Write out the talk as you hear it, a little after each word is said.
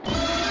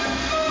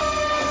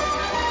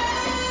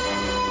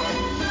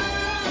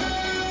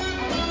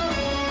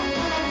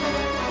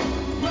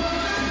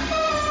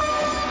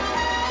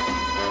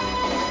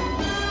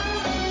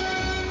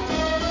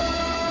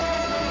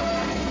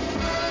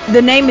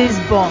The name is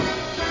Bond.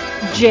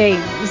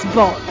 James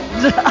Bond.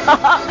 Oh,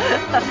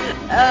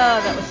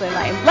 that was so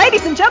lame.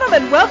 Ladies and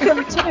gentlemen,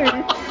 welcome to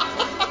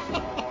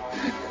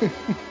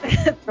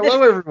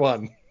Hello,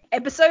 everyone.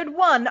 episode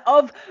 1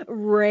 of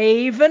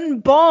Raven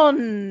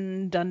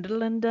Bond. Dun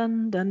dun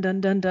dun dun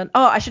dun dun dun.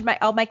 Oh,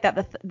 I'll make that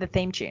the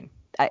theme tune.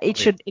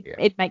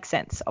 It makes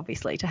sense,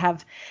 obviously, to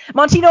have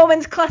Monty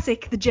Norman's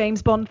classic, the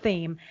James Bond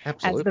theme,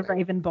 Absolutely, as the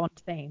Raven Bond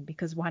theme,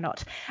 because why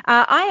not?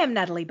 I am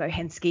Natalie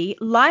Bohensky,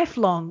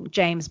 lifelong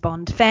James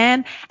Bond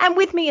fan, and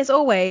with me, as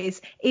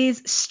always,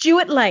 is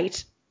Stuart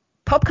Late,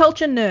 pop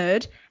culture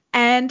nerd.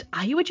 And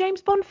are you a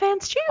James Bond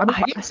fan, Stu?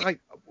 Yes,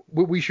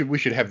 we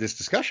should have this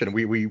discussion.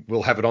 We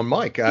will have it on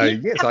mic.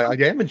 Yes, I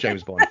am a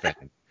James Bond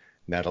fan,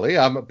 Natalie.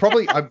 I'm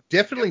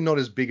definitely not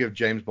as big of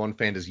James Bond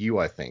fan as you.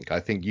 I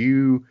think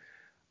you.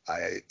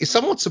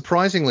 Somewhat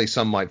surprisingly,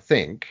 some might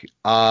think,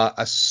 are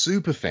a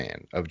super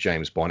fan of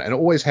James Bond and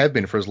always have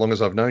been for as long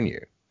as I've known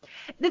you.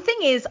 The thing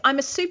is, I'm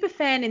a super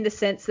fan in the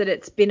sense that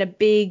it's been a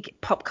big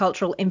pop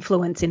cultural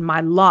influence in my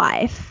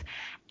life.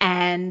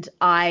 And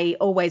I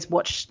always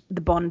watched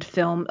the Bond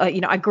film.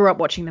 I grew up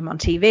watching them on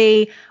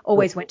TV,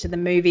 always went to the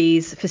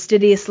movies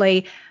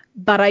fastidiously,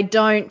 but I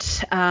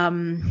don't...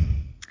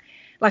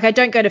 I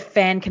don't go to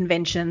fan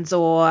conventions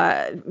or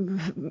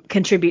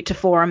contribute to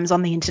forums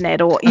on the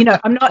internet, or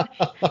I'm not.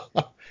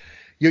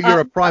 You're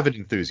a private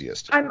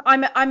enthusiast.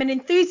 I'm an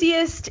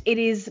enthusiast. It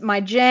is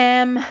my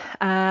jam.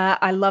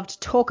 I love to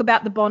talk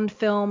about the Bond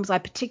films. I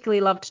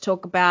particularly love to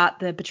talk about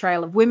the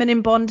portrayal of women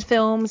in Bond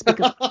films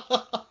because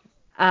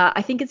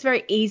I think it's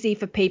very easy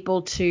for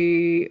people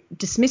to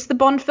dismiss the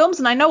Bond films,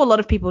 and I know a lot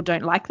of people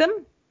don't like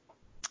them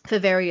for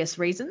various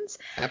reasons.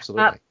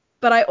 Absolutely.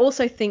 But I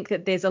also think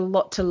that there's a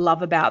lot to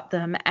love about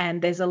them,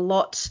 and there's a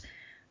lot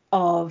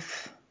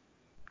of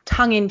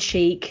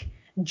tongue-in-cheek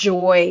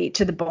joy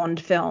to the Bond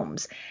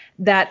films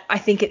that I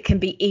think it can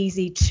be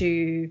easy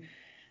to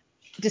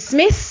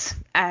dismiss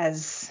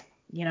as,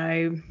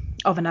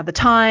 of another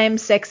time,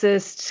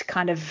 sexist,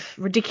 kind of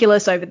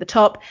ridiculous, over the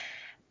top.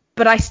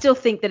 But I still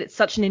think that it's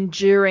such an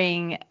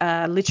enduring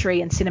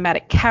literary and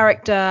cinematic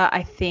character.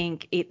 I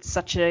think it's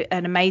such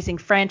an amazing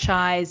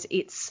franchise.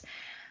 It's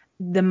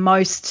the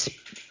most...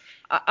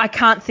 I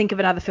can't think of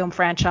another film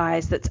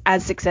franchise that's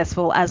as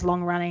successful, as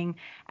long-running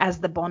as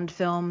the Bond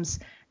films.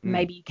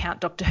 Maybe you count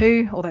Doctor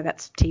Who, although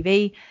that's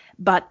TV,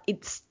 but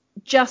it's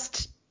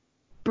just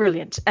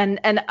brilliant. And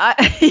I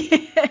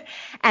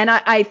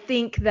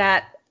think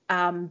that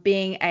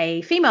being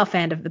a female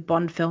fan of the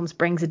Bond films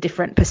brings a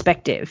different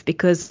perspective,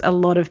 because a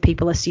lot of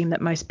people assume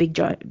that most big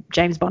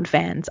James Bond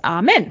fans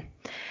are men.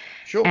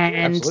 Sure,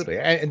 absolutely.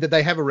 And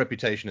they have a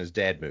reputation as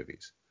dad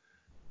movies.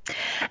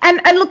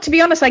 And look, to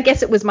be honest, I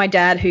guess it was my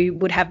dad who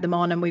would have them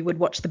on and we would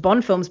watch the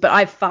Bond films, but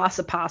I've far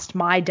surpassed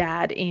my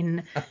dad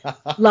in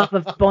love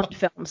of Bond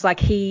films.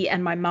 Like, he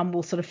and my mum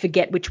will sort of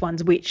forget which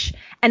one's which.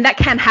 And that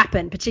can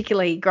happen,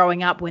 particularly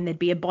growing up when there'd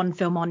be a Bond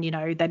film on,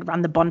 they'd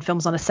run the Bond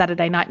films on a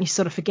Saturday night and you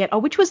sort of forget, oh,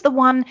 which was the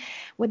one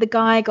where the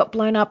guy got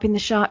blown up in the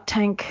shark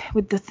tank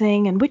with the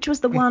thing, and which was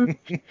the one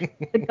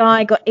the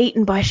guy got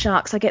eaten by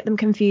sharks. I get them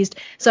confused.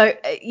 So,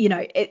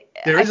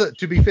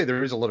 to be fair,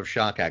 there is a lot of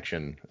shark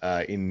action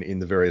in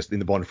the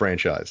Bond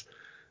franchise.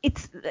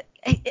 It's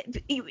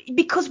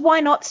because why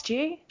not,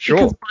 Stu? Sure.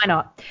 Because why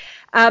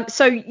not?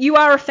 So you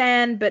are a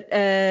fan, but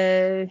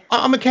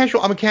I'm a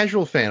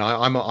casual fan.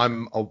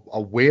 I'm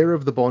aware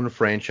of the Bond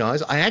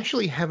franchise. I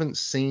actually haven't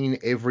seen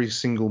every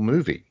single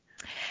movie.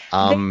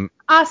 There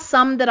are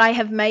some that I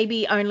have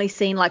maybe only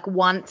seen like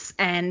once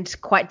and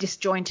quite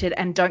disjointed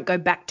and don't go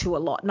back to a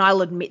lot. And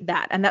I'll admit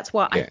that. And that's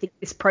why I think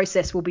this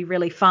process will be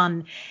really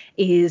fun,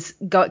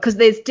 because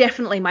there's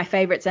definitely my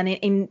favorites. And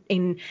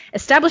in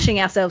establishing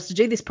ourselves to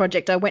do this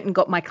project, I went and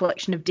got my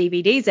collection of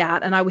DVDs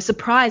out, and I was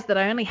surprised that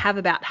I only have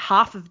about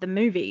half of the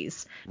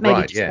movies,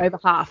 maybe over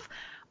half,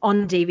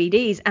 on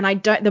DVDs.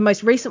 And the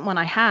most recent one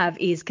I have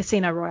is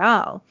Casino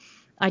Royale.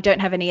 I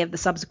don't have any of the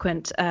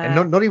subsequent...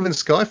 and not even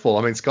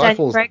Skyfall. I mean,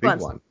 Skyfall's the big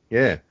one.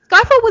 Yeah.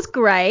 Skyfall was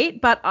great,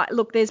 but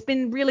look, there's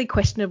been really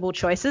questionable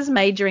choices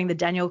made during the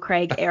Daniel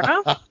Craig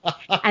era.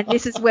 And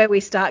this is where we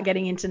start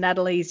getting into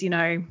Natalie's,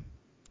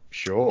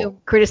 Sure.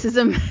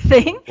 criticism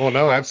thing. Well,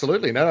 no,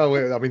 absolutely. No,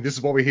 I mean, this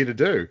is what we're here to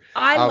do.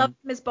 I love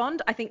him as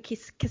Bond. I think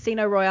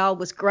Casino Royale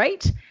was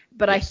great,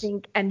 but yes. I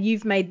think, and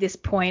you've made this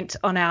point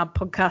on our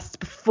podcasts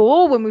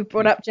before when we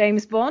brought up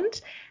James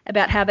Bond,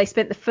 about how they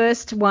spent the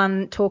first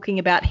one talking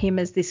about him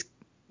as this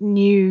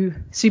new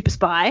super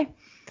spy.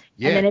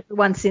 Yeah. And then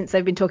everyone since,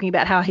 they've been talking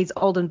about how he's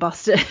old and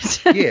busted.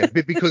 Yeah,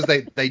 because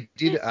they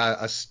did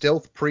a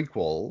stealth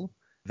prequel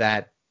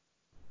that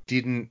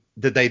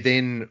they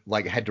then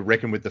had to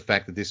reckon with the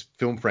fact that this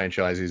film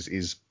franchise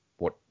is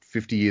what,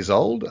 50 years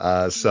old.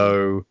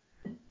 So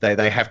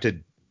they have to,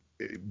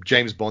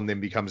 James Bond then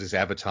becomes this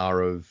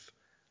avatar of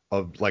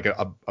like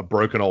a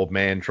broken old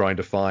man trying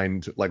to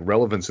find like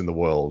relevance in the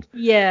world.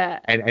 Yeah.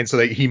 And so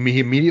he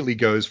immediately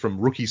goes from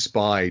rookie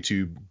spy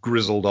to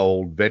grizzled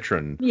old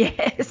veteran. Yes.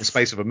 In the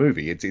space of a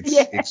movie.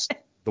 It's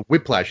the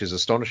whiplash is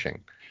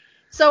astonishing.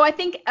 So I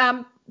think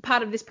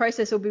part of this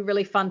process will be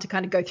really fun to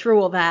kind of go through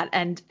all that,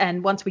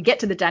 and once we get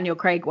to the Daniel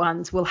Craig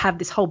ones, we'll have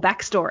this whole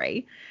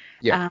backstory.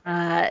 Yeah.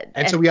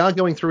 And so we are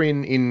going through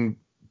in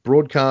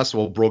broadcast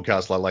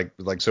like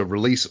so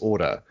release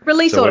order.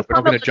 Release so order. We're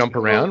not going to jump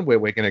around. Where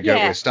we're going to go.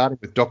 Yeah. We're starting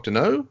with Dr.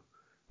 No.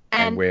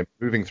 And we're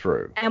moving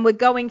through. And we're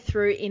going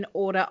through in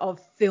order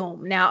of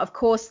film. Now, of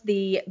course,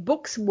 the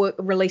books were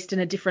released in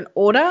a different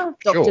order.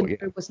 Dr.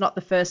 No was not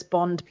the first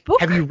Bond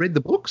book. Have you read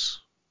the books?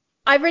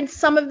 I read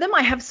some of them.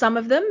 I have some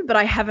of them, but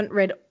I haven't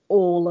read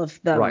all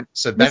of them. Right.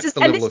 So that's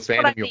the level of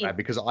fandom you're at,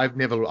 because I've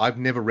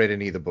never read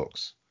any of the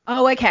books.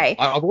 Oh, okay.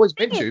 I've always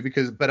meant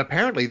to, but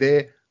apparently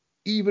they're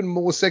even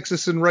more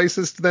sexist and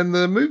racist than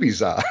the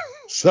movies are.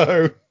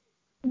 So.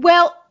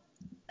 Well,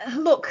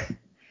 look.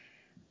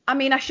 I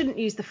mean, I shouldn't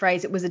use the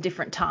phrase "it was a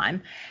different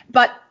time,"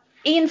 but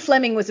Ian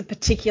Fleming was a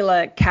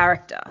particular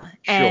character,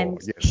 and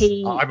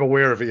yes. I'm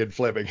aware of Ian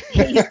Fleming.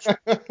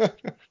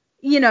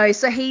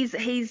 So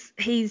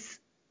he's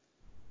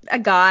a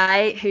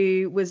guy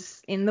who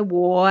was in the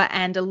war,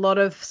 and a lot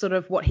of sort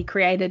of what he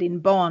created in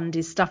Bond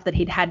is stuff that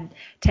he'd had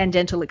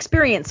tangential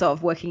experience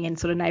of, working in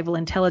sort of naval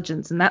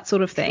intelligence and that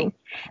sort of thing.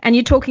 Sure. And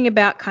you're talking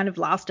about kind of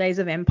last days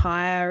of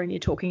empire, and you're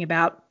talking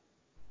about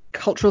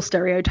cultural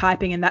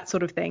stereotyping and that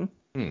sort of thing.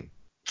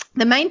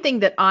 The main thing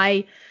that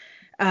I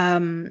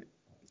can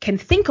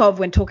think of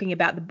when talking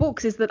about the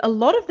books is that a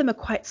lot of them are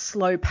quite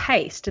slow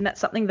paced, and that's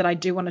something that I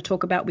do want to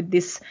talk about with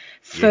this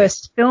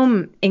first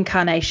film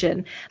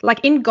incarnation.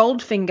 Like in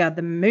Goldfinger,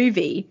 the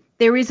movie,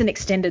 there is an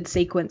extended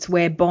sequence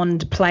where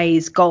Bond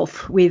plays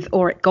golf with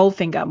Auric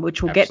Goldfinger,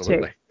 which we'll get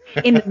to.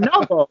 In the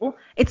novel,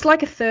 it's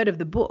like a third of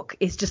the book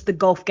is just the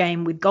golf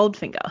game with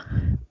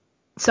Goldfinger.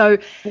 So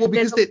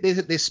because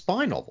they're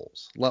spy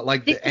novels,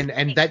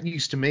 and that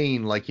used to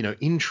mean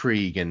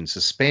intrigue and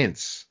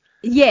suspense.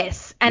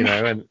 Yes,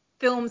 and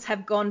films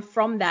have gone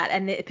from that,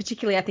 and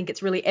particularly I think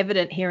it's really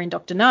evident here in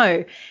Dr.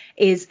 No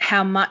is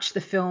how much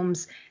the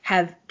films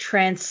have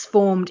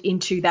transformed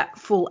into that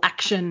full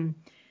action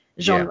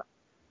genre. Yeah,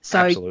 so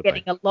absolutely. You're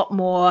getting a lot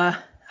more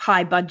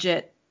high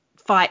budget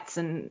fights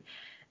and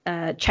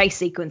chase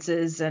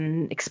sequences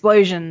and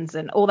explosions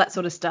and all that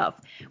sort of stuff.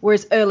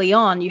 Whereas early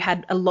on, you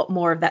had a lot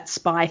more of that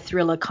spy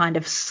thriller kind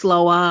of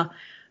slower,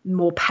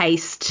 more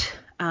paced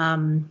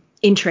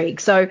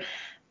intrigue. So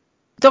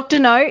Dr.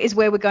 No is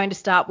where we're going to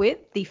start with,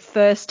 the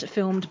first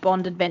filmed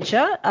Bond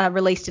adventure,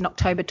 released in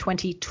October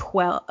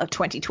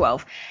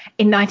 2012.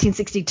 In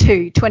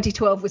 1962.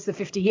 2012 was the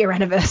 50-year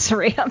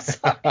anniversary. I'm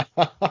sorry.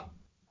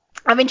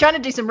 I've been trying to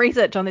do some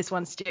research on this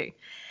one, Stu.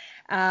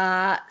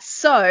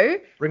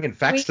 Bringing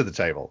facts to the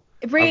table.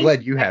 I'm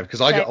glad you have,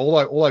 because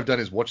all I've done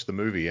is watch the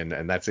movie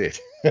and that's it.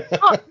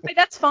 Oh, but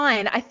that's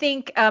fine. I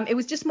think it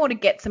was just more to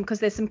get some, because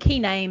there's some key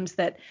names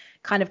that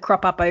kind of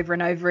crop up over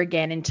and over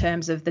again in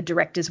terms of the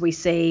directors we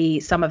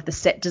see, some of the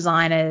set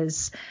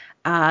designers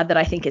that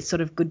I think it's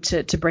sort of good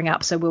to bring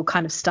up. So we'll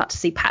kind of start to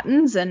see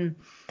patterns and,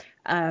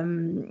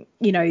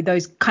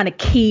 those kind of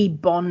key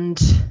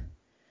Bond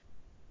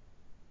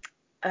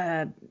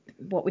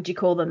what would you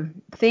call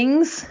them?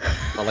 Things?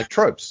 Like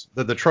tropes.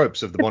 The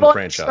tropes of the Bond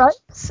franchise.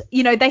 Tropes,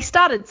 they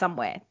started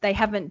somewhere. They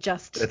haven't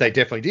just... They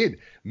definitely did.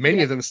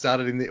 Many of them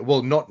started in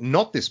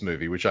not this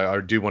movie, which I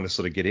do want to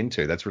sort of get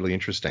into. That's really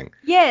interesting.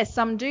 Yeah,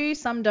 some do,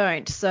 some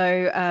don't.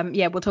 So,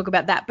 we'll talk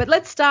about that. But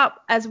let's start,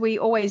 as we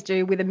always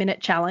do, with a minute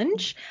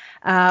challenge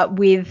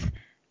with...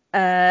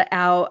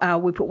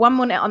 we put 1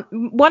 minute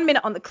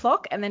on the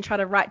clock and then try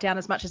to write down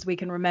as much as we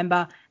can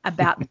remember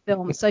about the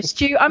film. So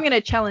Stu, I'm going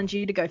to challenge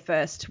you to go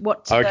first.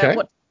 What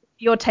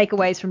your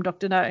takeaways from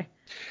Dr. No?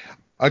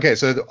 Okay,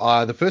 so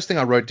the first thing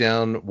I wrote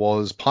down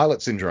was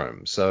pilot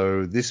syndrome.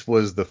 So this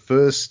was the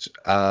first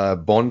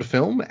Bond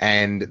film,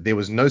 and there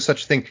was no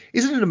such thing.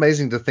 Isn't it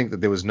amazing to think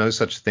that there was no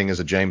such thing as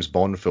a James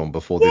Bond film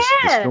before this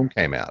film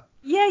came out?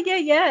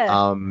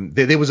 Yeah.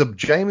 There was a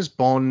James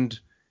Bond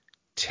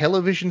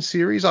television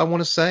series, I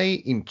want to say,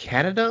 in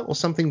Canada or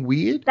something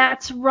weird.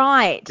 That's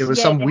right. There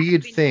was some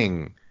weird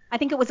thing. I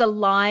think it was a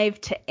live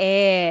to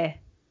air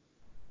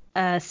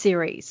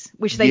series,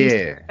 which they used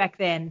to do back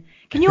then.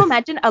 Can you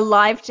imagine a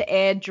live to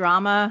air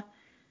drama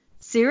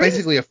series?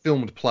 Basically a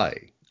filmed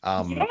play.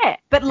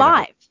 But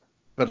live.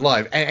 But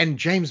live. And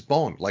James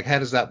Bond, like, how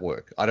does that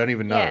work? I don't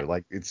even know. Yeah.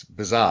 Like, it's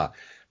bizarre.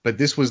 But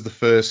this was the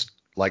first,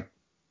 like,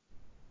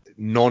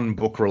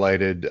 non-book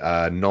related,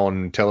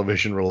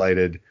 non-television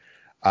related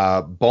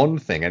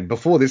Bond thing, and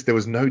before this there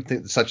was no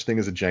such thing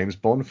as a James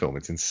Bond film.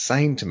 It's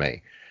insane to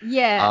me.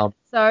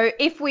 So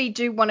if we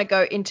do want to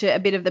go into a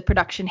bit of the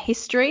production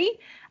history,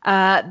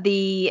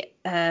 the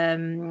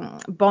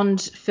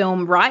Bond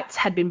film rights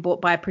had been bought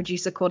by a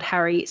producer called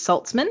Harry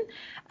Saltzman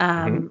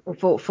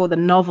for the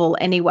novel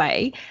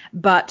anyway,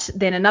 but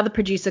then another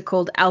producer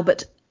called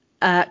Albert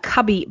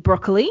Cubby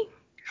Broccoli,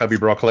 who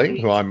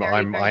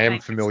I am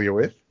familiar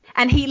with.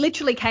 And he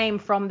literally came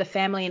from the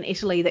family in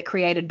Italy that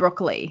created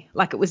broccoli,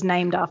 like it was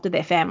named after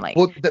their family.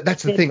 Well,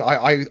 that's the thing.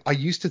 I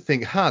used to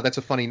think, that's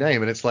a funny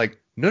name. And it's like,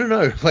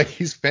 no. Like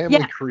his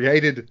family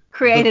created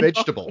the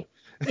vegetable.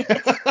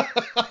 Yes.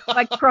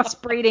 Like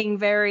crossbreeding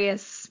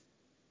various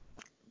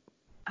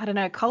I don't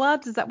know,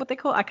 collards, is that what they're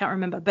called? I can't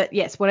remember. But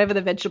yes, whatever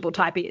the vegetable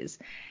type is,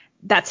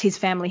 that's his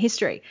family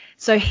history.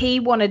 So he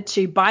wanted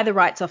to buy the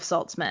rights off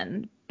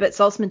Saltzman, but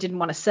Saltzman didn't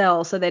want to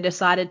sell. So they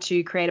decided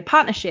to create a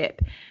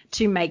partnership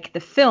to make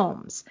the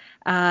films.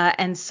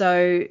 And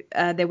so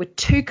there were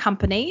two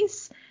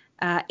companies.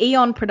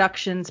 Eon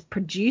Productions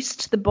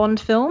produced the Bond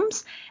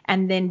films,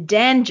 and then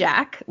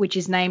Danjaq, which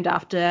is named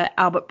after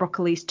Albert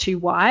Broccoli's two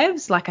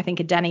wives, like I think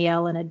a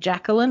Danielle and a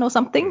Jacqueline or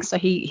something. So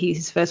he's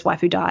his first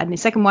wife who died and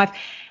his second wife,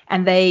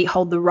 and they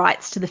hold the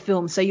rights to the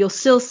film. So you'll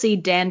still see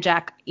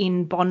Danjaq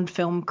in Bond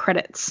film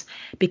credits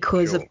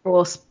because, of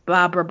course,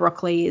 Barbara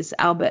Broccoli is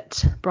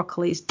Albert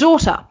Broccoli's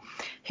daughter,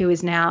 who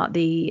is now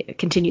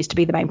continues to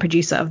be the main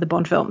producer of the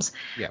Bond films.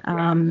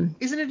 Yeah.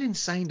 Isn't it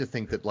insane to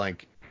think that,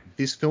 like,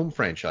 this film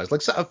franchise,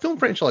 like, so a film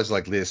franchise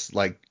like this,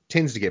 like,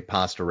 tends to get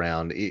passed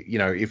around.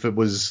 If it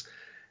was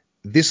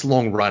this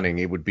long running,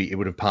 it would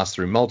have passed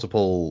through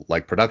multiple,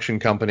 like, production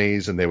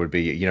companies, and there would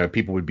be,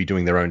 people would be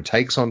doing their own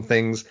takes on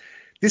things.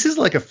 This is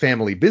like a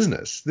family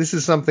business. This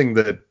is something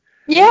that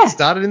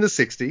started in the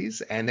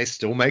 60s, and they're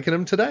still making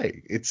them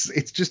today.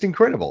 It's just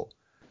incredible.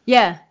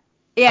 Yeah.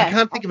 Yeah. I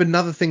can't think of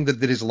another thing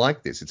that is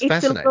like this. It's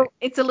fascinating.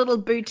 It's a little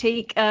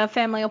boutique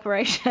family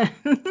operation.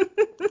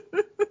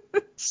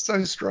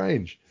 So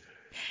strange.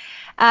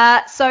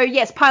 So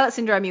yes, Pilot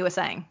Syndrome, you were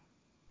saying.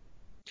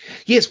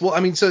 Yes, well, I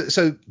mean,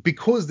 so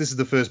because this is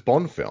the first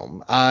Bond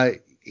film,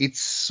 it's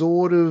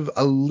sort of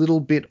a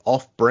little bit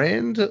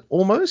off-brand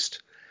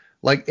almost.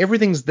 Like,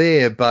 everything's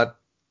there, but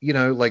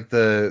like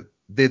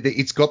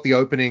it's got the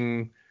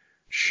opening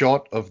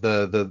shot of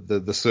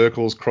the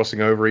circles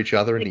crossing over each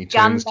other, and he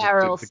turns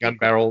to the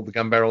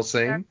gun barrel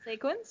scene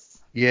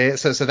sequence. Yeah,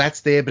 so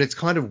that's there, but it's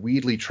kind of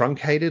weirdly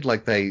truncated.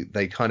 Like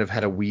they kind of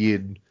had a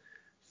weird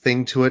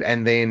thing to it,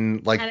 and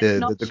then like the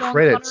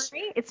credits.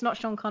 Connery. It's not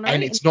Sean Connery,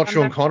 and it's not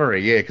Sean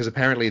Connery, yeah, because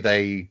apparently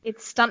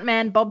it's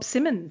stuntman Bob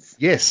Simmons.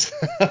 Yes.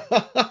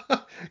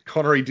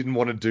 Connery didn't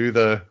want to do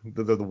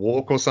the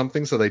walk or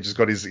something, so they just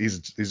got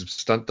his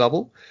stunt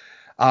double.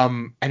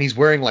 And he's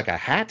wearing like a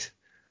hat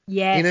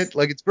in it.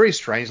 Like, it's very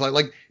strange.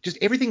 Like just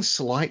everything's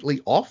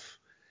slightly off,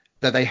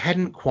 that they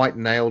hadn't quite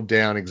nailed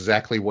down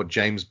exactly what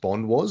James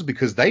Bond was,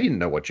 because they didn't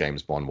know what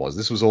James Bond was.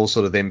 This was all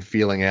sort of them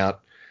feeling out.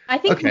 I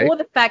think more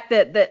the fact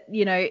that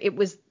it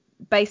was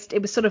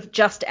sort of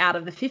just out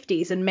of the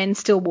 50s, and men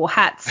still wore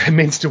hats. And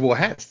men still wore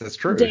hats. That's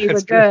true. De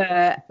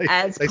rigueur,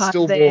 they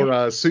still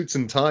wore suits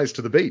and ties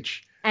to the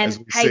beach.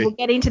 And we'll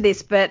get into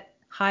this, but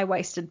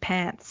high-waisted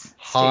pants.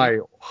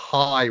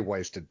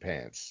 High-waisted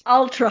pants.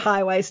 Ultra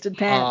high-waisted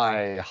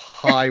pants.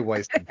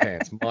 High-waisted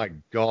pants. My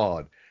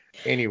God.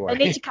 Anyway.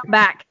 They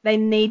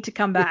need to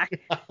come back.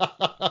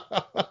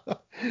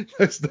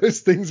 Those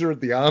things are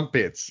at the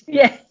armpits.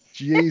 Yeah.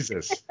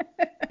 Jesus.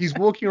 He's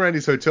walking around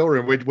his hotel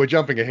room. We're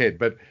jumping ahead,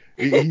 but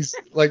he's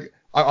like,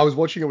 I was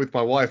watching it with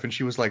my wife, and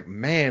she was like,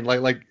 man,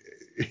 like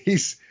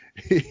he's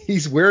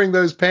wearing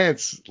those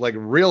pants like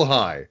real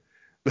high.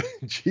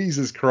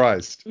 Jesus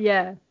Christ.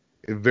 Yeah.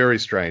 Very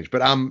strange.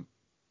 But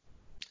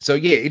so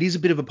yeah, it is a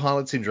bit of a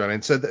Pilot Syndrome,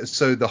 and so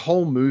the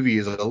whole movie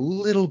is a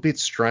little bit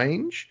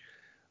strange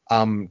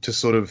to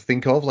sort of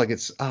think of. Like,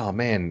 it's, oh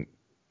man,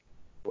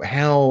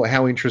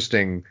 how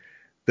interesting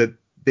that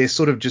they're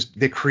sort of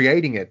they're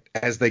creating it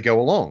as they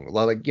go along.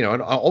 Like,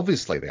 and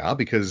obviously they are,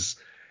 because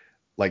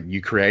like you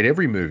create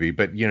every movie,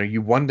 but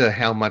you wonder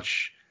how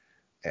much,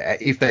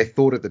 if they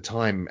thought at the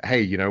time,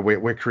 hey,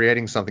 we're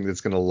creating something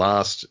that's going to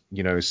last,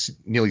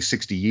 nearly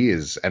 60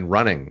 years and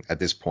running at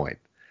this point.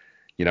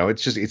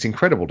 It's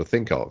incredible to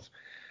think of.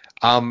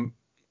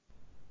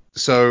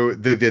 So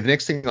the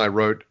next thing I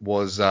wrote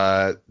was,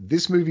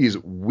 this movie is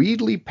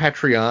weirdly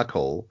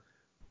patriarchal,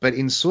 but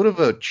in sort of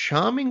a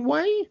charming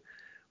way,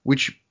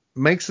 which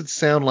makes it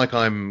sound like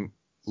I'm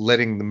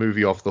letting the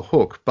movie off the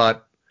hook.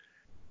 But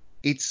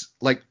it's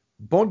like,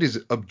 Bond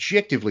is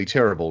objectively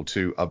terrible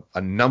to a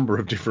number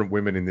of different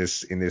women in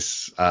this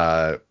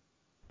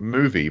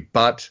movie,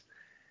 but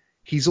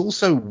he's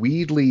also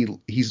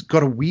he's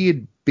got a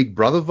weird Big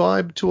Brother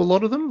vibe to a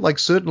lot of them. Like,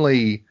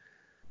 certainly,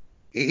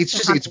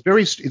 it's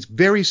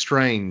very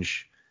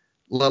strange.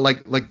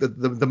 Like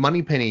the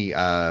Moneypenny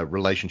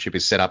relationship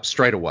is set up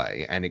straight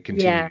away, and it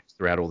continues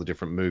throughout all the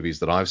different movies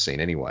that I've seen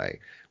anyway,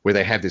 where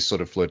they have this sort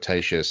of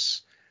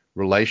flirtatious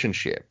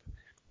relationship.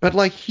 But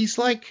like, he's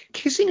like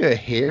kissing her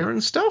hair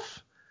and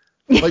stuff.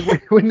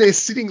 Like when they're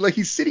sitting, like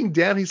he's sitting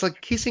down, he's like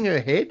kissing her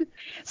head.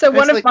 So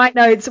one of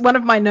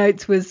my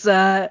notes was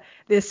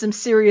there's some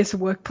serious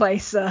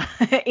workplace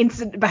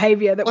incident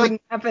behavior that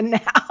wouldn't happen now.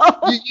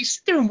 you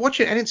sit there and watch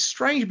it, and it's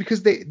strange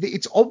because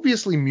it's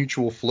obviously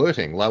mutual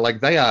flirting.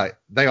 Like they are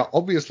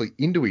obviously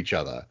into each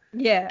other.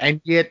 Yeah.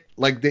 And yet,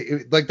 like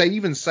they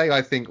even say,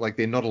 I think, like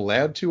they're not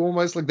allowed to,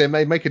 almost. Like, they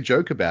may make a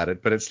joke about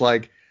it, but it's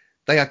like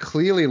they are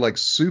clearly like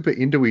super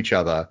into each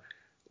other.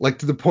 Like,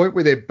 to the point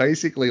where they're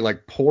basically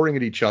like pouring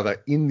at each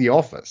other in the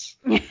office.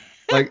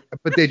 Like,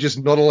 but they're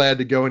just not allowed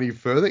to go any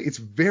further. It's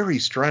very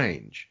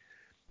strange.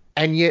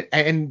 And yet,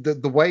 and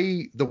the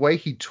way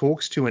he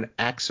talks to and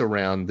acts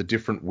around the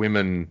different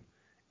women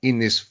in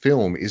this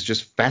film is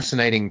just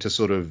fascinating to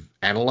sort of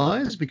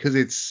analyze, because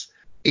it's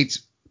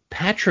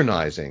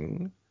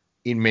patronizing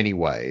in many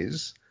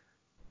ways,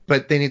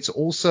 but then it's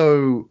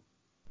also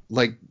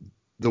like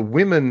the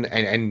women,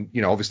 and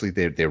you know, obviously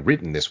they're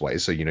written this way,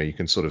 so you know, you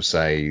can sort of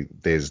say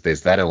there's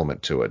that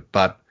element to it,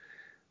 but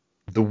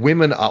the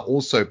women are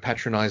also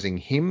patronizing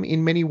him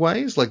in many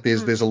ways. Like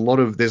there's a lot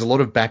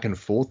of back and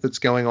forth that's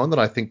going on that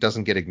I think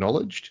doesn't get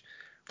acknowledged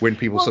when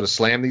people sort of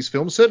slam these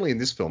films. Certainly in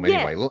this film,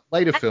 anyway.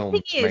 Later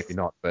films maybe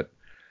not, but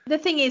the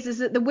thing is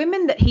that the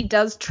women that he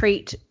does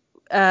treat,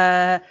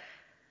 I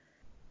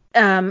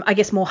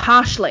guess more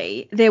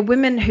harshly, they're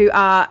women who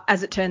are,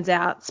 as it turns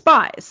out,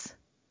 spies.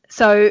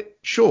 So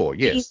sure,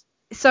 yes.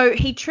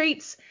 He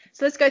treats.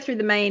 So let's go through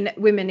the main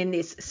women in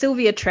this.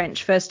 Sylvia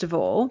Trench, first of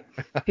all,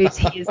 who's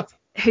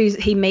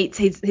he meets.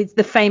 He's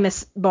the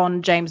famous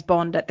Bond, James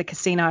Bond, at the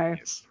casino.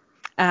 Yes.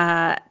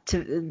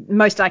 To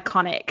most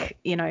iconic,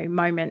 you know,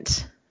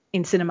 moment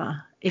in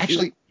cinema.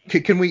 Actually,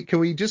 can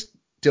we just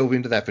delve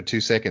into that for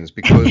 2 seconds?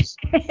 Because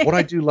what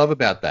I do love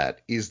about that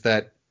is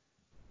that,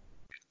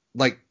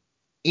 like,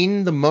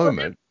 in the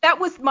moment. That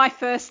was my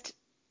first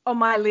on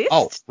my list.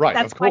 Oh, right,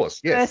 that's of course,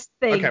 yes. First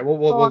thing. Okay,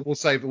 well, we'll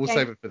save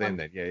it for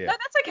then. Yeah. No,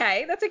 that's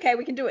okay.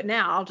 We can do it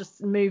now. I'll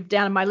just move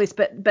down my list.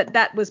 But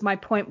that was my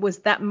point. Was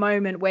that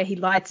moment where he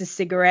lights a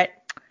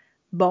cigarette,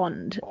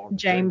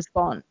 James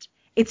Bond.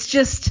 It's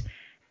just,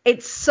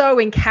 it so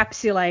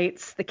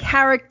encapsulates the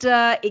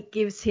character. It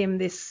gives him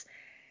this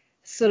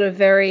sort of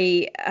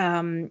very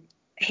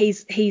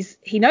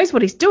he knows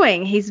what he's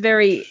doing. He's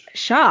very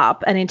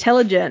sharp and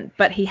intelligent,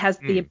 but he has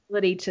the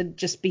ability to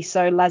just be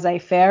so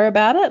laissez-faire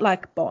about it,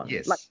 like Bond.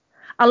 Yes. Like,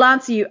 I'll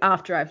answer you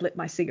after I've lit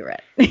my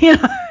cigarette. You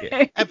know?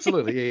 Yeah,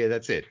 absolutely. Yeah,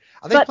 that's it.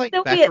 Are they playing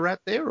Baccarat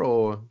there,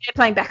 or? They're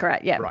playing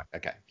Baccarat, yeah. Right,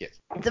 okay, yes.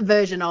 It's a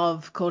version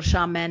called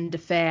Charmaine de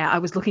Fer. I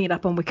was looking it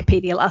up on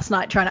Wikipedia last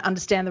night trying to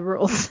understand the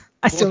rules.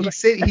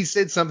 He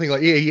said something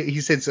like,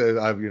 he said, so,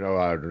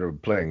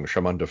 playing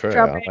Charmaine de Fer.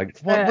 I'm like,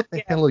 what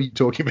the hell are you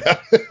talking about?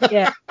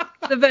 Yeah,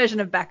 the version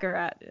of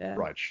Baccarat. Yeah.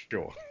 Right,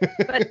 sure.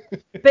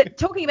 but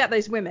talking about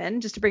those women,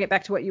 just to bring it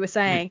back to what you were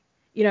saying,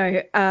 you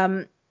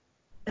know,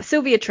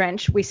 Sylvia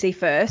Trench we see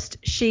first.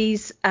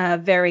 She's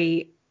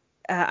very,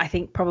 I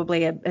think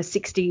probably a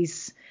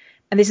 60s,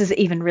 and this is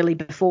even really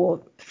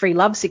before Free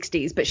Love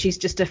 60s, but she's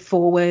just a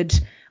forward,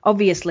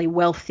 obviously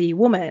wealthy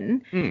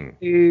woman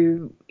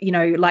who, you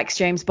know, likes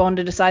James Bond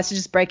and decides to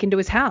just break into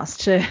his house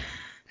to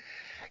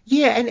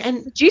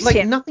and seduce like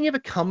him. Nothing ever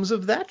comes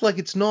of that. Like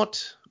it's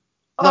not.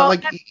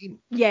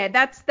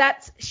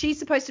 That's she's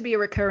supposed to be a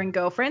recurring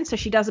girlfriend, so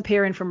she does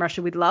appear in From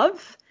Russia with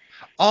Love.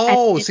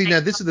 Oh, see, now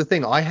this is the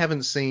thing. I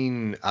haven't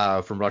seen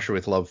From Russia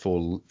with Love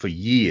for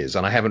years,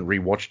 and I haven't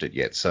rewatched it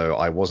yet, so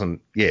I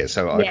wasn't. Yeah,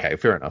 so okay,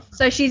 fair enough.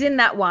 So she's in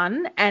that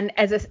one, and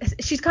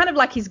she's kind of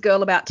like his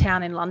girl about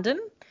town in London.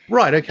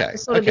 Right. Okay.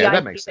 Sort of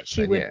that makes sense.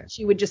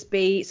 She would just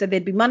be. So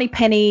there'd be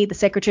Moneypenny, the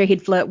secretary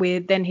he'd flirt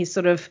with, then his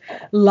sort of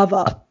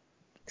lover,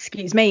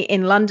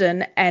 in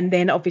London, and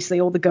then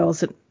obviously all the girls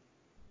that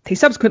he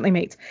subsequently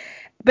meets.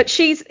 But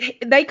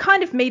they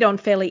kind of meet on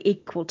fairly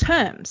equal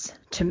terms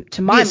to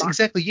my mind. Yes,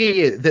 exactly.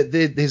 Yeah.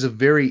 There's a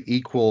very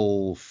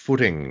equal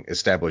footing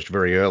established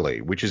very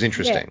early, which is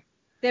interesting. Yeah.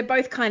 They're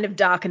both kind of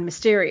dark and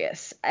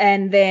mysterious.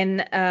 And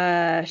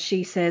then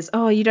she says,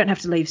 oh, you don't have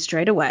to leave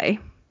straight away.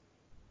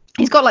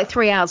 He's got like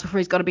 3 hours before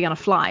he's got to be on a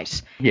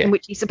flight in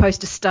which he's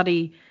supposed to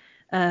study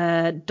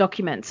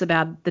documents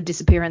about the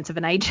disappearance of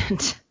an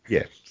agent.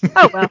 Yeah.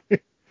 Oh,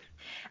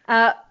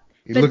 well.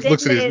 He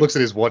looks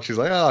at his watch. He's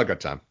like, I got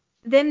time.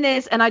 Then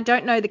there's, and I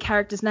don't know the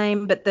character's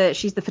name, but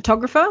she's the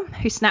photographer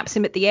who snaps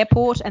him at the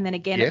airport and then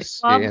again at the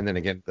club. Yeah, and then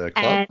again at the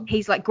club. And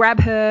he's like,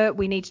 grab her.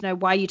 We need to know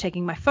why you're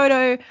taking my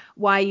photo.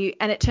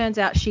 And it turns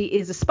out she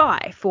is a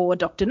spy for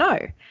Dr. No.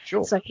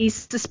 Sure. So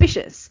he's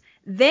suspicious.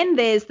 Then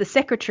there's the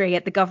secretary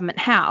at the government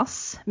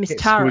house, Miss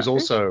Taro. Who is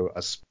also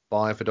a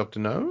spy for Dr.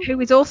 No. Who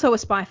is also a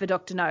spy for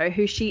Dr. No,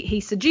 who he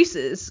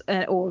seduces,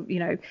 or, you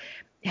know,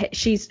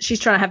 she's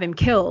trying to have him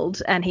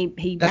killed, and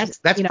he that's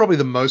probably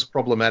the most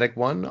problematic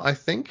one, I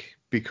think,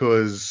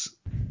 because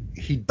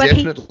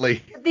this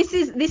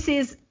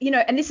is you know,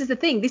 and this is the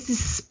thing, this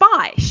is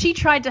spy. She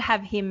tried to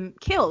have him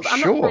killed. I'm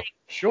not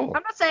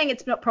saying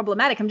it's not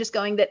problematic. I'm just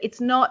going that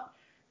he's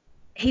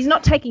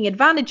not taking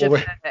advantage of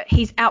her.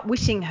 He's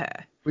outwitting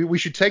her. We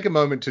should take a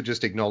moment to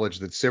just acknowledge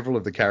that several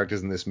of the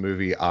characters in this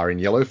movie are in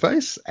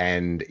yellowface,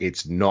 and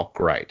it's not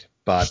great.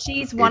 But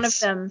she's one of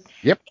them.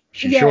 Yep,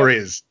 she sure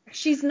is.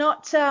 She's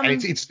not.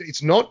 And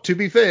it's not, to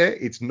be fair,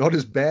 it's not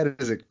as bad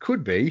as it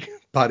could be,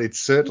 but it's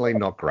certainly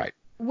not great.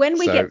 When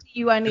we get to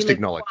You Only Live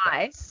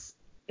Twice,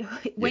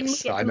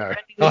 I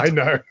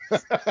know.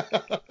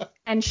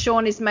 And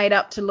Sean is made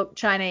up to look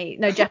Chinese,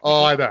 no, Japanese.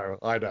 Oh,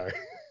 I know.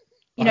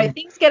 You know,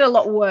 things get a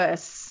lot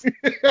worse.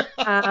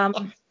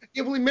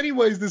 Yeah, well, in many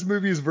ways, this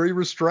movie is very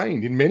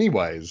restrained in many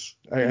ways,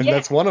 and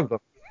that's one of them.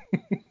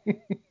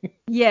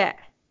 Yeah.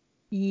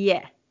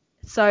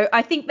 So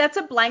I think that's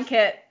a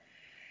blanket.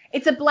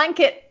 It's a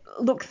blanket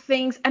look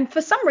things. And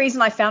for some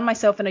reason, I found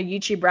myself in a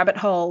YouTube rabbit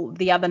hole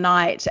the other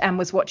night and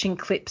was watching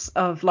clips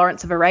of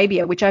Lawrence of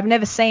Arabia, which I've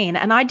never seen.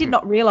 And I did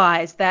not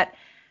realize that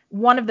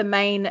one of the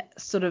main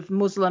sort of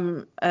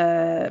Muslim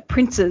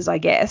princes, I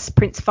guess,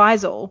 Prince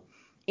Faisal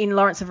in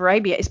Lawrence of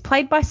Arabia, is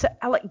played by Sir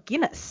Alec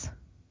Guinness.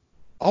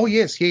 Oh,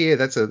 yes. Yeah.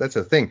 That's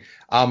a thing.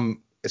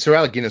 Sir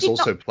Alec Guinness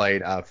also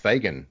played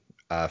Fagin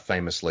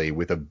famously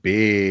with a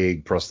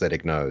big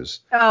prosthetic nose.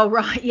 Oh,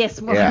 right.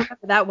 Yes. Well, I remember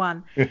that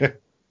one.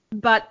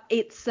 But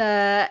it's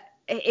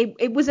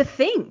it was a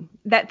thing.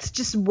 That's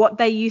just what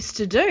they used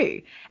to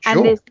do.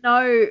 Sure.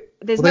 And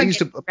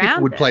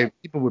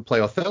people would play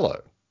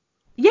Othello.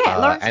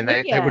 Yeah, and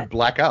they would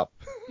black up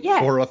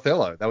for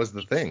Othello. That was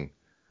the thing.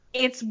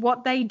 It's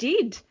what they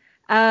did.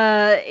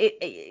 And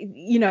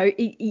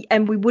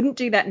we wouldn't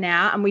do that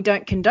now, and we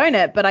don't condone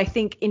it. But I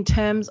think in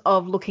terms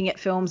of looking at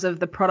films of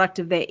the product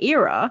of their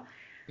era,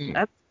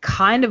 that's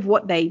kind of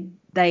what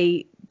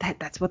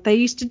that's what they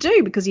used to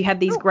do, because you had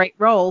these great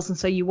roles, and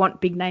so you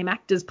want big name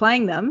actors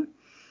playing them,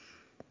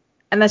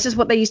 and that's just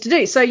what they used to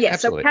do. So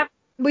Absolutely. So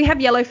we have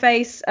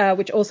Yellowface,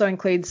 which also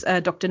includes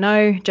Dr.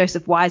 No.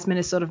 Joseph Wiseman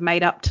is sort of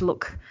made up to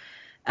look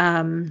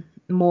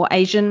more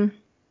Asian.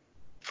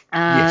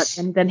 Yes.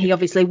 And then he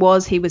obviously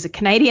was. He was a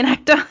Canadian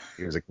actor.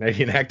 He was a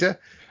Canadian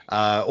actor.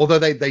 Although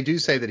they do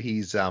say that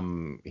he's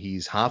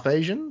half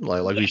Asian,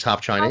 like he's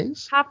half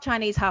Chinese. Half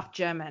Chinese, half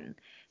German.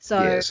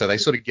 So they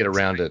sort of get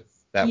around it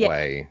that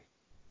way.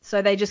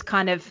 So they just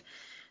kind of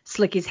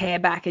slick his hair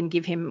back and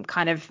give him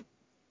kind of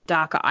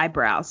darker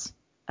eyebrows.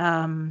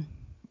 But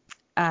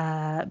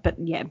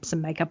yeah,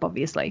 some makeup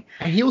obviously.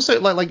 And he also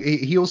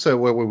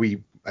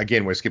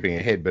we're skipping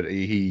ahead, but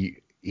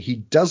he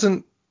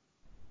doesn't.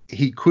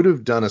 He could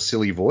have done a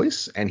silly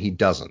voice, and he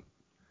doesn't,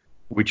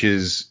 which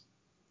is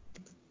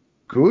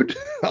good,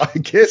 I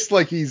guess.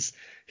 Like he's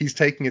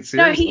taking it seriously.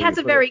 No, he has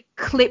a very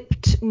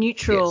clipped,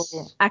 neutral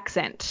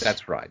accent.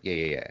 That's right.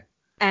 Yeah.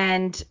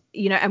 And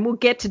and we'll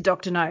get to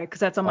Dr. No,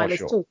 because that's on my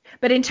list too.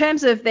 But in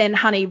terms of then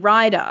Honey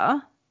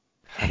Rider,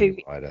 who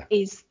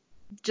is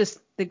just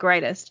the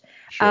greatest.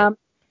 Sure.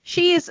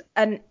 She is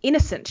an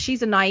innocent.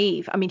 She's a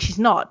naive. I mean, she's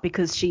not,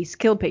 because she's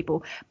killed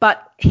people,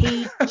 but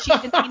she's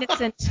an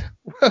innocent.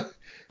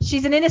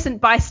 She's an innocent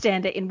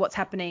bystander in what's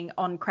happening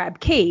on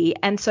Crab Key,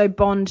 and so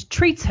Bond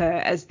treats her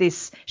as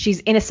this.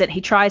 She's innocent.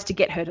 He tries to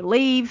get her to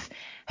leave.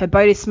 Her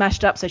boat is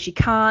smashed up, so she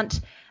can't.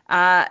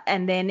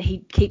 And then he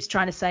keeps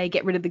trying to say,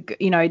 get rid of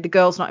the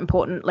girl's not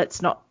important.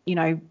 Let's not,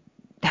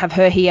 have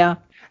her here.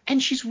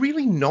 And she's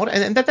really not.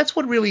 And that's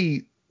what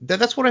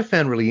I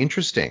found really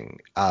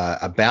interesting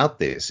about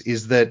this,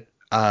 is that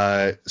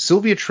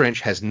Sylvia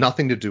Trench has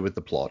nothing to do with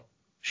the plot.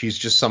 She's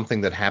just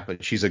something that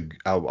happened. She's a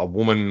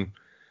woman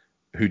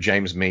who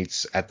Bond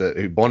meets at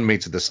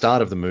the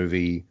start of the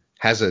movie,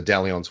 has a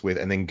dalliance with,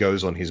 and then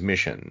goes on his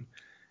mission.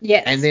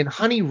 Yes. And then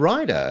Honey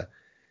Rider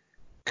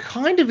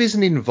kind of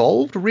isn't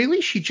involved,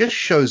 really. She just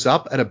shows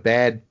up at a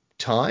bad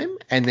time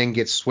and then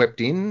gets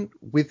swept in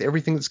with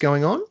everything that's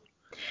going on.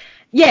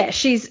 Yeah,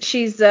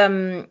 she's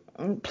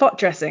plot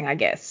dressing, I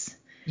guess.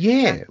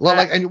 Yeah,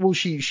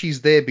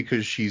 she's there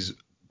because she's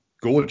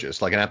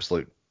gorgeous, like an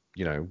absolute,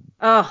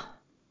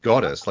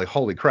 goddess. Like,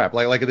 holy crap!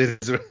 Like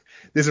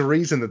there's a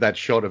reason that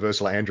shot of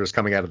Ursula Andress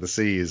coming out of the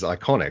sea is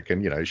iconic,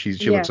 and she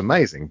looks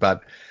amazing.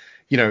 But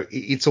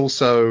it's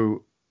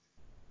also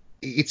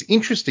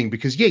interesting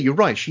because you're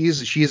right. She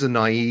is a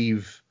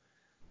naive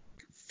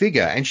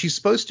figure, and she's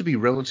supposed to be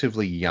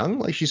relatively young.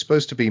 Like, she's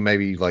supposed to be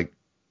maybe like,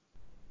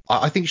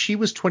 I think she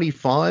was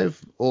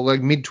 25 or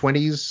like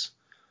mid-20s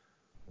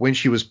when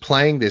she was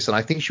playing this, and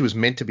I think she was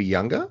meant to be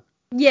younger.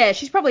 Yeah,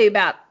 she's probably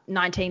about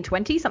 19,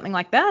 20, something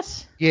like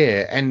that.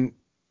 Yeah, and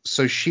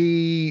so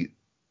she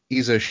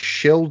is a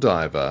shell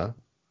diver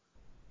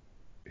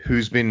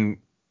who's been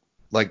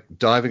like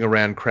diving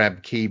around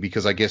Crab Key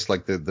because I guess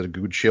like the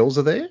good shells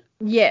are there.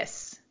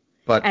 Yes.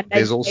 But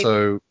there's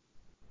also...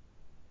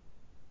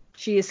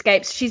 She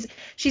escapes.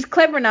 She's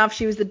clever enough.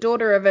 She was the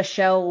daughter of a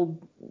shell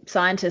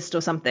scientist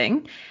or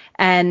something,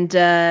 and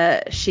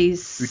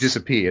she's... Who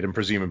disappeared and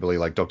presumably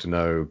like Dr.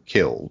 No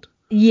killed.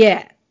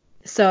 Yeah.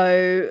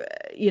 So,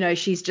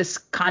 she's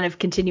just kind of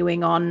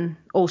continuing on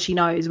all she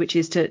knows, which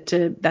is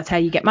to that's how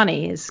you get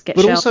money, is get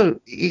But shell. Also,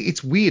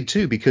 it's weird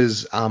too,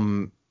 because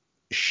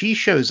she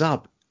shows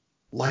up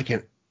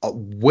like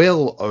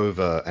well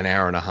over an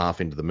hour and a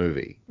half into the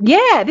movie.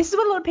 Yeah, this is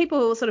what a lot of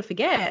people sort of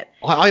forget.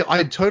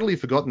 I'd totally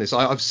forgotten this.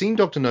 I've seen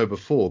Dr. No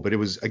before, but it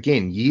was,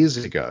 again, years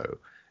ago.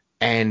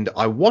 And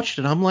I watched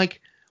it, and I'm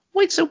like,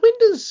 wait, so when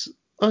does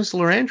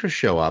Ursula Andress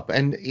show up?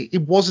 And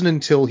it wasn't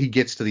until he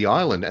gets to the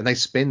island, and they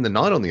spend the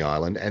night on the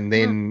island, and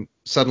then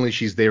suddenly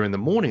she's there in the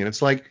morning. And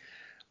it's like,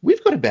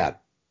 we've got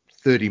about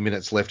 30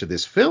 minutes left of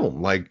this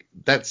film. Like,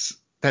 that's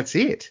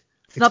it.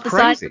 It's not the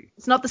crazy. Size.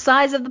 It's not the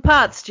size of the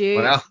parts, Stu.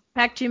 Well, it's the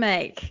impact you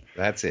make.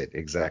 That's it,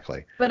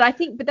 exactly. But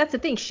that's the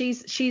thing.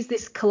 She's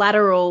this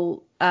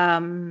collateral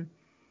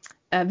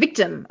a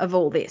victim of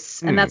all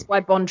this. And that's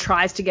why Bond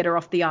tries to get her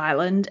off the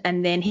island.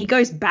 And then he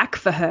goes back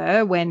for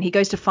her when he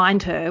goes to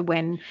find her,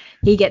 when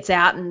he gets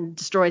out and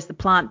destroys the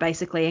plant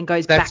basically and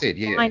goes back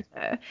to find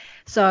her.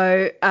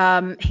 So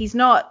he's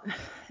not,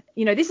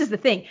 this is the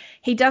thing.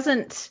 He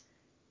doesn't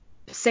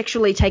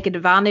sexually take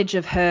advantage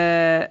of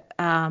her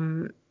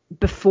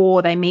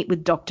before they meet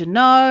with Dr.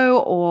 No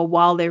or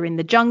while they're in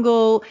the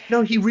jungle.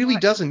 No, he really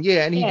doesn't.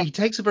 Yeah, and he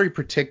takes a very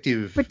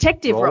protective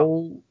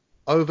role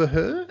over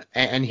her,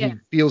 and he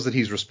feels that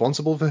he's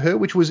responsible for her,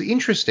 which was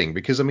interesting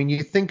because, I mean,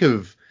 you think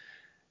of,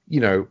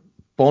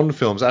 Bond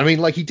films. I mean,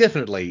 like, he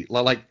definitely,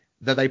 like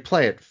that they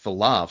play it for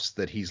laughs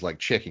that he's, like,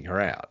 checking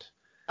her out.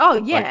 Oh,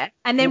 yeah. Like,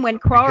 and then when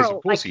Quarrel...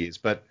 Of course he is,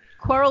 but...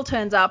 Quarrel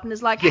turns up and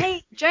is like,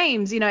 hey,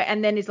 James,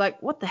 and then he's like,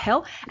 what the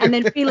hell? And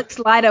then Felix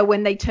Leiter,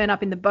 when they turn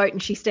up in the boat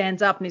and she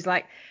stands up and he's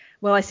like,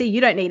 well, I see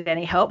you don't need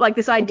any help. Like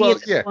this idea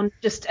that Bond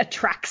just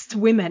attracts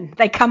women.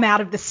 They come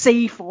out of the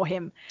sea for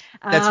him.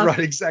 That's right,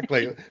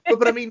 exactly.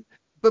 but I mean,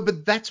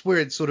 but that's where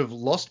it sort of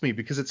lost me,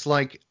 because it's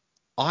like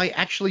I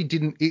actually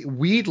didn't.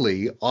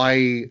 Weirdly,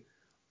 I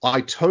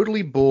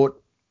totally bought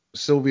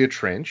Sylvia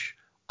Trench.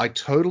 I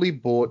totally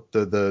bought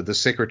the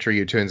secretary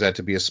who turns out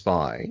to be a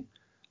spy.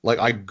 Like,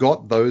 I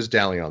got those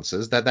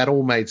dalliances. That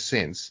all made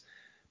sense.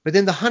 But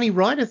then the Honey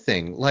Rider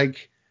thing,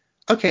 like,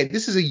 okay,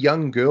 this is a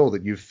young girl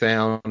that you've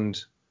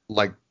found,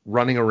 like,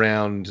 running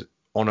around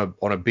on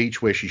a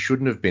beach where she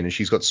shouldn't have been, and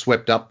she's got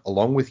swept up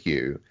along with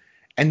you.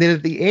 And then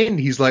at the end,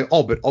 he's like,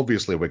 oh, but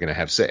obviously we're going to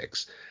have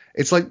sex.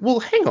 It's like, well,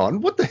 hang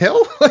on, what the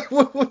hell? Like,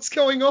 what's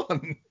going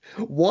on?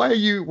 Why are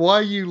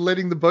you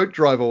letting the boat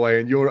drive away,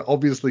 and you're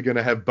obviously going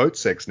to have boat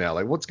sex now?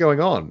 Like, what's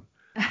going on?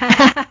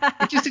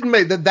 It just didn't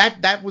make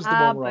that was the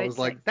one where I was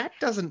like, that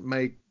doesn't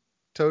make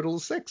total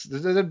sense.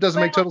 It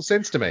doesn't make total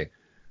sense to me.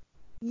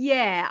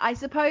 Yeah, I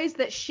suppose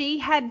that she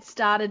had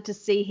started to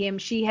see him.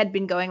 She had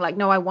been going like,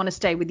 no, I want to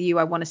stay with you.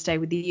 I want to stay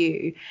with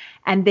you.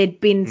 And there'd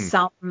been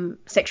some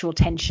sexual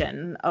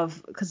tension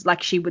because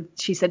like she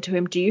said to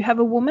him, do you have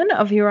a woman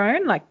of your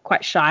own? Like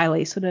quite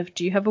shyly sort of,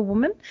 do you have a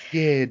woman?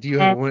 Yeah. Do you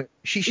have a woman?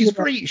 She's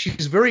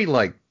very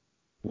like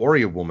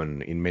warrior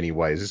woman in many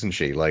ways, isn't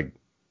she? Like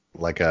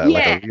a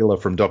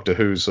Leela from Doctor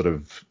Who sort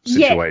of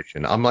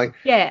situation. I'm like,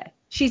 yeah.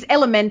 She's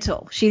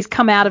elemental. She's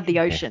come out of the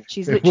ocean.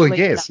 She's literally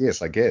yes,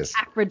 I guess.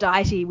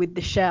 Aphrodite with the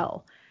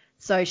shell.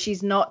 So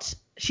she's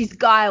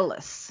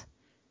guileless.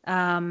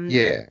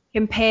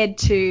 Compared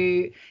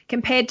to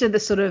the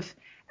sort of,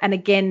 and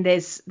again,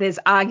 there's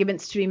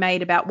arguments to be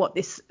made about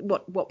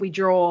what we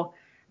draw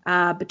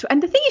between.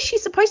 And the thing is,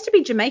 she's supposed to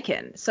be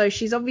Jamaican, so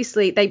she's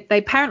obviously they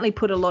apparently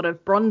put a lot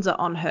of bronzer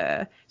on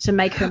her to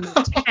make her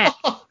more tan.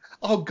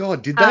 Oh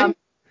God, did they?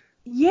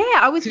 Yeah,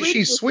 I was reading.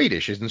 She's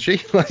Swedish, isn't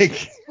she?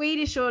 Like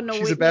Swedish or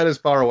Norwegian. She's about as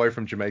far away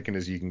from Jamaican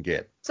as you can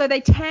get. So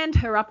they tanned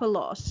her up a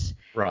lot,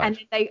 right? And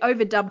they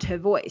overdubbed her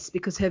voice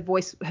because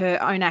her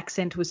own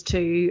accent was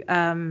too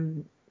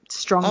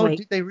strongly. Oh,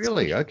 did they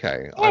really?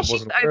 Okay, yeah, I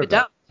wasn't aware of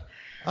that.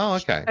 Oh,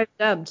 okay. She's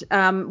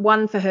overdubbed.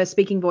 One for her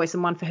speaking voice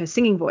and one for her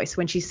singing voice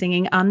when she's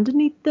singing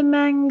 "Underneath the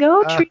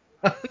Mango Tree."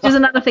 Which is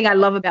another thing I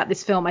love about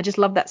this film. I just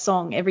love that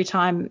song every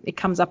time it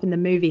comes up in the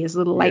movie as a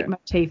little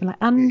leitmotif. Like,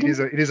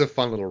 it is a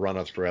fun little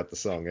run-up throughout the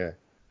song,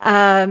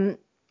 yeah.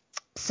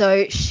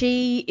 So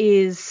she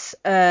is,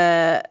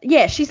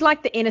 she's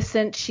like the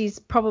innocent. She's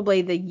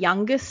probably the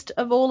youngest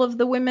of all of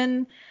the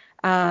women,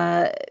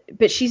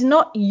 but she's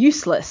not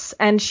useless,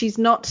 and she's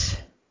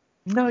not...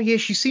 No, yeah,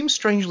 she seems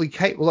strangely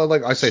capable.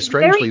 Like I say,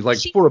 strangely,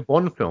 for a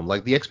Bond film,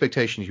 like the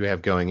expectations you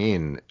have going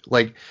in,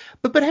 like,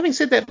 but having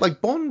said that,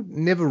 like Bond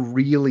never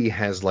really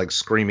has like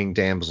screaming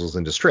damsels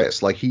in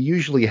distress. Like he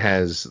usually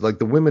has, like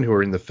the women who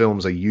are in the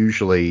films are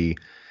usually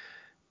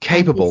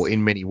capable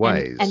in many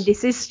ways. And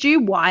this is,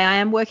 Stu, why I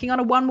am working on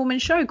a one-woman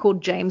show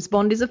called James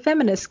Bond is a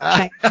Feminist.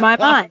 Changed my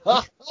mind.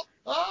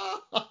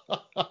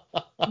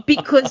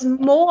 Because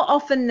more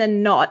often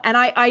than not, and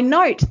I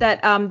note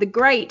that the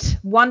great,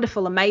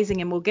 wonderful, amazing,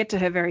 and we'll get to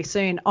her very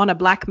soon, Honor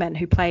Blackman,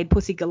 who played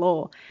Pussy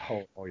Galore.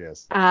 Oh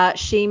yes.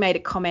 She made a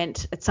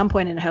comment at some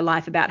point in her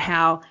life about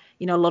how,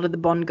 a lot of the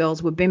Bond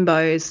girls were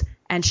bimbos,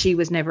 and she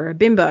was never a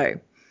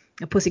bimbo.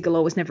 Pussy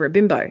Galore was never a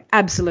bimbo.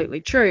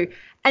 Absolutely true.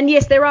 And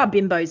yes, there are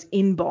bimbos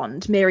in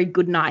Bond. Mary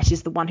Goodnight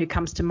is the one who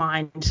comes to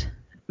mind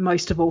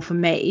most of all for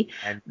me.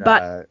 And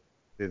but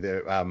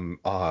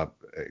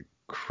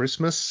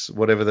Christmas,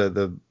 whatever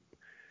the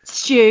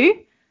Stu, yep.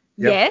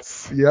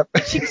 yes. Yep.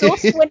 She's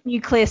also a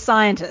nuclear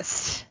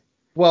scientist.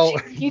 Well,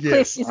 nuclear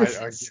yes,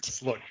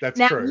 physicist. Look, that's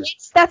now, true.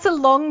 Yes, that's a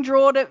long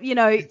draw to,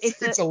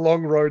 it's a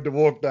long road to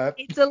walk that.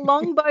 It's a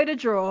long bow to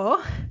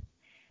draw,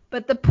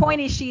 but the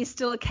point is she is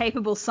still a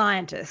capable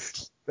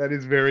scientist. That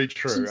is very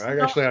true.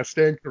 I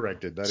stand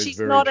corrected. That is very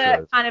true. She's not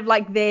a kind of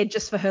like there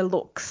just for her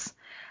looks.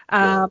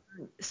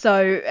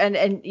 So,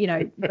 and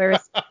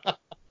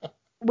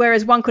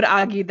whereas one could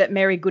argue that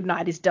Mary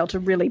Goodnight is dealt a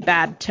really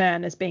bad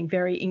turn as being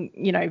very,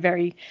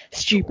 very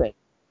stupid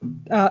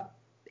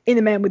in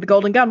The Man with the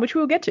Golden Gun, which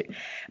we'll get to.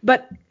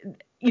 But,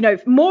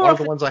 more one often... of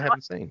the ones I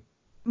haven't seen.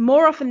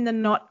 more often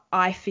than not,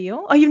 I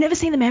feel. Oh, you've never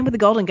seen The Man with the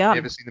Golden Gun?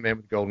 Never seen The Man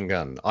with the Golden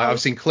Gun. I've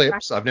seen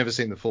clips. I've never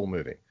seen the full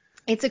movie.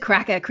 It's a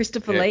cracker.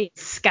 Christopher Yeah. Lee,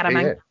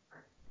 Scaramanga. Yeah.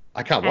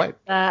 I can't wait.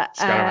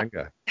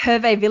 Scaramanga.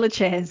 Hervé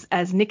Villechaize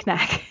as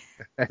Knick-Knack.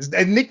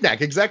 And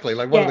Knick-Knack, exactly.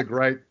 Like one of the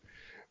great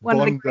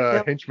Bond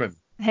henchmen.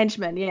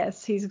 Henchman,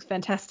 yes, he's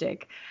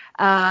fantastic.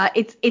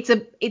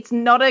 It's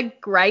not a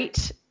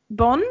great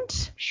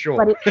Bond, sure,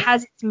 but it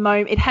has its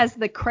moment. It has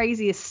the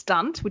craziest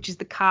stunt, which is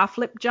the car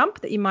flip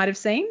jump that you might have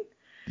seen.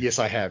 Yes,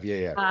 I have.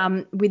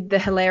 Yeah. With the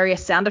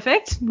hilarious sound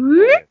effect.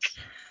 But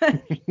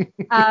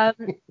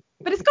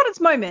it's got its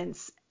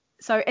moments.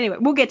 So anyway,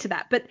 we'll get to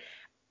that. But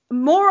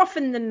more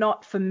often than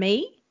not, for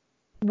me,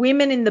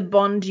 women in the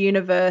Bond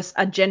universe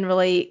are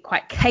generally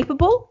quite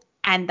capable,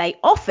 and they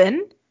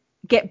often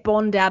get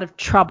Bond out of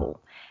trouble.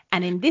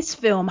 And in this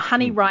film,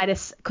 Honey Rider,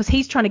 because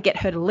he's trying to get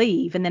her to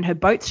leave, and then her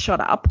boat's shot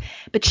up,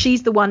 but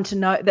she's the one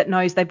that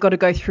knows they've got to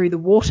go through the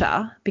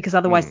water because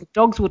otherwise the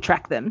dogs will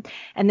track them.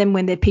 And then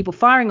when there are people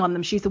firing on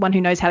them, she's the one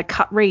who knows how to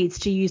cut reeds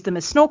to use them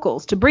as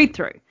snorkels to breathe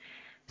through.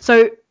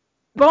 So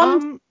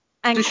Bond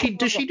does she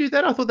do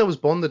that? I thought that was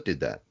Bond that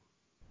did that.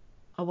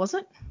 Oh, was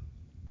it?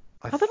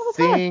 I thought it was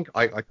her.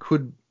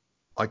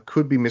 I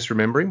could be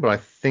misremembering, but I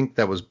think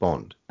that was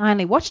Bond. I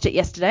only watched it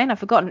yesterday and I've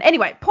forgotten.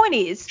 Anyway, point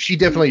is, she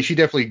definitely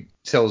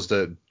tries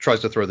to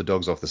throw the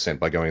dogs off the scent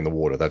by going in the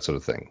water, that sort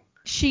of thing.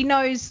 She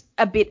knows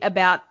a bit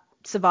about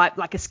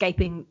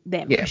escaping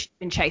them. Yeah. She's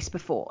been chased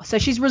before, so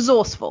she's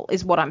resourceful,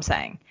 is what I'm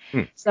saying.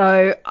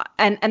 So,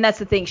 and that's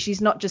the thing.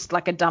 She's not just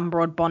like a dumb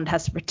broad Bond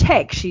has to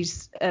protect.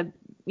 She's a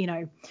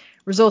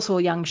resourceful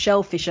young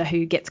shellfisher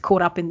who gets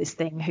caught up in this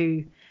thing,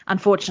 who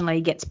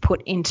unfortunately gets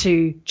put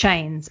into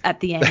chains at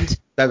the end.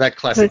 that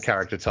classic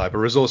character type, a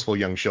resourceful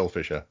young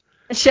shellfisher.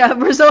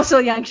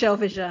 Resourceful young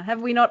shellfisher.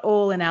 Have we not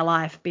all in our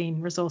life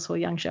been resourceful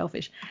young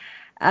shellfish?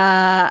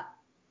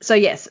 So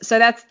yes, so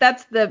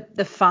that's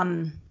the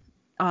fun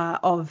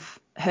of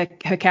her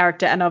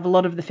character and of a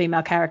lot of the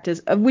female characters,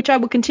 of which I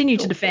will continue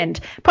to defend,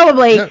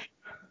 probably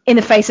in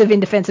the face of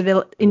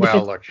indefensibility.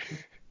 Well, look,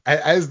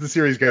 as the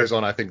series goes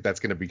on, I think that's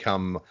going to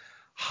become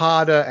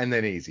harder and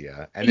then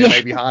easier, and then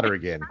maybe harder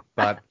again,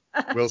 but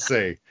we'll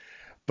see.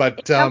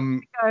 But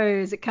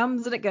it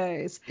comes and it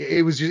goes.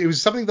 It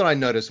was something that I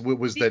noticed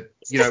was that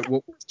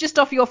just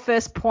off your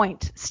first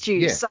point, Stu.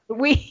 Yeah. So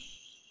we.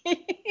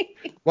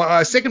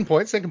 Well, second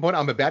point.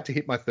 I'm about to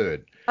hit my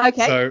third.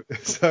 Okay.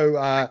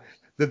 So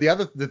the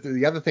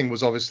other thing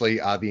was obviously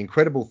the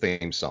incredible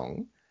theme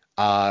song,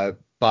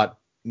 but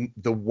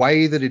the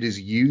way that it is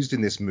used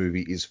in this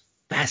movie is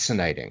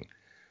fascinating,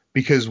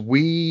 because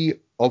we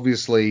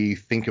obviously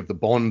think of the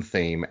Bond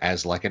theme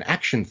as like an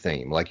action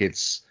theme, like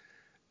it's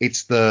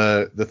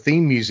the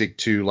theme music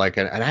to like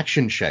an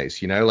action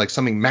chase, like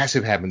something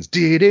massive happens.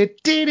 It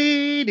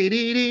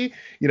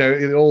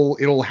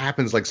all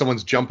happens, like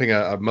someone's jumping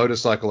a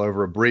motorcycle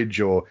over a bridge,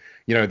 or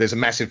there's a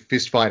massive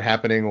fist fight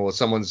happening, or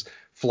someone's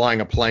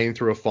flying a plane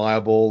through a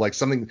fireball, like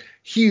something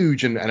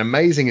huge and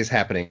amazing is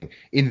happening.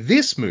 In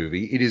this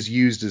movie, it is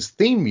used as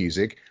theme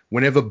music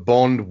whenever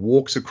Bond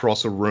walks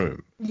across a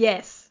room.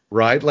 Yes.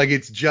 Right? Like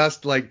it's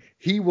just like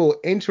he will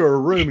enter a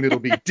room and it'll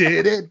be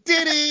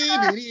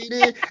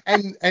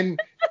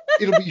and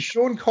it'll be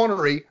Sean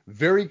Connery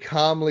very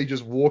calmly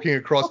just walking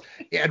across.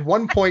 At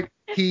one point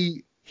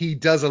he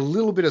does a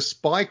little bit of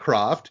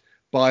spycraft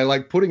by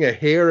like putting a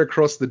hair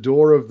across the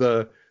door of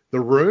the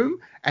room,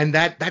 and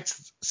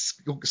that's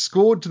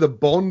scored to the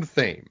Bond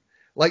theme.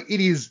 Like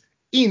it is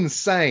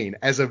insane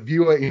as a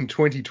viewer in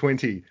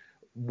 2020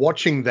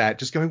 watching that,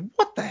 just going,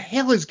 what the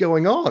hell is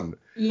going on?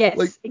 Yes,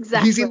 like,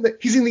 exactly.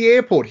 He's in the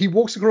airport. He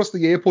walks across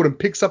the airport and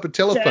picks up a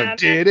telephone.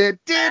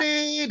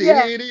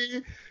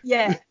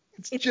 Yeah.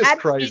 It's just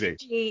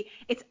crazy.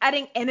 It's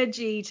adding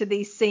energy to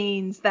these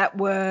scenes that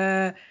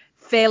were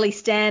fairly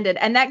standard.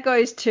 And that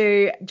goes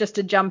to, just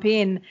to jump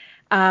in,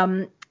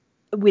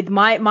 with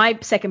my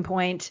second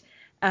point,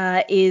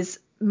 is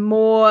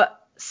more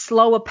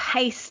slower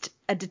paced,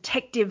 a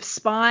detective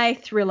spy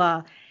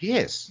thriller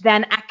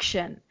than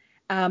action.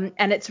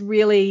 And it's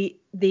really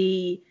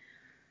the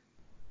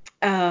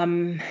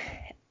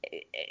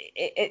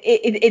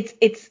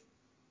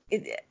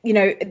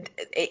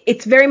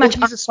it's very much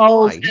he's a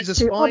spy. He's a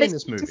spy in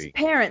this movie. His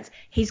parents.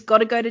 He's got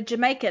to go to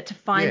Jamaica to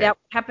find out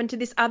what happened to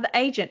this other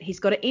agent. He's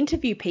got to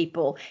interview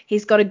people.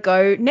 He's got to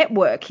go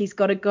network. He's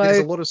got to go. There's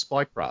a lot of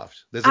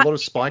spycraft. There's a lot of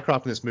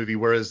spycraft in this movie,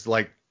 whereas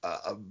like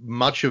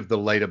much of the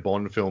later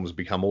Bond films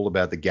become all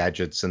about the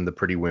gadgets and the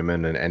pretty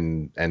women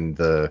and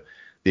the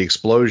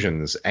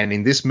explosions. And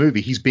in this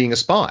movie, he's being a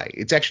spy.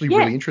 It's actually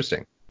really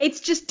interesting. It's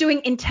just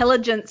doing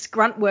intelligence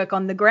grunt work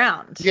on the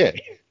ground. Yeah.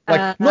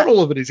 Like, not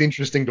all of it is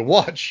interesting to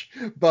watch,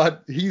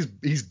 but he's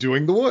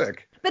doing the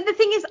work. But the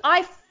thing is,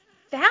 I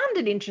found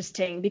it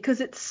interesting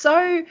because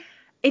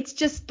it's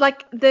just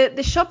like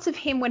the shots of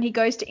him when he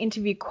goes to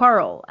interview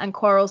Quarrel, and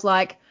Quarrel's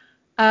like,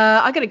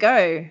 I gotta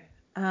go.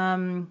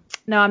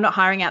 No, I'm not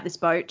hiring out this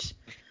boat.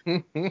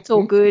 It's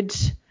all good.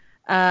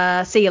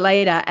 See you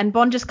later. And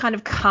Bond just kind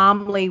of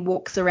calmly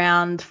walks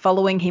around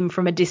following him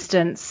from a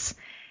distance,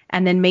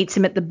 and then meets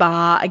him at the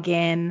bar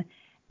again.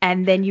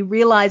 and then you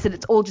realize that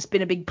it's all just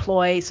been a big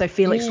ploy so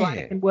Felix Yeah.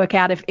 Leiter can work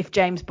out if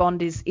James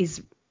Bond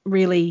is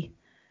really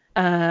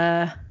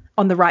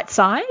on the right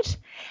side.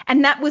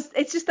 And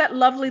it's just that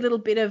lovely little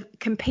bit of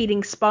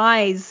competing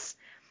spies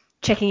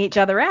checking each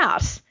other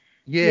out.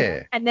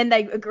 Yeah. And then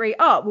they agree,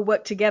 we'll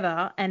work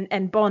together.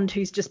 And Bond,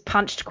 who's just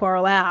punched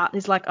Quarrel out,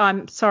 is like,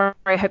 I'm sorry,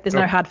 I hope there's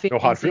no hard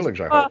feelings. No hard feelings,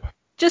 I hope.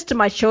 Just to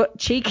my short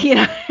cheek, you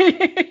know,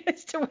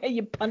 as to where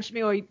you punched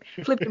me or you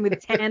flipped him with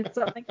his hand or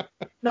something.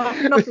 Not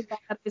the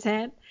back out of his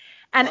hand.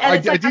 And I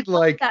it's like, did I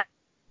love like that.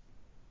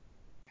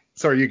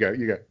 Sorry, you go.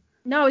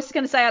 No, I was just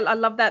going to say I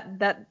love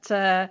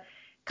that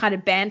kind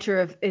of banter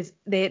of is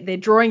they're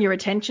drawing your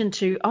attention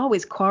to,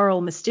 is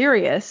Quarrel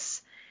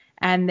mysterious?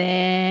 And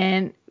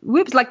then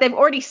whoops, like they've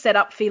already set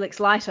up Felix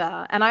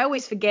Leiter, and I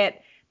always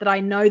forget that I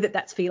know that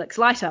that's Felix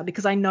Leiter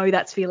because I know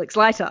that's Felix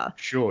Leiter.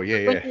 Sure,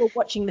 yeah, When you were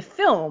watching the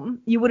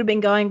film, you would have been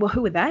going, well,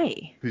 who are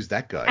they? Who's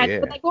that guy? And,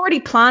 but they've already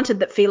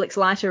planted that Felix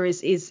Leiter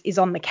is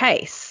on the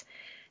case.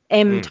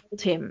 M told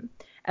him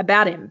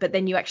about him, but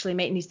then you actually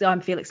meet and he's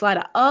I'm Felix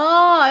Leiter.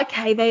 Oh,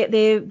 okay,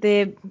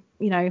 they're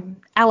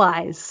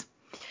allies.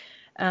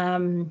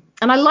 And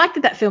I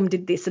like that film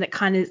did this, and it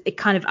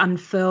kind of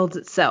unfurls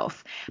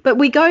itself. But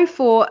we go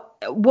for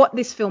what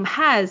this film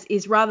has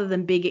is, rather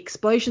than big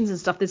explosions and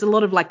stuff, there's a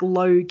lot of like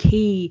low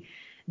key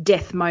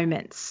death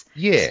moments.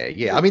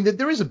 Yeah. I mean,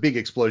 there is a big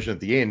explosion at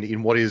the end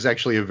in what is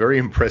actually a very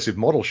impressive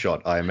model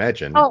shot, I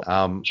imagine.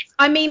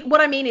 I mean, what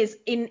I mean is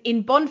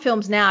in Bond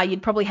films now,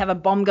 you'd probably have a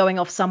bomb going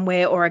off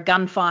somewhere or a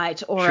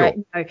gunfight or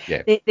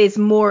there's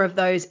more of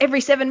those.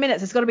 Every 7 minutes,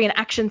 there's got to be an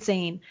action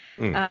scene,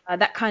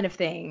 that kind of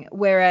thing.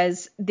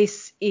 Whereas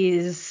this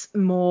is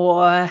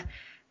more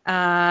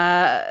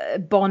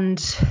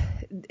Bond,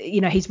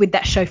 he's with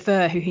that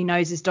chauffeur who he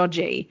knows is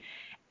dodgy.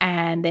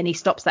 And then he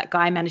stops that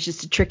guy, manages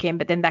to trick him,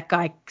 but then that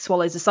guy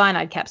swallows a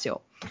cyanide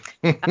capsule.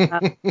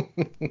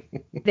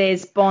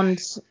 There's Bond.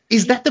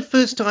 Is that the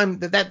first time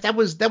that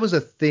was a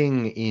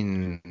thing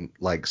in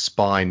like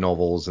spy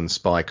novels and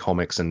spy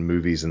comics and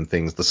movies and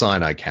things? The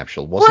cyanide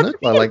capsule, wasn't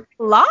it? Like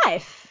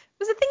life.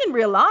 It was a thing in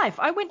real life.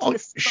 I went to the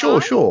spy.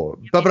 Sure.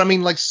 But I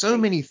mean, like so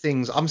many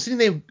things. I'm sitting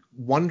there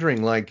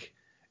wondering, like,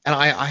 and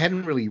I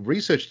hadn't really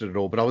researched it at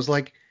all, but I was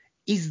like,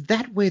 is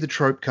that where the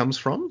trope comes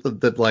from?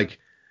 That like,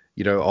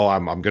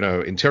 I'm going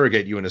to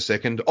interrogate you in a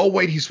second. Oh,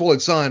 wait, he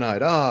swallowed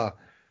cyanide.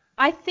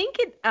 I think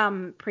it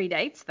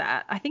predates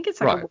that. I think it's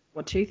like a World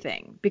War II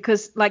thing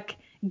because, like,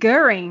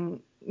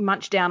 Goering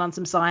munched down on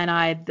some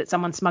cyanide that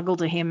someone smuggled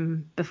to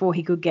him before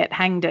he could get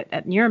hanged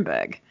at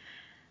Nuremberg.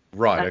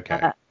 Right,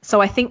 okay. So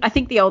I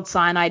think the old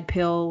cyanide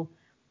pill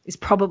is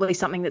probably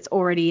something that's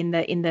already in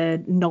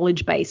the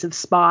knowledge base of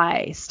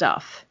spy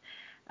stuff.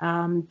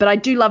 But I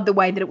do love the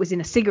way that it was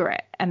in a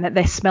cigarette and that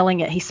they're smelling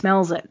it. He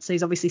smells it. So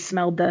he's obviously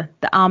smelled the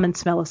almond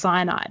smell of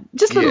cyanide.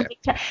 Just little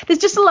detail. There's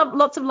just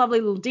lots of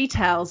lovely little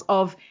details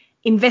of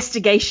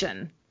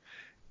investigation.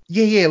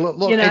 Yeah.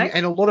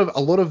 And a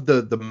lot of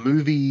the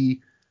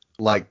movie,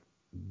 like,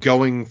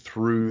 going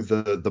through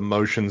the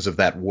motions of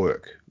that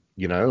work,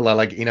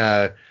 like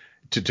in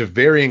to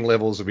varying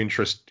levels of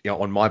interest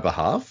on my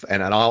behalf.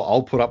 And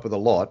I'll put up with a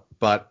lot,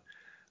 but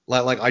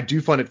like I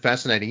do find it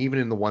fascinating, even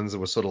in the ones that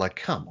were sort of like,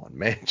 come on,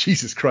 man,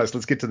 Jesus Christ,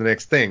 let's get to the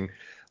next thing.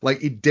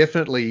 Like, it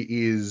definitely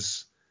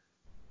is.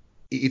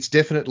 It's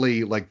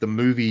definitely like the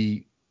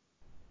movie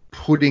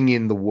putting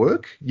in the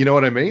work. You know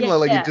what I mean?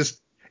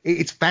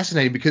 It's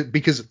fascinating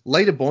because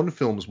later Bond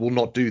films will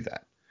not do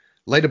that.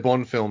 Later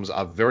Bond films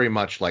are very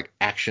much like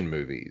action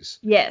movies.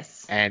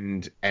 Yes.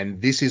 And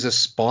this is a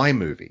spy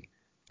movie,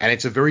 and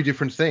it's a very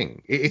different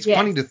thing. It's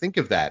funny to think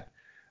of that.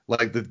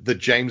 Like the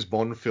James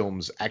Bond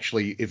films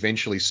actually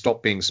eventually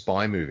stop being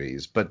spy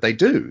movies, but they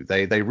do.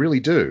 They really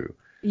do.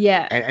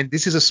 Yeah. And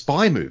this is a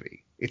spy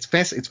movie. It's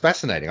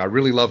fascinating. I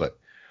really love it.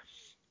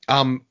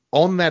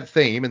 On that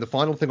theme, and the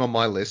final thing on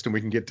my list, and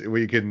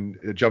we can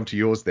jump to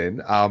yours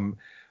then.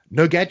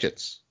 No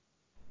gadgets.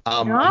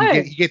 No.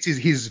 He gets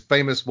his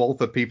famous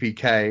Walther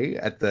PPK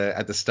at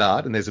the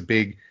start, and there's a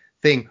big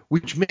thing,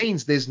 which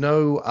means there's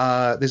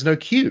no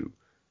Q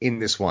in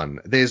this one.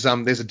 There's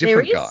a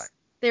different guy.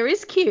 There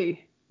is Q.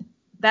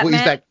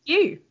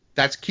 Q.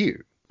 That's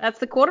Q. That's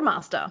the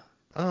quartermaster.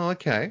 Oh,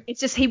 okay. It's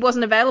just he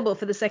wasn't available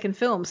for the second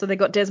film, so they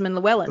got Desmond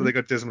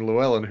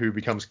Llewellyn. Who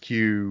becomes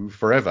Q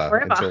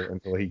forever.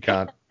 Until he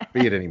can't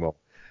be it anymore.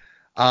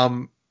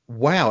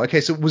 Wow.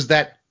 Okay, so was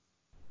that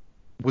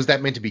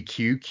meant to be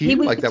Q?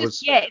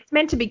 Yeah, it's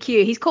meant to be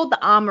Q. He's called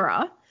the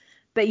Armorer,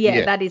 but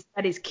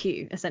that is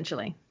Q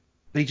essentially.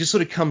 But he just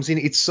sort of comes in.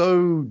 It's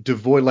so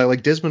devoid,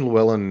 like Desmond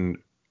Llewellyn.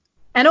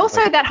 And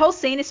also that whole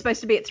scene is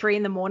supposed to be at 3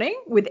 a.m.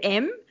 with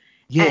M.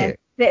 Yeah. And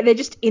they're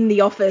just in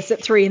the office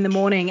at 3 a.m,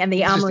 and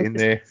the Armorer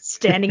is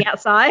standing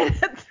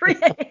outside at 3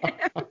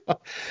 a.m.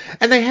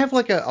 And they have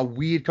like a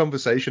weird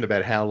conversation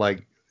about how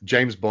like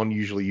James Bond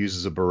usually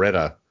uses a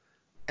Beretta,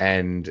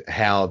 and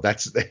how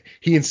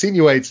he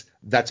insinuates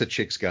that's a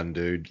chick's gun,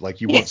 dude.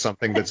 Like, you want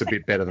something that's a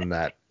bit better than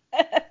that.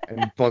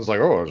 And Bond's like,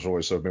 oh, it's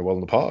always served me well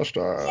in the past.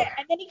 Yeah,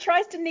 and then he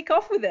tries to nick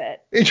off with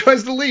it. He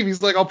tries to leave.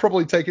 He's like, I'll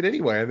probably take it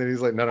anyway. And then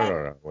he's like, no,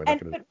 we're not going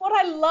to. But what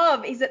I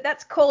love is that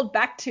that's called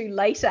back to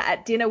later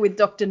at dinner with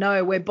Dr.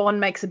 No, where Bond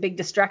makes a big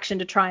distraction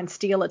to try and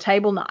steal a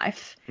table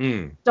knife.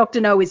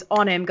 Dr. No is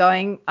on him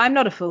going, I'm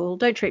not a fool.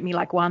 Don't treat me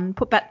like one.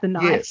 Put back the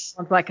knife. Yes.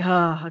 Bond's like,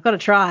 I've got to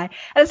try.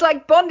 And it's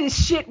like Bond is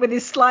shit with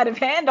his sleight of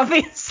hand,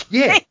 obviously.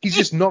 Yeah, he's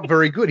just not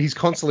very good. He's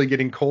constantly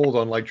getting called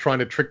on, like, trying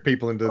to trick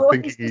people into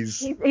thinking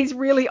he's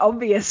really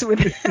obvious with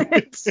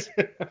it.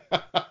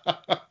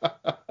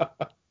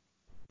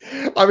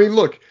 I mean,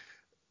 look,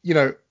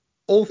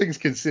 all things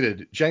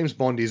considered, James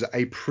Bond is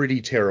a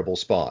pretty terrible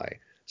spy.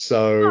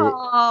 So,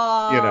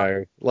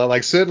 Aww.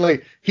 like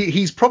certainly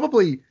he's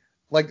probably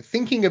like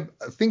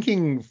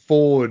thinking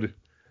forward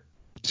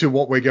to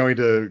what we're going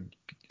to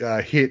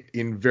hit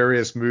in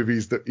various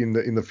movies that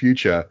in the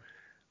future.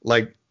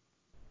 Like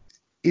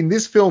in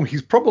this film,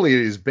 he's probably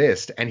at his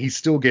best, and he's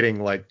still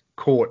getting like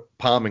caught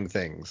palming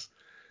things.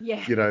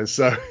 Yeah.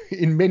 So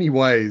in many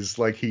ways,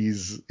 like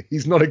he's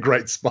not a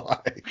great spy.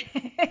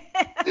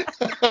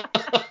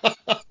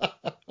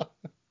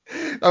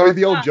 I mean,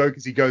 the old joke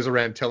is he goes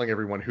around telling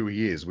everyone who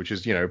he is, which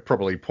is,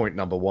 probably point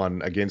number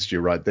one against you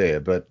right there.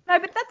 But no,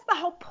 but that's the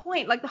whole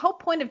point. Like the whole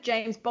point of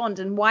James Bond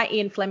and why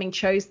Ian Fleming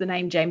chose the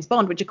name James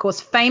Bond, which of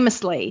course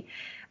famously,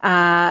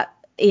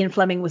 Ian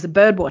Fleming was a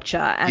bird watcher,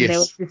 and there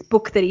was this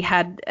book that he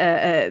had,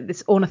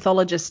 this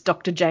ornithologist,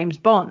 Dr. James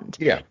Bond.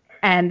 Yeah.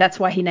 And that's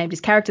why he named his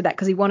character that,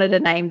 because he wanted a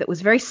name that was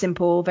very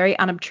simple, very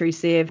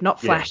unobtrusive, not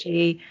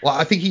flashy. Yeah. Well,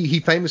 I think he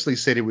famously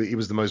said it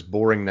was the most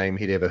boring name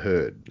he'd ever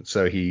heard.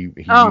 So he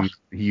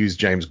used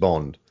James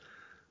Bond.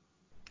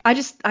 I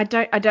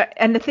don't.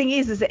 And the thing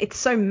is that it's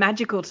so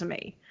magical to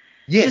me.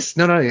 Yes.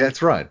 No,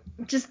 that's right.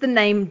 Just the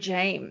name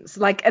James,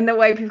 like, and the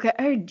way people go,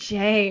 oh,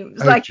 James.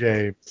 Oh,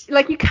 James.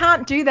 Like you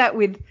can't do that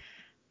with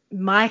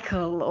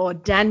Michael or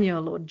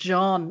Daniel or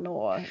John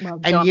or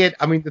John. And yet,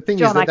 I mean, the thing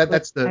is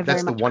that's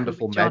the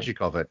wonderful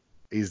magic of it,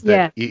 is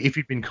that if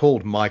you'd been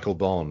called Michael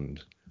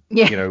Bond,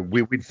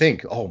 we'd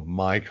think, oh,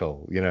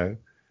 Michael,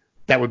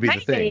 that would be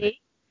the thing.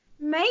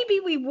 Maybe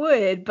we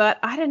would, but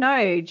I don't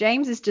know.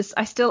 James is just,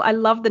 I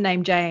love the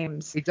name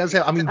James. It does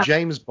have, I mean,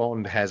 James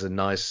Bond has a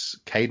nice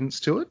cadence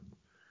to it.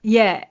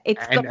 Yeah,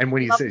 it's and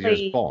when he says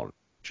Bond,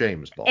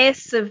 James Bond.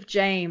 S of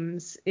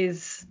James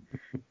is,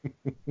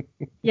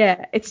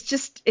 yeah,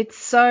 it's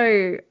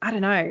so, I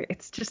don't know,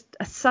 it's just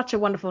such a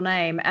wonderful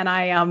name.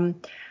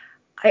 And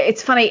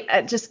it's funny,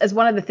 just as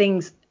one of the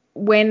things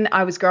when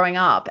I was growing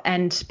up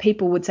and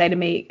people would say to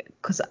me,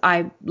 because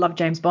I love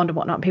James Bond and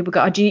whatnot, and people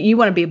go, oh, do you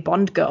want to be a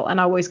Bond girl?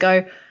 And I always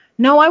go,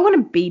 no, I want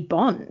to be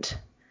Bond.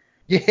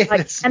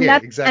 Yes,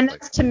 exactly. And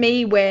that's to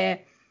me where,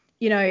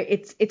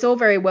 it's all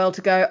very well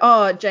to go,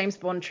 oh, James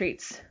Bond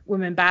treats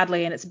women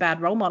badly and it's a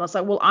bad role model. It's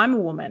like, well, I'm a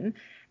woman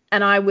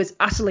and I was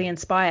utterly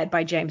inspired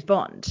by James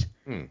Bond.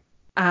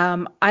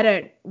 I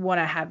don't want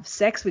to have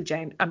sex with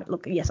James. I mean,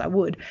 look, yes, I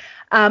would.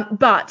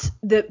 But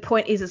the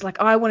point is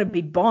like, I want to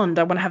be Bond.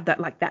 I want to have that,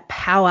 like that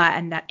power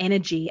and that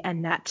energy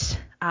and that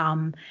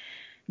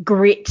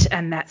grit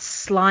and that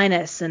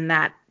slyness and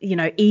that,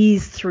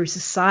 ease through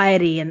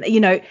society.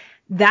 And,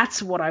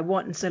 that's what I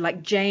want. And so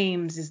like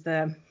James is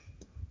the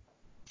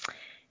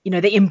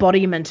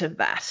embodiment of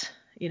that.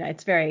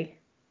 It's a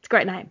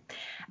great name.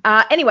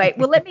 Anyway,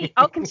 well,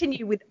 I'll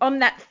continue on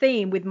that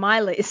theme with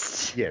my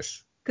list.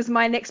 Yes. Because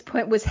my next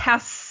point was, how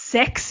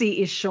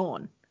sexy is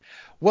Sean?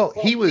 Well,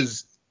 he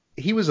was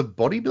a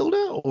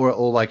bodybuilder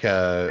or like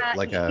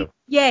a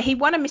he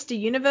won a Mr.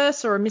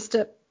 Universe or a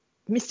Mr.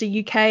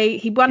 UK.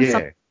 He won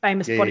some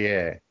famous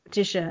body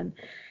competition,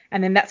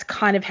 and then that's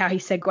kind of how he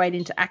segued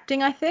into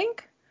acting, I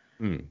think.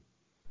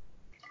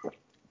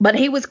 But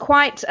he was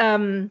quite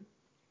a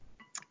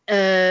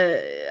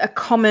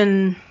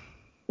common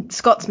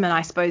Scotsman,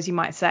 I suppose you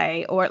might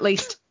say, or at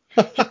least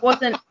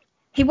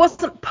he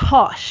wasn't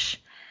posh.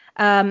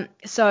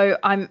 So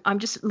I'm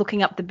just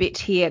looking up the bit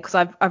here because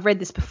I've read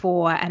this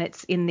before, and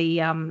it's in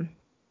the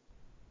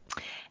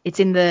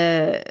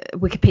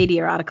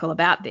Wikipedia article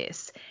about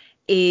this.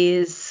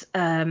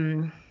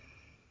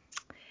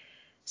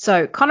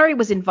 So Connery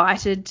was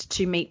invited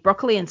to meet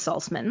Broccoli and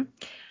Saltzman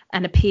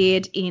and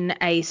appeared in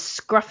a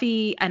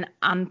scruffy and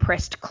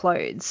unpressed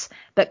clothes.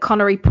 But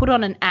Connery put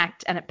on an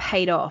act and it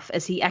paid off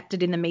as he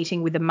acted in the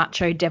meeting with a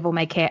macho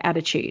devil-may-care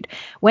attitude.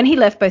 When he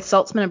left, both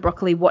Saltzman and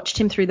Broccoli watched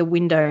him through the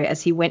window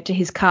as he went to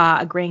his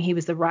car, agreeing he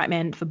was the right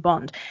man for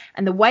Bond.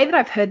 And the way that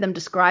I've heard them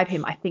describe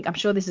him, I'm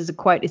sure this is a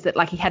quote, is that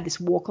like he had this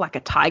walk like a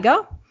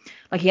tiger.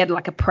 Like he had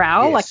like a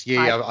prowl. Yes,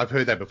 I've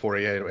heard that before.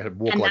 Yeah, he had a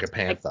walk like a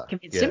panther.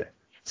 Him.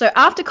 So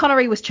after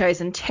Connery was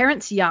chosen,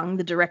 Terence Young,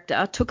 the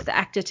director, took the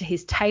actor to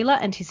his tailor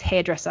and his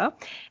hairdresser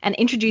and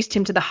introduced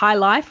him to the high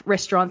life,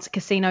 restaurants,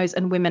 casinos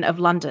and women of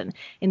London.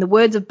 In the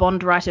words of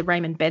Bond writer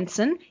Raymond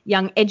Benson,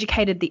 Young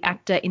educated the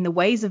actor in the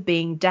ways of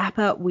being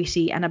dapper,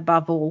 witty and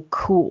above all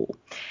cool.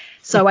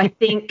 So I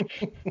think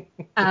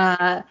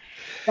that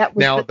was...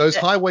 Now, those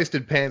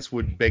high-waisted pants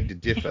would beg to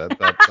differ,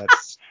 but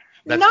that's...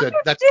 That's No,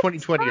 that's they're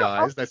 2020 so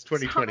eyes. of That's the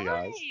 2020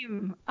 eyes.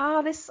 time.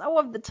 Oh, they're so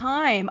of the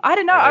time. I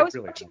don't know. Oh, I they was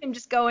really watching are. them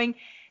just going,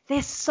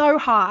 they're so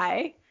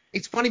high.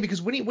 It's funny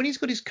because when he's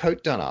got his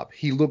coat done up,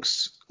 he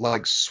looks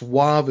like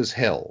suave as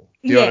hell.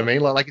 Do you know what I Yeah.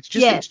 mean? Like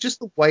Yeah. it's just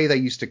the way they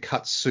used to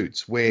cut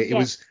suits, where it Yeah.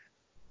 was.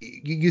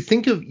 You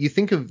think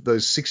of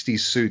those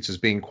 60s suits as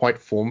being quite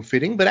form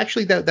fitting, but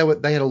actually they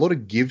had a lot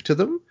of give to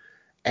them,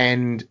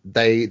 and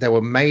they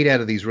were made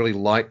out of these really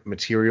light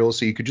materials,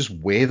 so you could just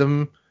wear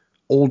them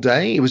all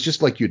day. It was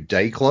just like your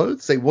day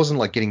clothes. It wasn't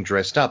like getting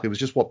dressed up. It was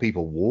just what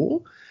people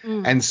wore.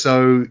 Mm. And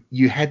so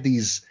you had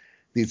this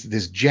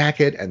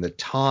jacket and the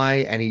tie,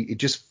 and it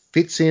just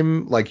fits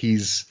him like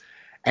he's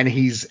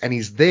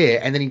there,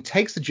 and then he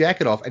takes the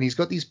jacket off, and he's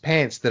got these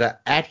pants that are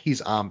at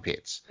his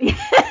armpits,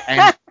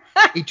 and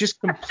it just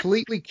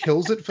completely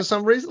kills it for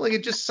some reason. Like,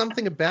 it's just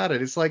something about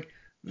it. It's like,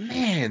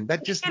 man,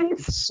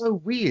 it's so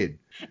weird.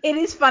 It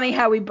is funny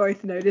how we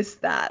both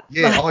noticed that.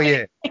 Yeah. Oh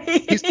yeah.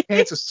 His Like,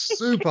 pants are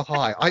super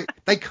high.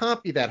 They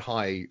can't be that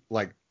high.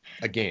 Like,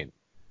 again,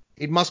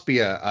 it must be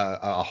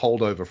a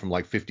holdover from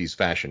like 50s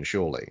fashion,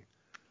 surely.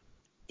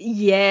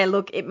 yeah,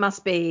 look, it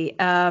must be.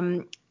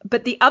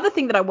 But the other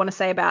thing that I want to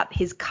say about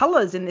his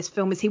colors in this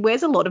film is he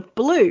wears a lot of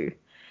blue.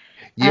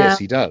 Yes,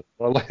 he does.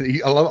 I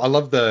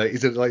love the.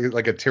 Is it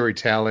like a Terry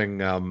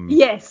Toweling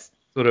Yes.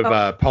 sort of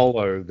Oh,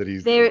 polo that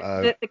he's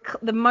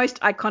the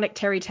most iconic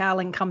Terry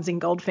Toweling comes in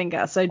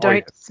Goldfinger, so oh don't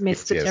yes,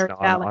 dismiss the Terry No,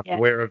 Toweling I'm yet.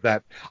 aware of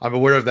that. I'm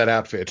aware of that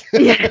outfit.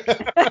 Yeah.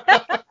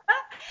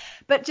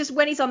 But just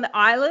when he's on the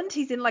island,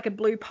 he's in like a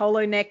blue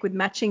polo neck with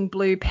matching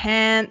blue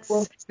pants.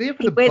 Well, it's there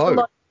for He the wears a boat.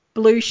 lot of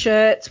blue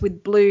shirts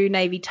with blue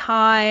navy Yeah,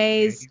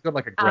 ties. he's got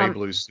like a grey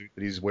blue suit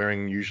that he's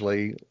wearing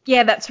usually.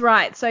 Yeah, that's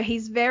right. So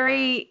he's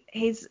blue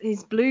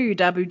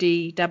dabu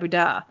dee dabu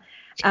da.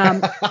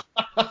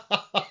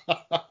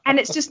 And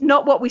it's just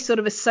not what we sort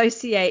of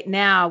associate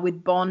now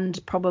with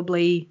Bond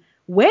probably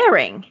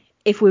wearing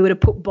if we were to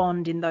put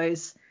Bond in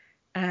those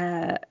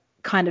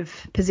kind of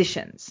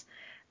positions.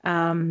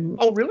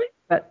 Oh, really?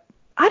 But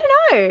I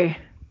don't know.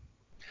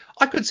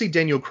 I could see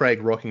Daniel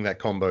Craig rocking that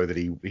combo that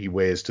he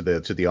wears to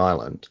the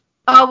island.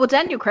 Oh, well,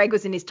 Daniel Craig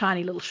was in his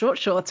tiny little short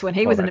shorts when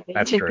he was in a beach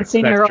That's in true.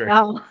 Casino That's true.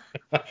 Royale.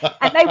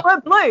 And they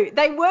were blue.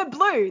 They were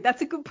blue.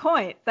 That's a good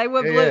point. They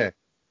were blue. Yeah.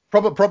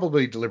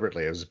 Probably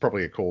deliberately. It was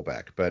probably a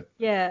callback, but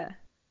Yeah.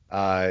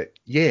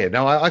 yeah.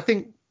 No, I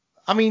think.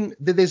 I mean,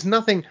 there's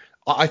nothing.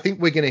 I think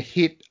we're going to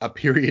hit a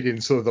period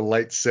in sort of the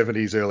late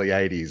 70s, early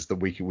 80s that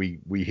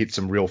we hit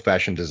some real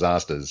fashion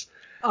disasters.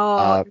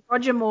 Oh, the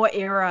Roger Moore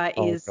era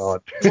Oh is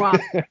God.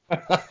 rough.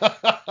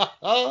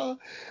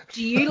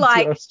 Do you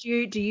like Just-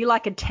 Stu, do you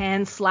like a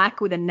tan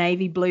slack with a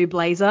navy blue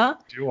blazer?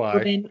 Do I?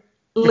 Well, then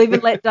Live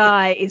and Let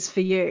Die is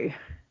for you.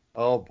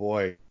 Oh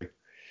boy.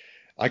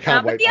 I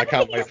can't But wait. the I other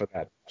can't thing wait is, for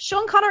that.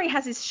 Sean Connery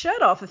has his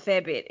shirt off a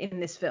fair bit in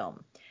this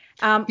film,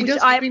 He which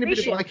does. I He's been a bit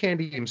of appreciate. eye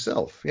candy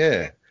himself.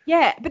 Yeah.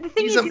 Yeah, but the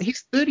thing is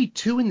He's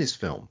 32 in this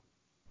film.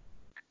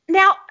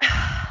 now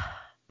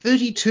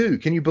 32.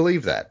 Can you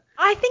believe that?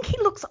 I think he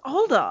looks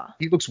older.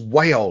 He looks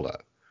way older.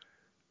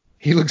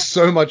 He looks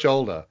so much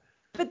older.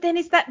 But then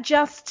is that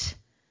just...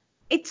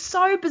 It's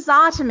so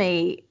bizarre to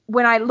me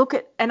when I look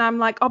at and I'm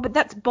like, oh, but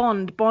that's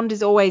Bond. Bond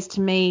is always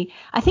to me,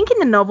 I think in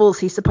the novels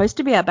he's supposed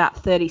to be about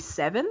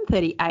 37,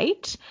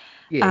 38.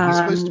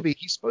 Yeah, he's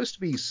supposed to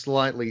be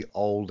slightly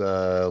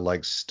older,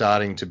 like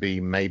starting to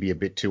be maybe a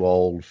bit too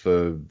old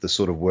for the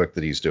sort of work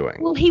that he's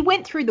doing. Well, he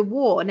went through the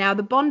war. Now,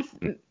 the Bond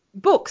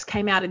books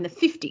came out in the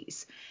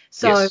 50s.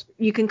 So Yes.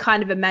 you can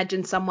kind of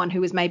imagine someone who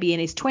was maybe in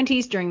his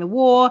 20s during the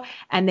war,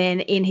 and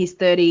then in his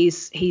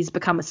 30s, he's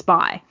become a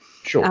spy.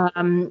 Sure.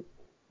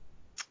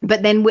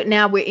 But then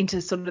now we're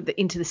into sort of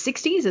into the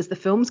 60s as the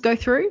films go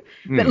through.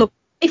 But Mm. look,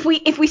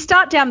 if we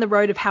start down the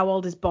road of how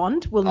old is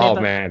Bond, Oh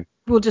man,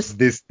 we'll just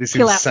this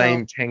kill insane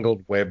ourselves.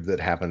 tangled web that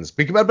happens.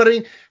 But I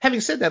mean, having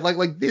said that,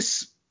 like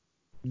this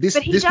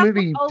But he this does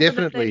movie look older than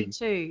definitely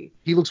 32.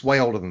 he looks way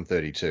older than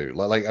 32.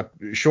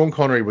 Sean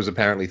Connery was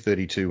apparently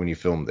 32 when you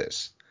filmed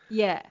this.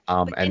 Yeah.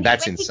 But And then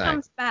that's when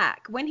insane.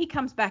 when he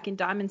comes back in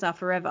Diamonds Are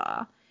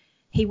Forever,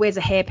 he wears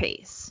a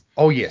hairpiece.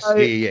 Oh yes, So-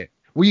 yeah.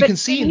 Well, you but can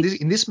see then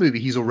in this movie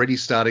he's already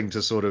starting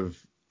to sort of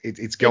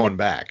it's going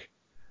back.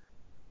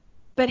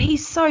 But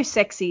he's so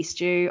sexy,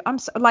 Stu.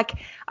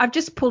 I've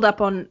just pulled up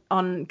on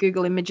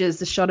Google Images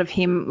the shot of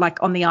him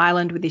like on the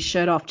island with his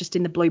shirt off, just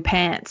in the blue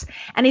pants,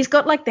 and he's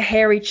got like the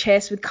hairy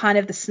chest with kind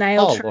of the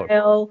snail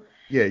trail. Look.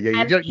 Yeah.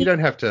 And You don't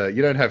have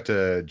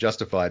to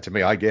justify it to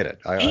me. I get it.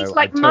 He's I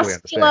like totally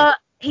muscular. understand.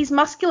 He's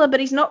muscular, but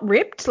he's not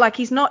ripped. Like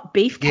he's not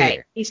beefcake.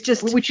 Yeah. He's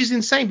just. Which is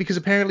insane because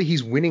apparently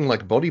he's winning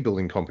like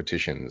bodybuilding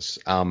competitions.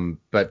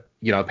 But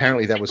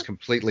apparently that was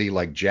completely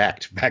like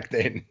jacked back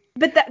then.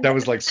 But that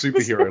was like this is the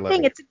superhero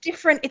thing.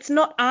 level. It's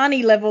not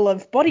Arnie level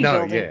of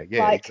bodybuilding. No,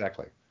 yeah, like,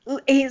 exactly.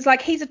 He's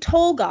a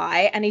tall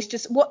guy and he's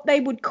just what they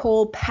would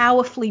call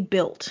powerfully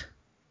built.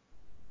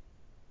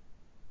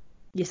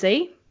 You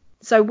see?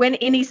 So when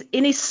in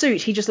his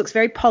suit, he just looks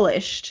very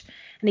polished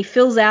and he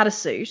fills out a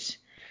suit.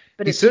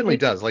 But He it's certainly really-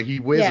 does. Like he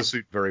wears Yeah. a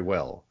suit very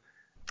well.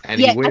 And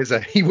Yeah,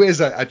 he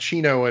wears a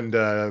chino and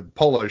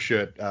polo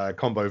shirt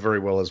combo very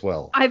well as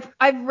well.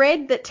 I've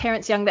read that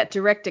Terrence Young, that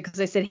director, because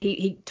they said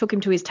he took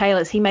him to his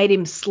tailors, he made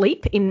him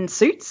sleep in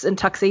suits and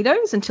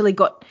tuxedos until he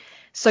got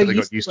So they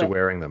got used to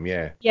wearing them,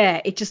 yeah.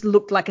 Yeah, it just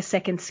looked like a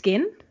second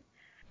skin.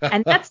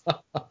 And that's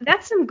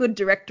some good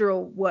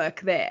directorial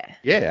work there.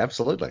 Yeah,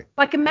 absolutely.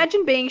 Like,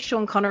 imagine being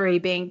Sean Connery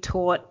being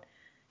taught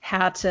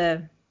how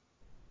to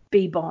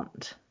be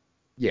Bond.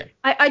 Yeah.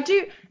 I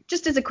do,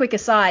 just as a quick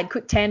aside,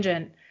 quick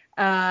tangent,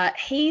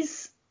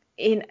 he's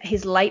in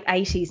his late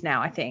 80s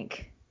now, I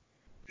think.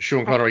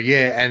 Sean Connery,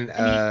 yeah, and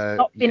he's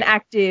not been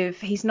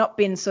active. He's not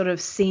been sort of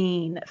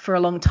seen for a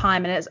long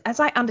time. And as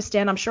I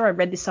understand, I'm sure I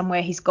read this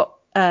somewhere, he's got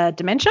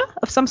dementia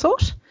of some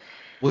sort.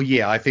 Well,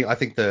 yeah, I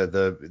think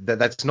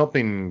that's not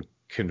been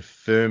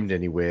confirmed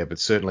anywhere, but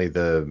certainly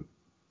the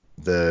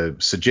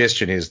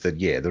suggestion is that,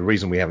 yeah, the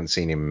reason we haven't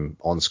seen him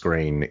on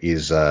screen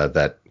is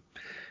that,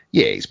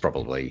 yeah, he's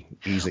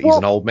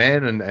an old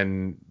man,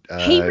 and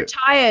he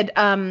retired.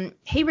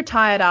 He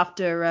retired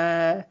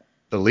after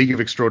The League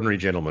of Extraordinary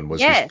Gentlemen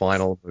was his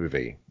final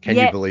movie. Can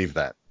you believe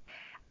that?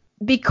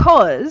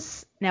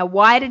 Because now,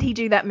 why did he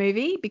do that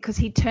movie? Because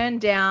he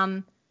turned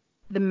down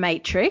The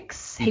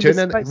Matrix. He turned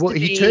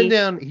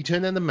down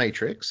The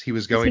Matrix. He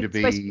was going to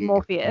be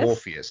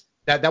Morpheus.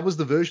 That was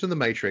the version of The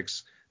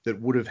Matrix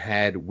that would have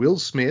had Will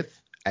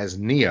Smith as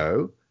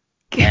Neo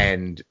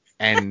and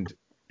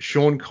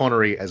Sean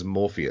Connery as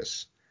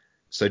Morpheus.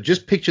 So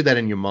just picture that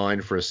in your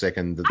mind for a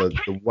second.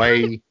 The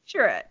way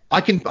picture it.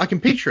 I can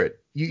picture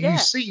it. You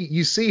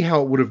see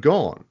how it would have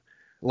gone.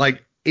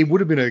 Like, it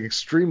would have been an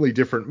extremely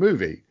different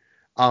movie.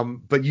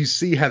 But you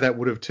see how that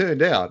would have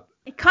turned out.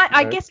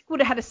 I guess it would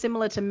have had a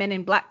similar to Men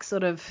in Black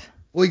sort of.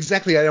 Well,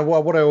 exactly.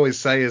 What I always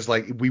say is,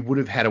 like, we would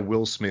have had a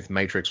Will Smith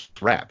Matrix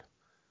rap.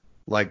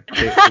 Like,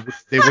 there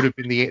would have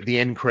been the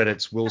end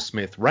credits Will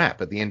Smith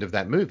rap at the end of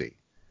that movie.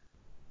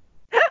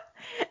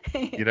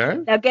 You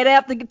know? Now get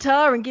out the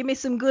guitar and give me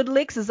some good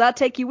licks as I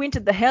take you into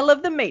the hell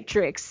of the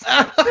Matrix.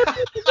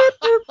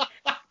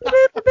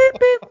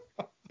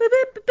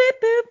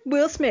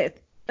 Will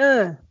Smith.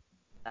 That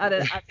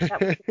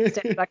was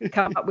the I could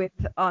come up with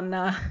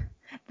on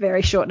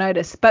very short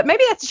notice. But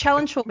maybe that's a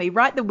challenge for me.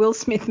 Write the Will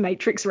Smith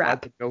Matrix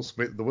rap.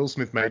 The Will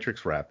Smith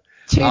Matrix rap.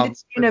 To the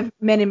tune of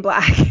Men in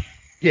Black.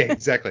 Yeah,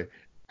 exactly.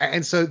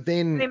 And so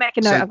then... Let me make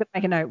a note. I'm going to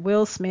make a note.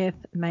 Will Smith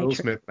Matrix. Will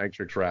Smith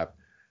Matrix rap.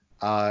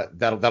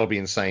 That'll be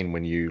insane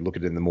when you look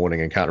at it in the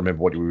morning and can't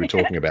remember what we were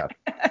talking about.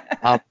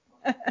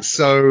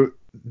 So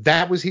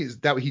that was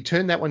he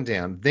turned that one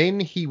down. Then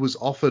he was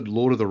offered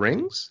Lord of the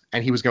Rings,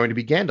 and he was going to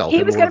be Gandalf.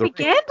 He was going to be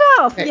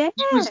Gandalf. Yeah.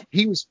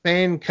 He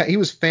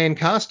was fan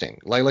casting.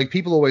 Like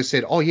people always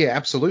said, oh yeah,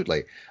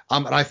 absolutely.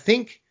 And I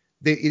think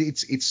that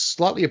it's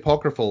slightly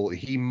apocryphal.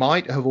 He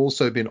might have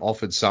also been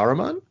offered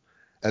Saruman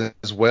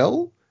as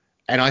well,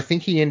 and I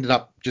think he ended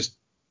up just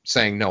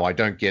saying, no, I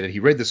don't get it. He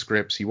read the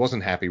scripts. He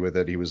wasn't happy with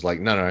it. He was like,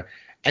 no.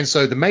 And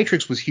so The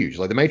Matrix was huge.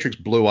 Like, The Matrix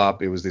blew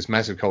up. It was this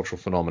massive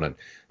cultural phenomenon.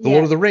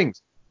 Lord of the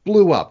Rings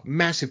blew up.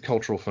 Massive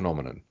cultural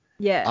phenomenon.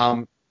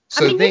 Yeah.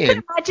 So you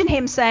could imagine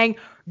him saying,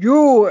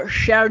 you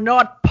shall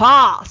not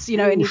pass,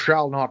 You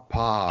shall not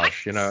pass, I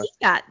see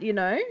that,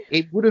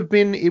 It would have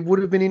been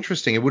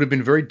interesting. It would have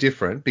been very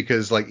different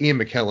because, like, Ian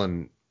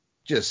McKellen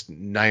just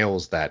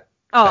nails that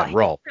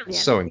role. It's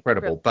so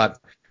incredible. But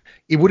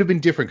it would have been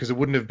different because it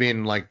wouldn't have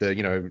been like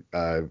the,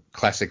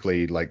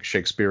 classically, like,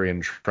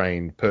 Shakespearean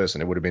trained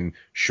person. It would have been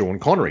Sean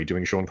Connery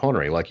doing Sean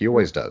Connery like he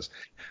always does.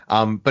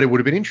 But it would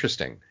have been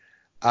interesting.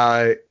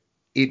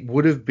 It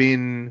would have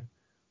been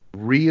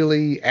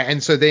really...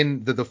 And so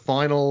then the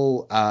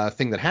final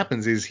thing that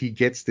happens is he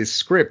gets this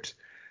script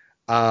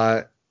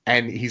and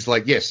he's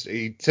like, yes.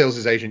 He tells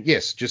his agent,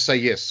 yes, just say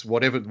yes.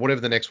 Whatever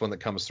the next one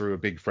that comes through, a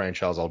big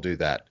franchise, I'll do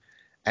that.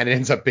 And it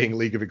ends up being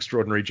League of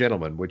Extraordinary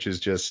Gentlemen, which is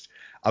just...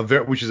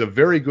 which is a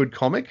very good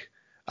comic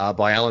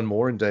by Alan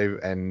Moore and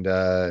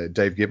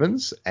Dave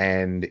Gibbons,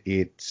 and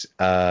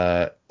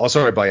by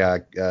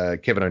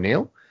Kevin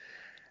O'Neill,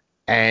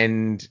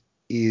 and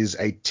is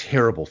a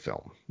terrible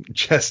film,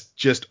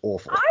 just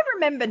awful. I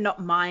remember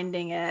not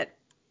minding it.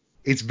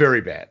 It's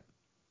very bad.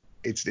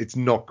 It's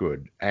not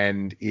good,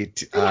 and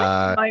it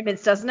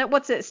moments, doesn't it?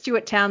 What's it?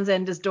 Stuart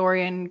Townsend as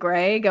Dorian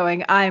Gray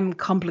going, "I'm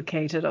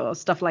complicated" or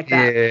stuff like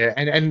that. Yeah,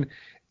 and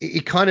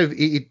it kind of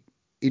it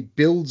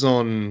builds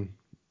on.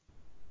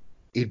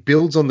 It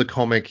builds on the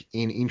comic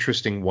in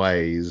interesting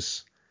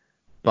ways,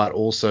 but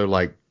also,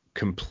 like,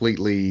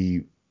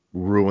 completely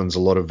ruins a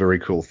lot of very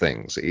cool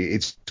things.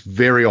 It's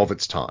very of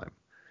its time.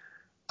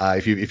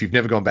 If you've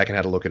never gone back and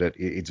had a look at it,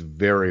 it's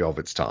very of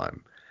its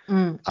time.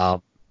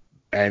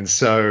 And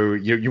so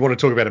you want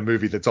to talk about a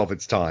movie that's of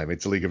its time.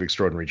 It's A League of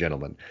Extraordinary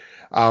Gentlemen.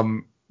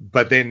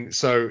 But then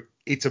so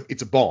it's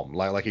a bomb.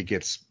 Like it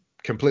gets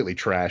completely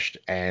trashed,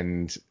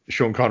 and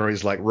Sean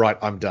Connery's like, right,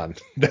 I'm done.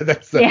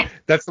 That's the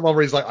one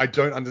where he's like, I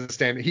don't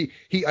understand. I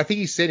think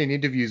he said in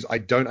interviews, I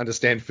don't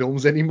understand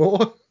films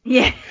anymore.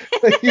 Yeah.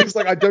 He was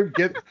like, I don't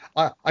get.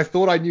 I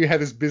thought I knew how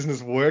this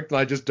business worked,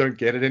 and I just don't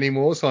get it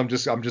anymore. So I'm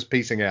just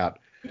piecing out.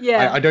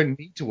 Yeah. I don't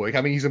need to work.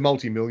 I mean, he's a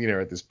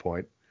multi-millionaire at this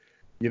point.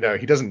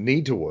 he doesn't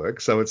need to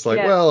work. So it's like,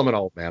 Yeah. well, I'm an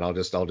old man. I'll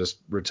just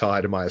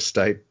retire to my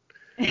estate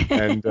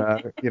and,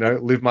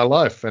 live my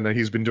life. And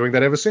he's been doing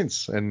that ever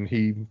since. And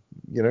he,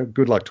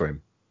 good luck to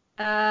him.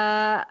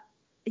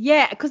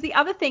 Yeah, because the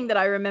other thing that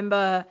I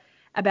remember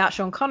about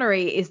Sean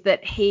Connery is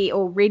that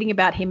reading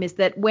about him, is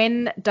that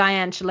when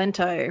Diane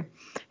Cilento,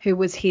 who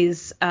was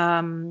his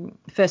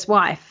first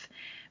wife,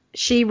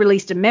 she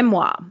released a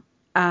memoir,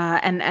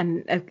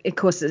 and of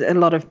course a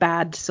lot of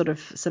bad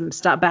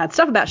bad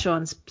stuff about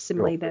Sean,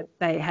 similarly that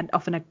they had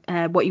often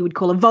what you would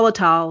call a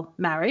volatile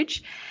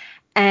marriage.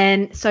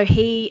 And so I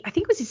think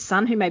it was his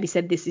son who maybe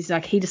said this, is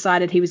like he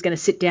decided he was going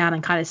to sit down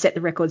and kind of set the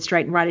record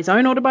straight and write his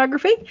own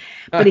autobiography.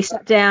 But he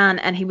sat down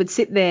and he would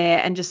sit there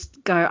and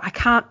just go, I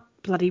can't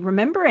bloody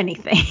remember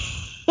anything.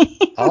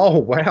 Oh,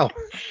 wow.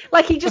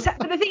 Like but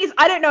the thing is,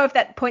 I don't know if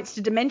that points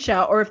to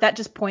dementia or if that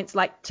just points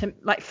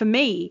for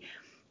me,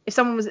 if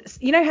someone was,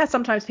 how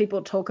sometimes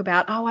people talk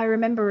about, oh, I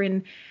remember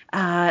in,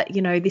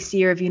 this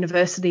year of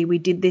university we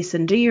did this,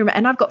 and do you remember?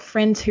 And I've got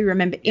friends who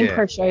remember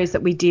improv shows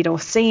that we did, or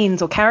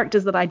scenes or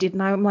characters that I did,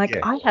 and I'm like,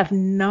 I have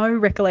no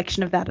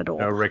recollection of that at all.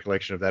 No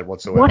recollection of that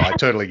whatsoever. I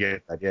totally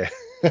get that, yeah.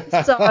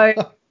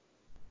 So,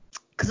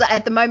 because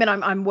at the moment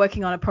I'm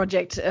working on a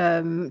project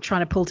trying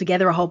to pull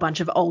together a whole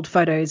bunch of old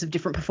photos of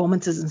different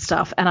performances and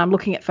stuff, and I'm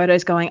looking at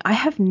photos going, I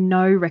have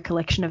no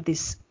recollection of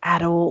this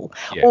at all.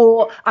 Yeah.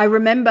 Or I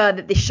remember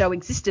that this show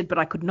existed, but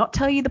I could not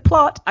tell you the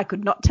plot. I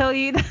could not tell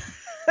you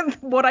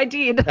what I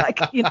did.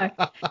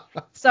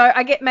 So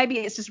I get, maybe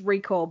it's just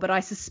recall, but I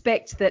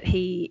suspect that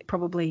he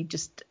probably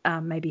just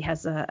maybe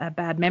has a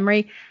bad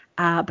memory.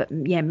 But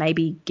yeah,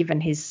 maybe given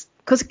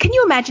because can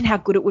you imagine how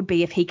good it would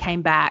be if he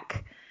came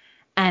back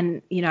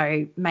and,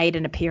 made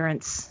an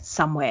appearance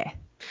somewhere?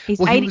 He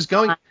was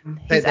going.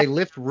 They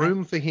left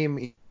room for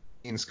him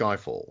in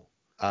Skyfall.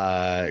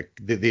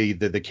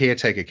 The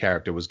caretaker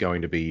character was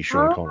going to be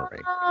Sean Connery.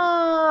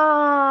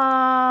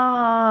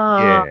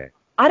 Yeah.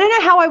 I don't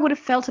know how I would have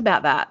felt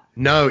about that.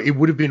 No, it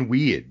would have been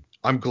weird.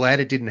 I'm glad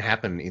it didn't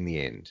happen in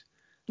the end.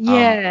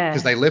 Yeah.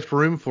 Because they left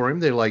room for him.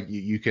 They're like,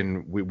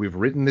 we've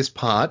written this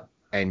part,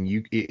 and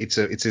it's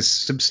a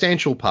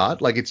substantial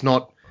part. Like, it's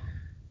not,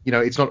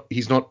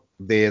 he's not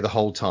there the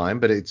whole time,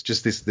 but it's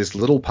just this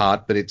little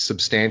part, but it's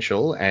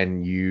substantial,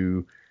 and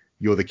you're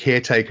the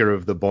caretaker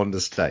of the Bond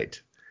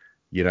estate,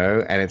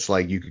 and it's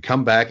like you could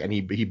come back, and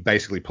he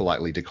basically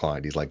politely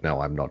declined. He's like,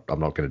 no, I'm not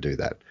going to do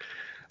that.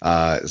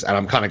 And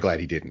I'm kind of glad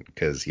he didn't,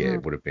 because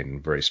it would have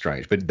been very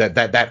strange. But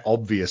that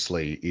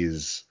obviously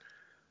is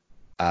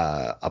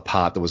a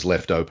part that was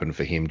left open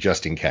for him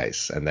just in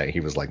case, and that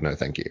he was like, no,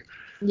 thank you.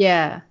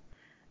 Yeah,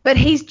 but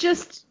he's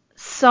just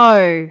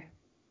so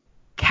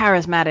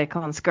charismatic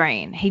on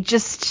screen.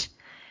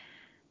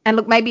 And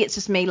look, maybe it's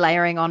just me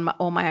layering on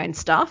all my own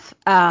stuff,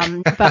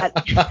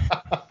 but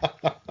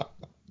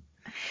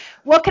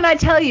what can I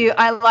tell you?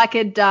 I like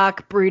a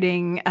dark,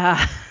 brooding.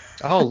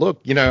 Oh,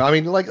 look,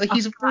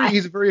 he's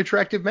a very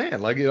attractive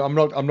man. Like, I'm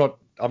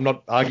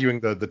not arguing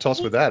the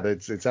toss with that.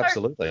 It's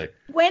absolutely.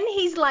 When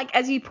he's like,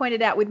 as you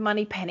pointed out with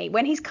Moneypenny,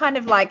 when he's kind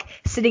of like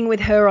sitting with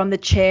her on the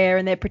chair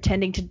and they're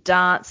pretending to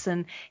dance,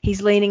 and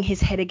he's leaning his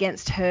head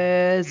against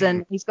hers,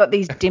 and he's got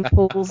these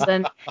dimples,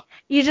 and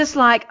you're just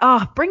like,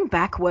 oh, bring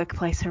back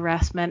workplace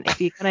harassment if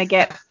you're gonna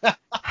get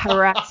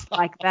harassed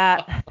like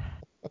that.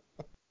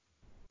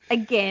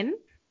 Again,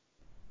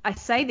 I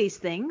say these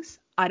things,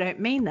 I don't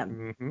mean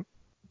them. Mm-hmm.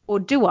 Or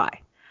do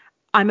I?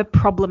 I'm a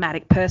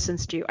problematic person,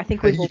 Stu. I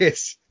think we've all,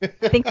 yes. I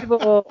think we've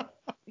all,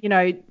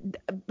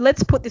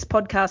 let's put this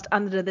podcast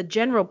under the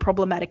general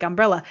problematic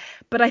umbrella.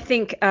 But I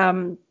think,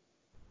 the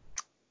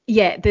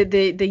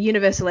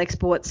Universal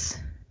Exports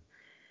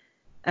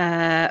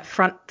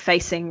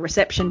front-facing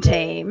reception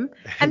team,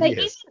 and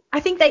I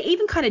think they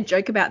even kind of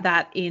joke about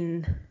that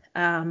in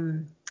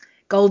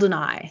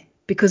GoldenEye.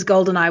 Because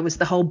GoldenEye was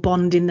the whole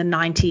Bond in the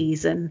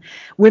 90s, and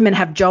women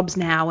have jobs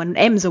now, and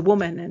M's a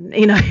woman, and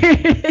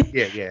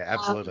Yeah,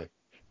 absolutely.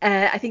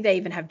 I think they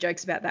even have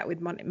jokes about that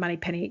with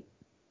Moneypenny.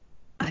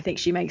 I think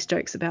she makes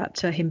jokes about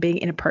him being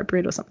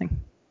inappropriate or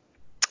something.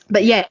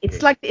 But yeah, it's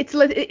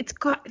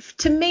got,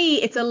 to me,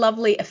 it's a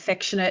lovely,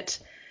 affectionate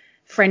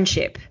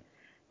friendship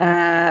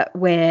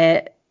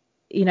where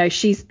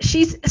she's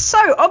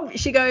so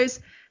obvious. She goes,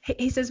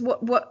 he says,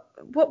 what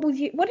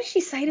does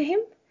she say to him?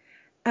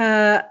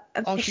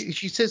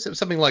 She says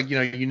something like,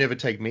 you never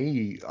take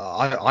me.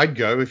 I'd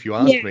go if you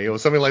asked me, or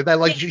something like that.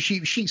 Like she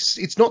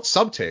it's not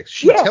subtext.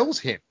 She tells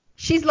him.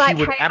 She's like,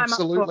 she would hey,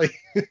 absolutely.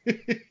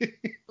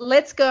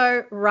 Let's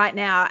go right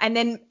now. And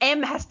then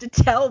M has to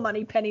tell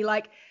Moneypenny,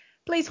 like,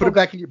 please put it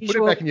back in your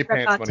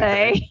pants,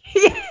 Moneypenny.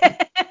 Yeah.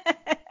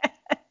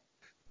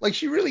 Like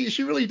she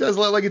really does.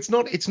 Like it's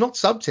not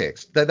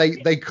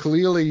subtext. They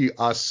clearly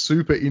are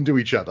super into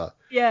each other.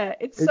 Yeah,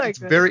 it's good.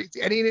 Very,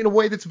 and in a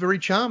way that's very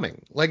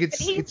charming. Like it's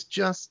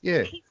just.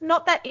 He's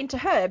not that into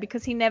her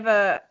because he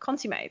never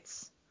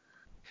consummates.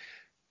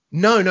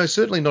 No,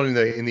 certainly not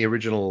in the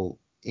original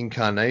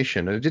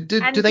incarnation.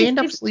 Do they end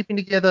up sleeping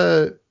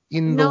together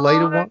in the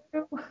later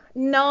one?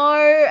 No,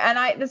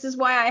 and this is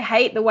why I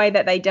hate the way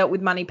that they dealt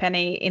with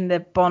Moneypenny in the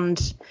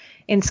Bond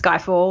in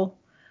Skyfall.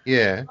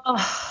 Yeah.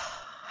 Oh,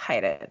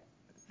 hate it.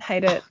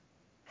 Hate it.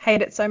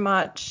 Hate it so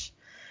much.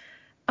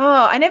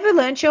 Oh, I never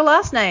learnt your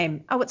last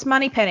name. Oh, it's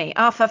Moneypenny.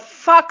 Oh, for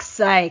fuck's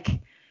sake.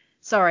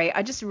 Sorry,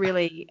 I just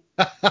really.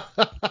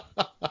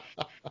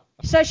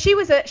 So she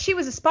was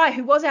a spy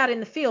who was out in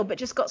the field but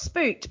just got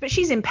spooked. But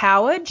she's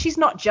empowered. She's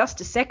not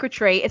just a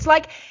secretary. It's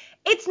like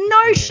it's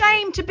no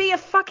shame to be a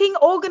fucking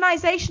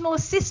organizational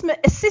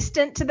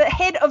assistant to the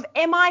head of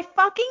MI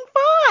fucking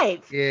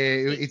 5. Yeah,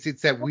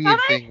 it's that weird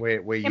thing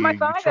where you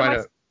MI5, try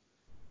to.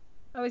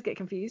 I always get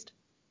confused.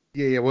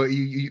 Yeah. Well,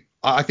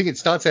 I think it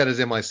starts out as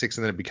MI6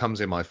 and then it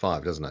becomes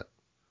MI5, doesn't it?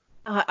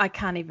 I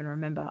can't even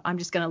remember. I'm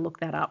just going to look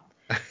that up.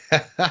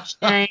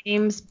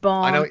 James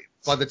Bond. I know.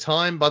 By the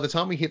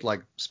time we hit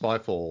like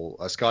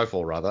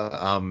Skyfall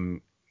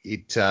rather,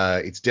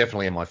 it's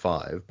definitely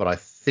MI5, but I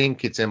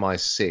think it's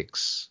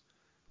MI6,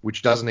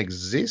 which doesn't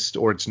exist,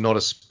 or it's not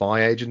a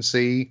spy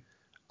agency,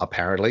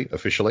 apparently,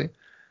 officially.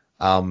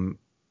 Yeah,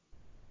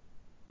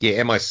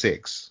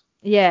 MI6.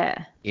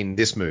 Yeah. In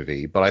this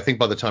movie, but I think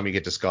by the time you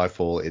get to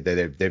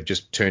Skyfall, they've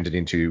just turned it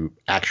into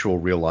actual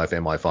real life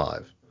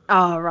MI5.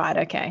 Oh, right.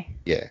 Okay.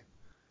 Yeah.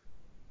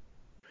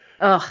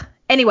 Ugh.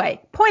 Anyway,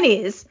 point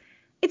is,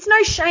 it's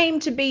no shame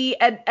to be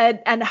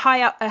a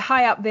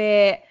high up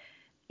there,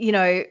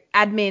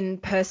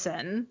 admin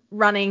person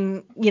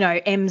running,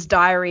 M's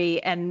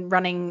diary and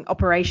running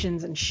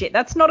operations and shit.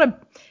 That's not a.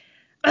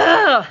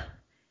 Ugh.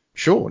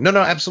 Sure. No,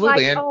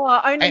 absolutely.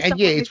 Like, and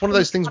yeah, it's one of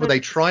those things where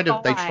they try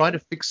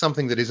to fix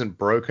something that isn't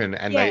broken,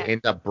 and they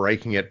end up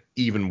breaking it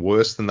even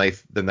worse than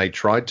they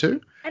tried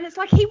to. And it's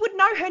like he would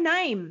know her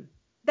name.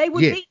 They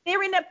would be.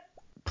 They're in a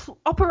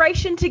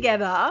operation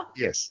together.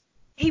 Yes.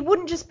 He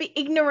wouldn't just be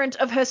ignorant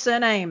of her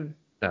surname.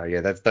 No, yeah,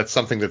 that's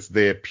something that's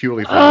there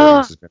purely for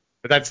audiences.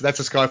 But that's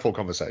a Skyfall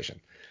conversation.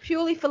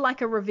 Purely for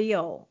like a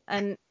reveal.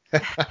 And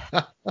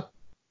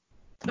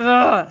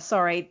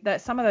sorry,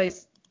 some of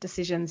those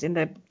decisions in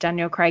the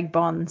Daniel Craig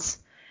Bonds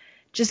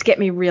just get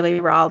me really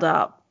riled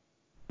up.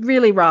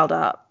 Really riled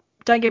up.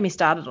 Don't get me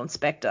started on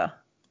Spectre.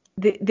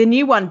 The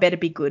new one better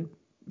be good,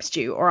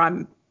 Stu, or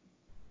I'm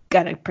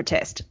going to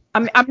protest.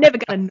 I'm never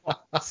going to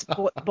not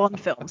support Bond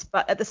films,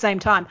 but at the same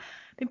time,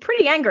 I've been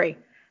pretty angry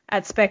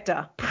at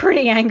Spectre.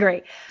 Pretty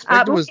angry.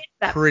 Spectre was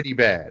pretty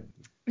bad.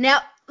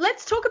 Now,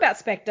 let's talk about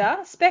Spectre.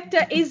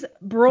 Spectre is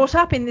brought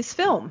up in this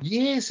film.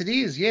 Yes, it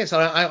is. Yes,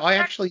 I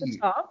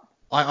actually,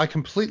 I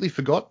completely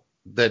forgot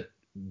that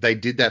they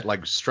did that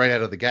like straight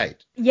out of the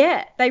gate.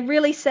 Yeah, they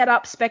really set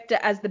up Spectre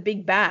as the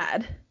big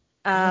bad.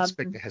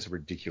 Spectre has a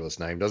ridiculous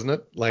name, doesn't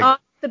it? Like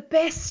the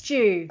best,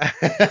 Stu.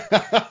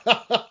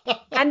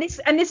 and this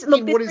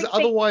look. What is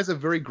otherwise a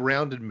very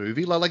grounded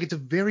movie? Like it's a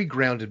very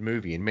grounded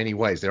movie in many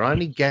ways. There aren't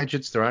any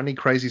gadgets. There aren't any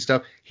crazy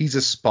stuff. He's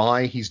a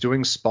spy. He's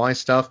doing spy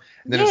stuff.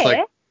 And then it's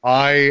like,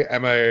 I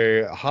am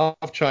a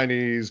half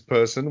Chinese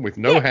person with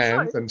no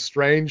hands and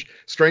strange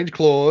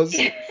claws,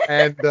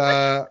 and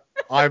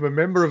I'm a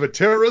member of a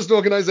terrorist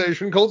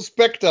organization called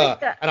Spectre,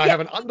 and I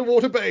have an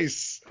underwater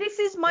base. This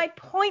is my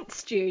point,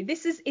 Stu.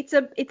 It's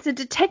a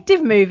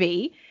detective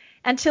movie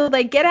until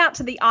they get out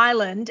to the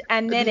island,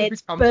 and then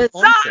it's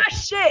bizarre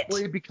shit.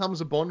 Well, it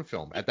becomes a Bond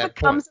film at that point. It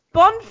becomes a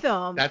Bond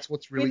film. That's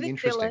what's really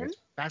interesting. It's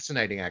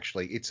fascinating,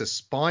 actually. It's a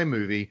spy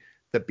movie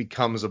that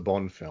becomes a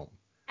Bond film.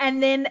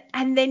 And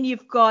then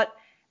you've got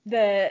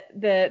they're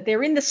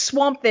in the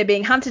swamp, they're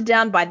being hunted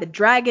down by the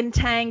dragon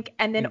tank,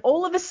 and then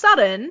all of a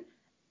sudden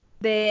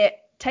they're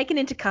taken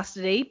into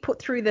custody, put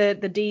through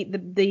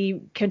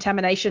the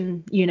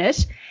contamination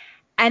unit,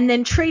 and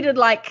then treated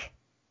like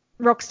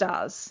rock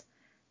stars,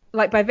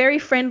 like by very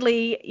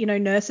friendly,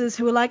 nurses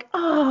who are like,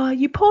 oh,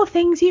 you poor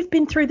things, you've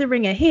been through the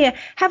ringer. Here,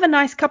 have a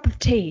nice cup of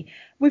tea.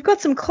 We've got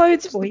some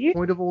clothes for you. The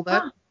point of all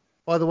that,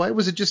 by the way,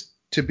 was it just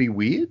to be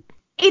weird?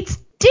 It's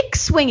dick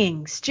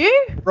swinging, Stu.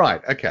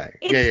 Right. Okay.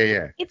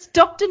 Yeah. It's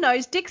Dr.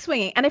 No's dick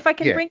swinging. And if I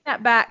can bring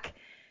that back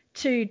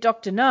to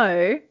Dr.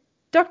 No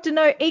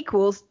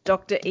equals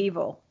Dr.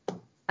 Evil.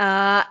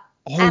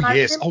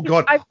 Yes.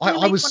 God.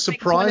 I was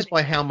surprised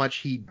by how much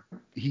he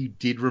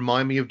did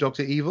remind me of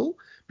Dr. Evil,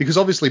 because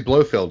obviously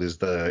Blofeld is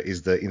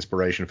the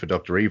inspiration for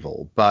Dr.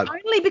 Evil, but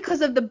only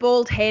because of the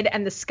bald head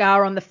and the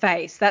scar on the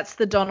face. That's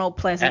the Donald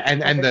Pleasant.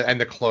 And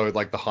the clothes,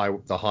 like the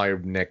high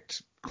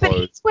necked clothes. But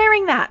he's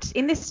wearing that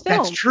in this film.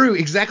 That's true,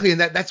 exactly,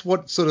 and that's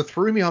what sort of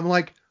threw me. I'm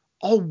like,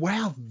 oh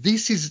wow,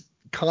 this is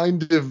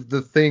kind of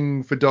the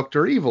thing for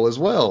Dr. Evil as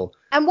well.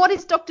 And what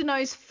is Dr.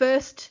 No's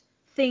first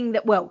thing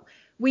that,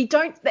 we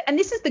don't, and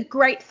this is the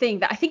great thing,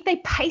 that I think they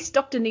paced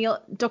Dr.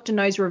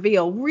 No's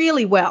reveal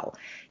really well.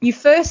 You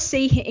first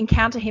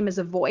encounter him as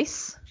a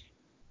voice.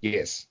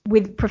 Yes.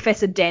 With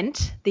Professor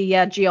Dent,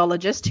 the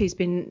geologist who's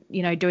been,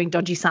 doing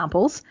dodgy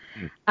samples,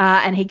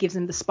 and he gives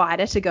him the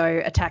spider to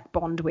go attack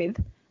Bond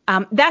with.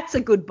 That's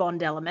a good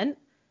Bond element.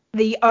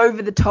 The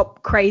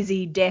over-the-top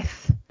crazy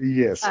death.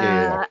 Yes.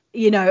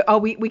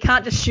 We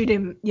can't just shoot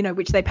him,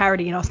 which they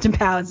parody in Austin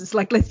Powers. It's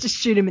like, let's just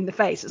shoot him in the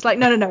face. It's like,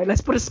 no,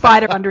 let's put a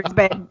spider under his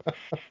bed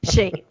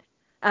sheet.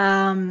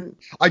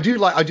 I do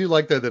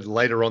like though that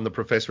later on the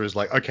professor is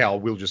like, okay, I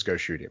will just go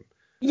shoot him.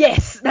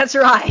 Yes, that's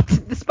right.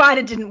 The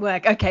spider didn't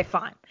work. Okay,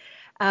 fine.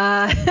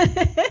 Uh,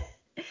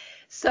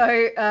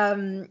 so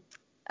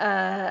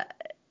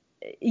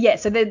yeah,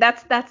 so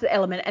that's the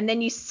element, and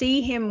then you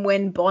see him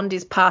when Bond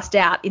is passed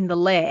out in the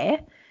lair.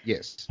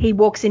 Yes. He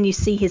walks in, you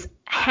see his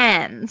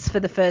hands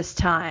for the first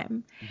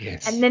time.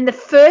 Yes. And then the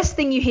first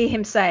thing you hear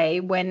him say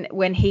when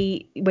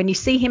you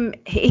see him,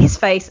 his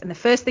face, and the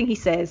first thing he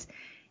says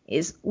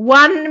is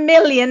 $1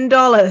 million.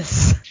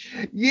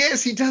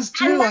 Yes, he does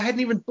too. I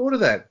hadn't even thought of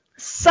that.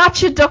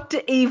 Such a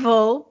Dr.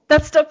 Evil.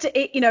 That's Dr.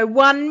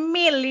 $1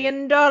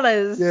 million.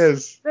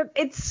 Yes.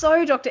 It's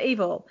so Dr.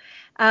 Evil.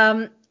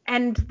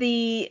 And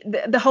the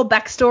whole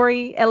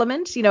backstory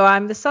element,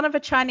 I'm the son of a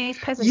Chinese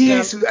peasant.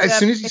 Yes, girl. as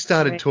soon as he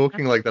started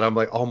talking like that, I'm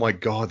like, oh my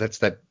God, that's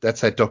that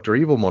Dr.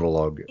 Evil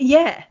monologue.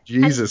 Yeah.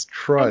 Jesus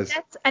Christ.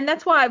 And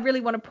that's why I really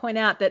want to point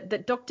out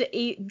that Dr.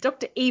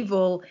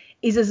 Evil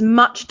is as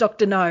much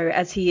Dr. No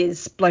as he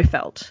is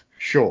Blofeld.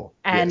 Sure.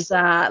 And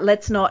yes.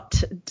 Let's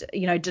not,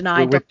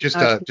 deny with Dr.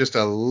 No. just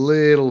a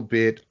little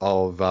bit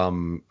of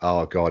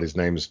oh God, his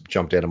name's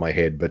jumped out of my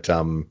head, but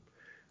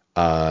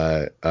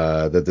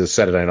the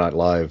Saturday Night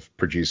Live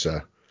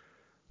producer,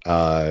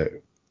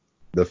 the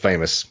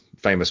famous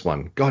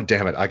one. God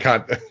damn it, I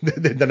can't.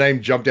 The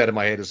name jumped out of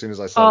my head as soon as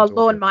I started talking.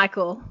 Lorne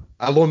Michael.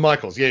 Lorne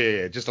Michaels,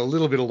 yeah. Just a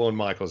little bit of Lorne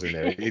Michaels in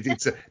there.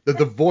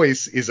 The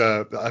voice is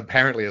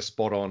apparently a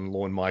spot on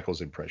Lorne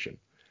Michaels impression.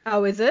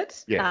 Oh, is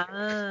it?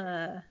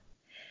 Yeah.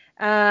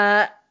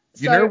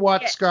 You know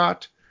what,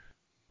 Scott?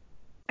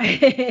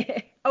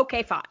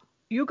 Okay, fine.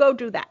 You go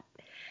do that.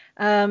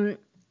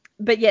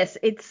 But yes,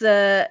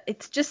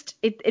 it's just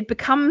it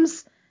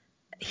becomes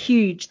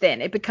huge then.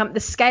 The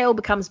scale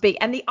becomes big.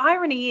 And the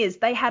irony is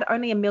they had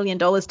only $1 million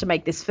to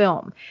make this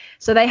film.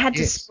 So they had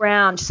to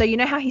scrounge. So you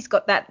know how he's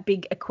got that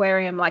big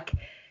aquarium, like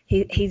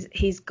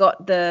he's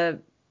got the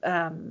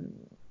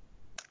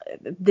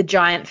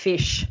giant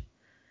fish.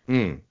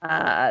 And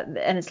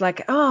it's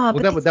like, well,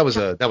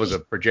 that was a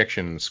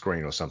projection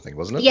screen or something,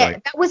 wasn't it? Yeah,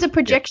 that was a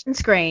projection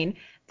screen.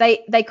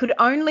 They could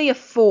only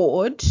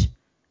afford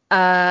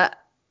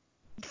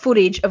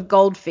footage of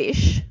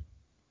goldfish.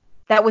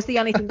 That was the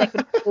only thing they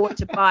could afford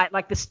to buy,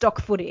 like the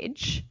stock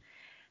footage.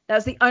 That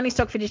was the only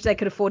stock footage they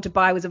could afford to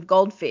buy was of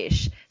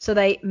goldfish. So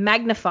they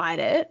magnified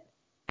it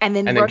and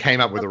then came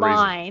up with a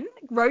line.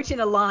 Wrote in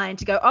a line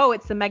to go, oh,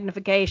 it's the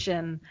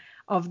magnification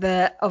of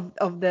the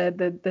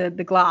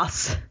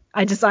glass.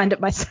 I designed it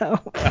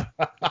myself.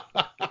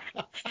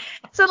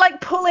 So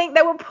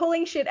they were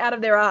pulling shit out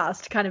of their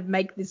ass to kind of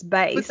make this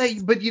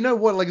base. But you know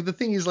what? Like the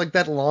thing is, like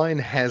that line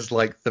has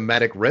like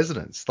thematic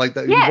resonance. Like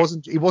that, yeah.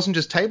 It wasn't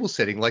just table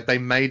setting. Like they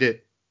made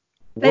it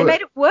work. They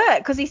made it work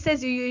because he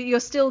says you're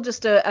still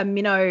just a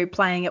minnow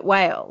playing at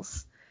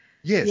Wales.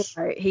 Yes.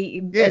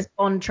 As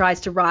Bond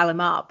tries to rile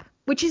him up,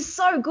 which is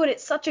so good.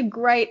 It's such a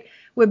great.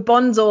 Where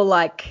Bond's all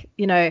like,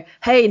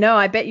 hey, no,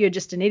 I bet you're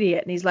just an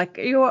idiot. And he's like,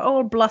 you're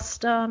all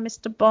bluster,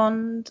 Mr.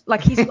 Bond.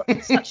 Like he's got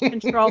such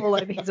control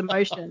over his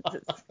emotions.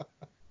 It's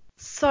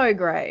so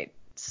great.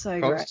 So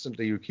great.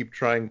 Constantly you keep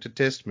trying to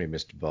test me,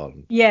 Mr.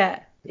 Bond. Yeah.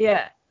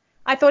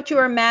 I thought you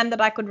were a man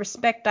that I could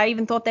respect. I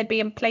even thought there'd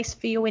be a place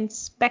for you,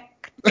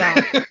 Inspector.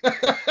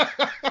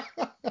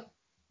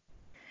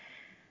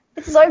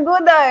 It's so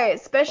good though,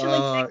 especially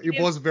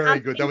it was very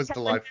good. That was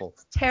delightful.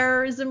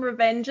 Terrorism,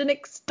 revenge, and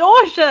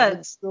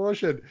extortion.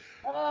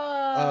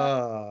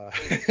 But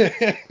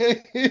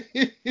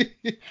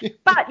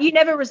they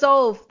never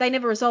resolve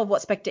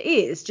what Spectre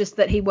is, just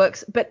that he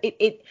works. But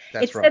it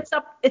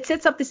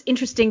sets up this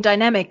interesting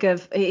dynamic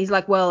of he's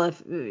like, well,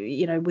 if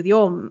with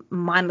your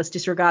mindless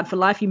disregard for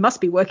life, you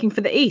must be working for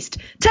the East.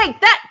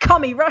 Take that,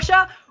 commie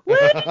Russia. Woo!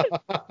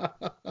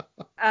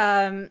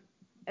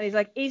 And he's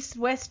like, east,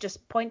 west,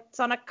 just points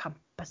on a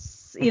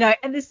compass,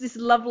 and this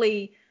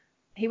lovely,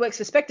 he works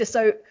for Spectre.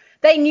 So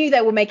they knew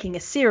they were making a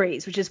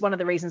series, which is one of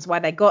the reasons why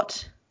they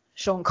got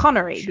Sean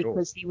Connery,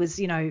 because he was,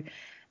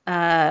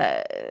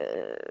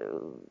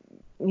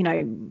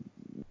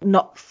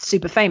 not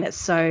super famous.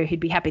 So he'd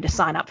be happy to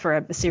sign up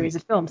for a series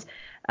of films.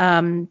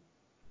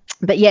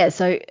 But yeah,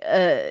 so,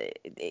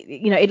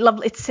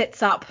 it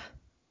sets up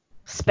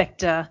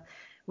Spectre,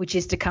 which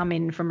is to come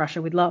in from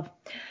Russia with Love.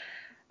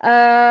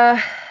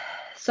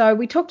 So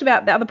we talked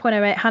about the other point I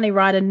made, Honey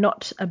Rider,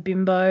 not a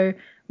bimbo,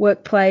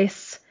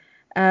 workplace,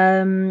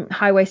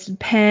 high-waisted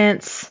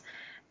pants,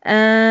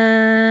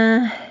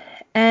 and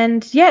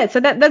yeah,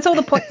 so that's all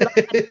the points.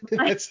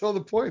 That's all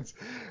the points.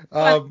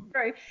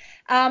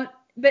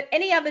 But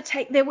any other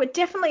take? There were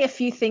definitely a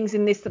few things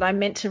in this that I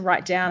meant to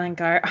write down and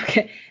go,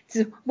 okay, it's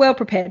a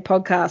well-prepared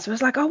podcast. I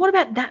was like, oh, what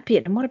about that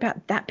bit? And what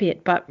about that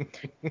bit? But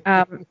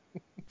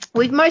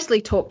we've mostly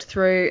talked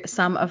through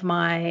some of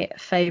my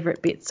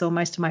favorite bits, or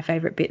most of my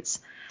favorite bits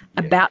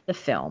about the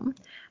film.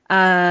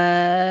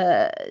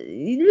 Why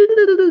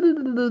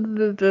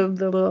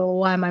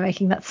am I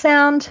making that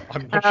sound?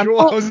 I'm not sure.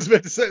 I was just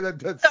about to say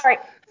that. Sorry.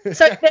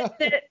 So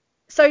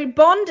So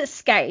Bond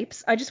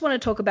escapes. I just want to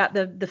talk about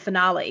the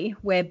finale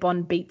where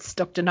Bond beats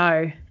Dr.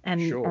 No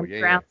and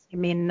drowns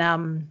him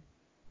in.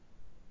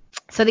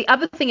 So the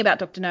other thing about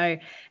Dr. No,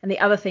 and the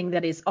other thing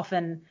that is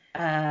often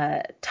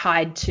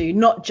tied to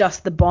not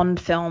just the Bond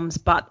films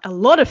but a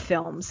lot of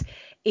films,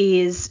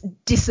 is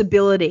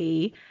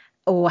disability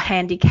or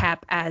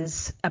handicap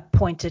as a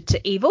pointer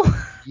to evil.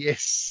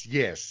 Yes.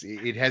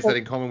 It has that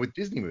in common with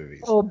Disney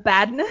movies. Or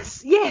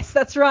badness. Yes,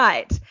 that's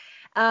right.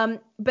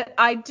 But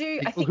I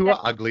think people who are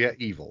ugly are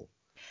evil.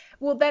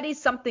 Well, that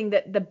is something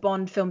that the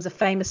Bond films are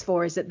famous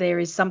for, is that there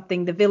is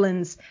something, the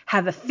villains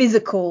have a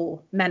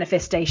physical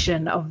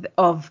manifestation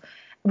of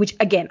which,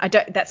 again,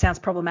 that sounds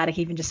problematic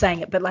even just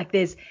saying it, but like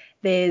there's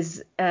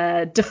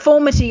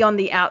deformity on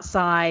the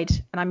outside,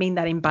 and I mean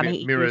that in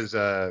bunny ears.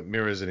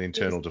 Mirrors an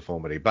internal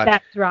deformity, but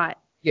that's right.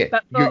 Yeah,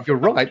 but you're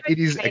right. It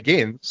is,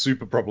 again,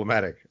 super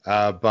problematic,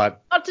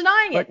 but not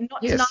denying it.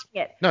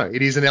 No,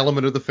 it is an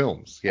element of the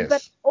films, yes.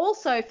 But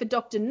also for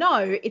Dr. No,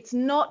 it's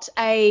not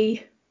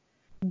a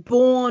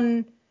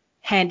born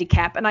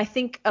handicap, and I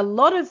think a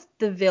lot of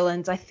the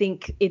villains, I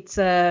think it's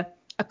a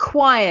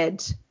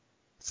acquired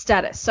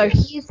status. So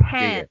his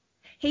hand,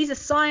 he's a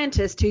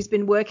scientist who's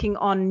been working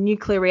on a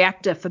nuclear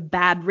reactor for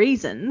bad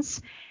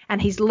reasons,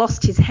 and he's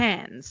lost his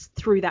hands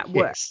through that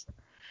work.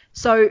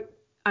 So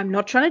I'm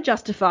not trying to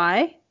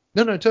justify.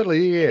 No,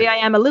 totally, yeah. Maybe I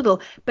am a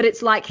little, but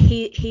it's like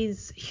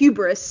his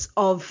hubris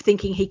of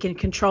thinking he can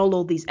control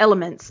all these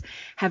elements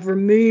have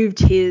removed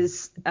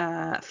his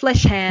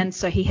flesh hands,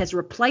 so he has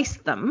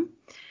replaced them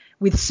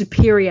with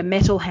superior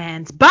metal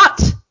hands.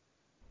 But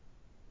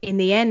in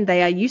the end,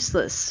 they are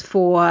useless,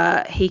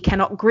 for he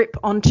cannot grip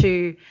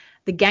onto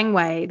the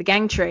gangway, the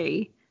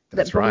gangtree.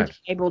 That's Bond is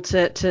able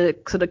to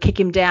sort of kick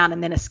him down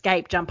and then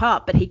escape, jump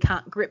up, but he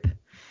can't grip.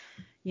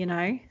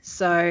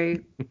 So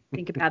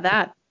think about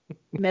that.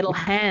 Metal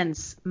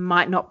hands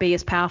might not be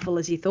as powerful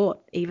as you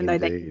thought, even though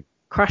they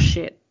crush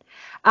shit.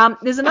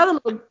 There's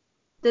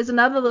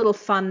another little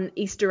fun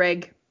Easter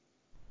egg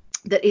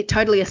that it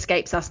totally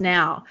escapes us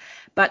now.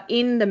 But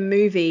in the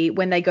movie,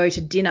 when they go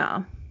to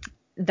dinner,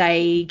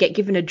 they get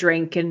given a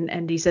drink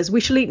and he says,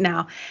 "We shall eat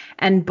now."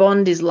 And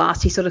Bond is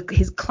last. He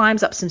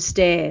climbs up some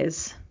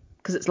stairs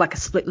because it's like a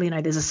split,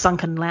 there's a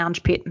sunken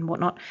lounge pit and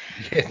whatnot.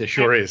 Yeah, there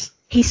sure is.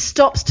 He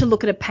stops to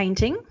look at a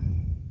painting.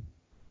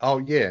 Oh,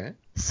 yeah.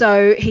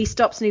 So he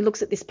stops and he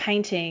looks at this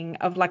painting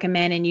of like a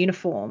man in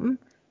uniform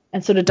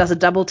and sort of does a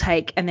double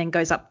take and then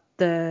goes up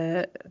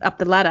the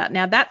ladder.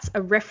 Now, that's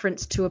a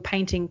reference to a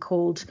painting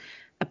called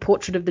A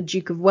Portrait of the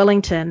Duke of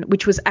Wellington,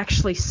 which was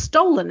actually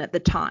stolen at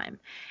the time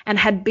and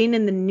had been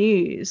in the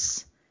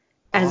news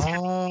as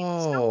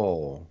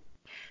Oh.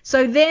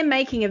 So they're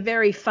making a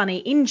very funny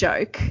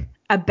in-joke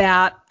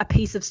about a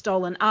piece of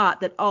stolen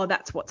art that,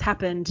 that's what's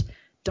happened.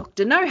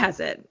 Dr. No has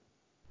it.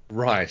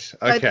 Right.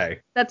 Okay.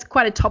 So that's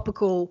quite a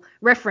topical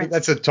reference.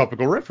 That's a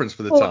topical reference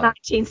for the time.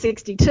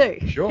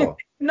 1962. Sure.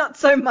 Not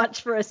so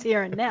much for us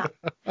here and now.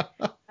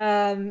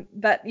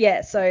 But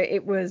yeah, so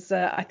it was.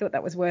 I thought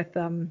that was worth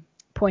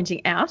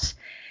pointing out.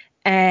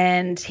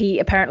 And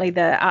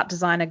the art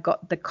designer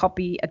got a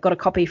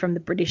copy from the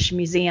British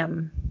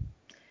Museum,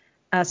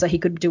 so he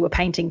could do a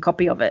painting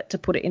copy of it to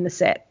put it in the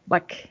set.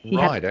 Like he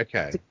had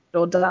it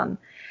all done.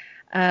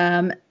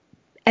 And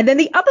then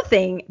the other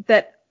thing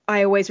that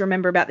I always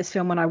remember about this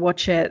film when I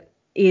watch it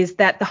is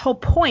that the whole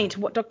point,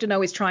 what Dr.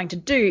 No is trying to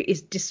do,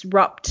 is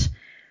disrupt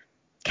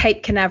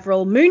Cape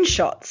Canaveral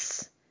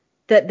moonshots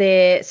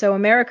so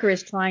America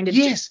is trying to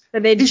Yes.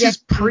 This is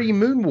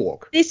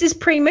pre-moonwalk. This is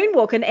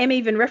pre-moonwalk, and M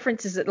even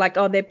references it like,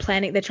 they're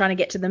trying to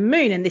get to the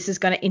moon, and this is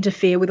going to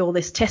interfere with all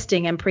this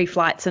testing and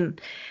pre-flights and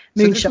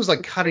moonshots. So this was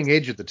like cutting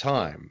edge at the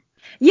time.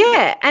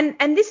 Yeah,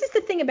 and this is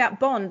the thing about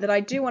Bond that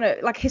I do want to,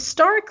 like,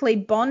 historically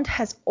Bond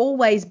has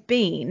always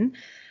been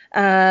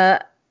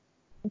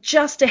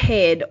just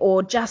ahead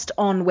or just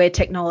on where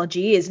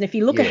technology is. And if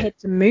you look ahead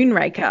to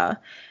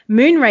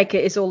Moonraker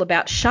is all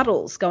about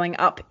shuttles going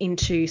up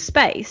into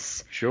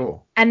space.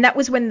 Sure. And that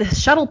was when the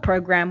shuttle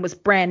program was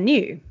brand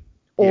new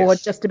or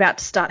just about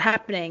to start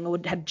happening or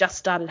had just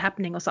started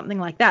happening or something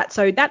like that.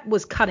 So that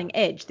was cutting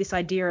edge, this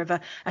idea of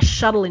a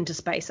shuttle into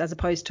space as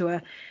opposed to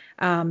a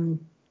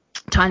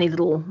tiny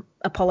little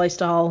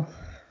Apollo-style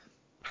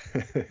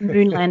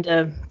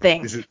moonlander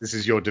thing. This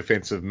is your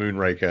defense of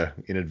Moonraker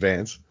in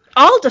advance.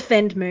 I'll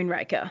defend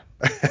Moonraker.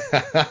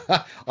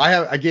 I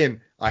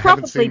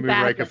haven't seen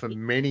Moonraker for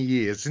many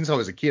years, since I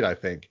was a kid, I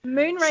think.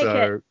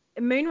 Moonraker,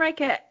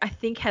 I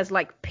think, has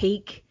like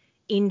peak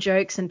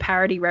in-jokes and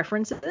parody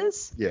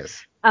references.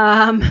 Yes.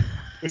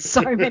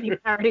 So many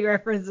parody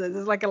references.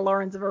 It's like a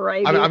Lawrence of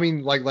Arabia. I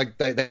mean, like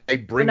they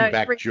bring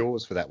back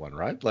Jaws for that one,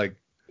 right? Like.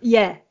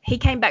 Yeah, he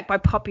came back by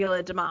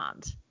popular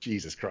demand.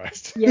 Jesus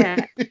Christ.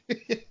 Yeah.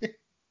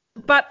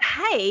 But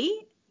hey,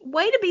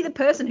 way to be the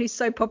person who's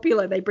so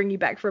popular they bring you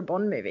back for a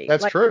Bond movie.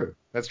 That's true.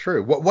 That's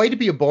true. What way to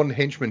be a Bond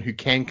henchman who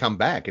can come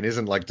back and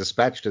isn't like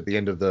dispatched at the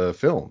end of the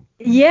film?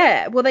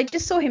 Yeah, well, they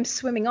just saw him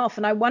swimming off,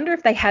 and I wonder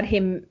if they had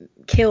him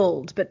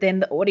killed, but then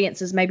the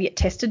audiences, maybe it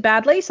tested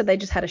badly, so they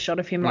just had a shot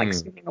of him like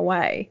swimming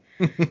away.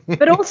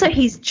 But also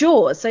he's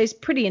Jaws, so he's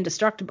pretty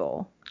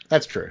indestructible.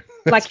 That's true.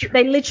 Like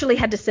they literally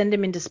had to send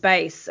him into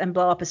space and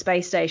blow up a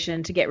space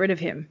station to get rid of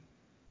him.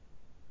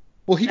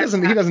 Well, he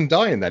doesn't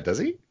die in that, does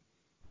he?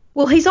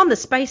 Well, he's on the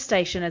space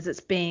station as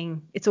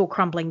it's all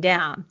crumbling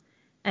down,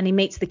 and he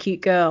meets the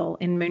cute girl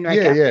in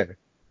Moonraker. Yeah.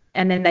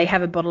 And then they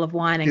have a bottle of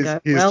wine and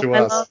Here's to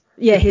us.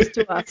 Yeah, here's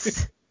to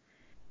us.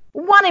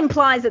 One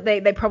implies that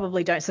they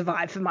probably don't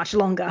survive for much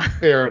longer.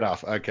 Fair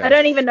enough. Okay. I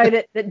don't even know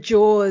that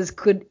Jaws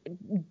could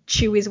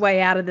chew his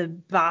way out of the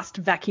vast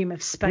vacuum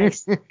of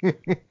space.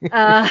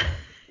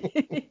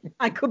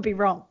 I could be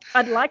wrong.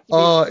 I'd like to be.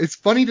 Oh, it's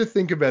funny to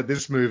think about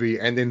this movie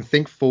and then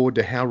think forward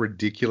to how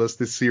ridiculous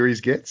this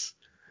series gets.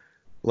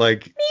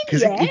 Like,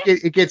 because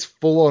it gets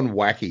full on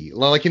wacky,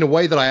 like in a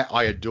way that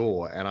I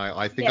adore, and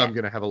I think I'm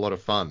going to have a lot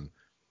of fun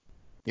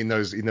in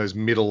those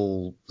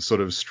middle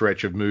sort of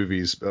stretch of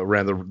movies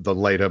around the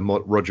later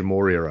Roger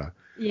Moore era.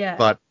 Yeah.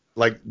 But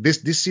like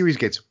this series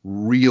gets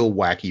real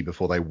wacky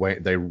before they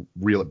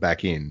reel it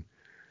back in.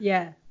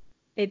 Yeah.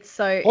 It's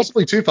so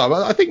possibly too far.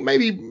 But I think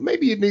maybe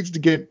it needs to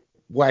get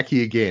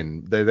wacky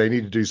again. They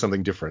need to do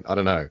something different. I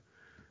don't know.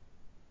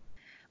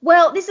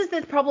 Well, this is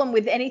the problem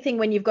with anything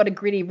when you've got a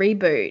gritty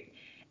reboot,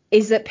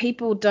 is that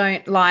people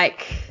don't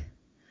like.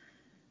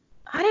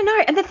 I don't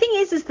know. And the thing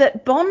is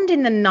that Bond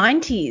in the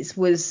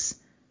 90s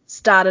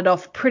started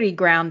off pretty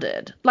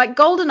grounded. Like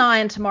GoldenEye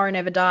and Tomorrow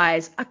Never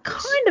Dies are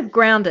kind of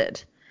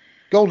grounded.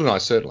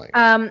 GoldenEye, certainly.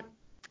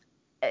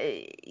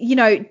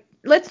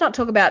 Let's not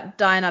talk about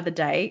Die Another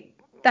Day.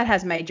 That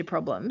has major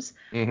problems.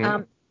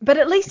 Mm-hmm. But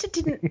at least it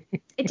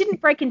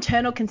didn't break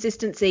internal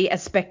consistency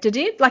as Spectre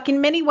did. Like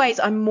in many ways,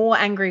 I'm more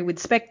angry with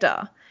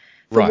Spectre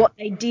for what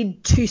they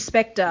did to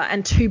Spectre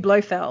and to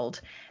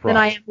Blofeld than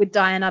I am with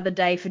Die Another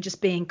Day for just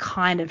being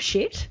kind of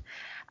shit.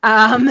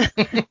 And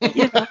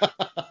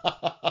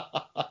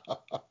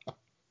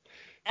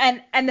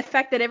the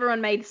fact that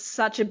everyone made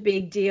such a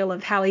big deal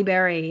of Halle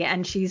Berry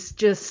and she's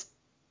just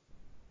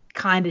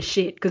kind of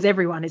shit because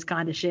everyone is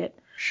kind of shit.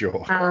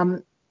 Sure.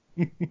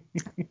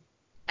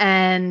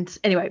 And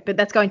anyway, but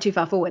that's going too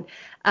far forward.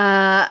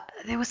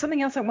 There was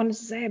something else I wanted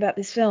to say about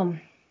this film.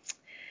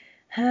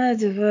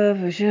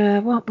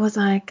 What was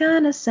I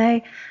gonna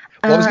say?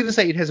 Well, I was gonna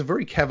say it has a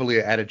very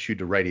cavalier attitude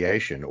to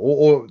radiation,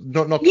 or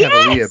not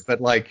cavalier,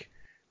 but like,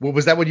 well,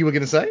 was that what you were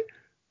gonna say?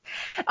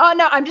 Oh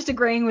no, I'm just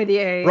agreeing with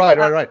you.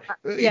 Right.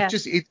 Yeah.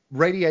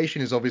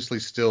 Radiation is obviously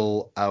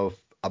still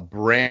a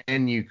brand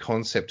new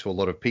concept to a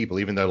lot of people,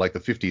 even though like the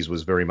 50s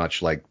was very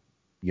much like,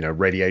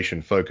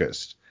 radiation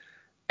focused,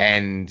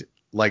 and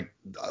like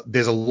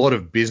there's a lot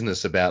of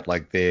business about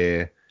like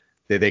they're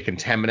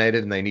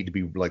contaminated and they need to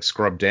be like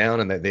scrubbed down,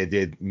 and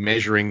they're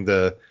measuring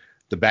the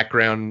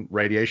background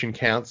radiation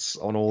counts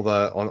on all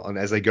on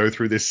as they go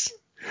through this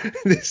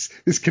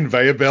this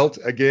conveyor belt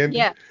again.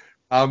 Yeah.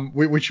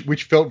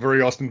 Which felt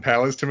very Austin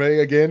Powers to me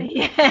again.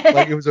 Yeah.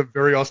 Like it was a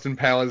very Austin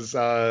Powers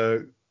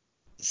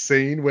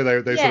scene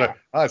where they sort of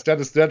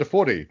it's down to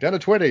 40, down to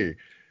 20.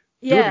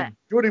 Yeah.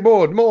 20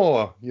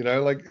 more,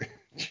 like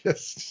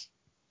just.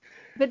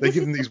 But they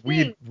give them these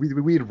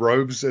weird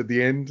robes at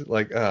the end,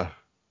 like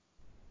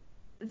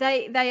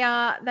They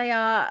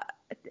are.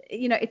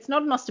 It's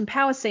not an Austin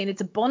Powers scene.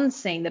 It's a Bond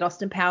scene that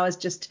Austin Powers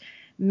just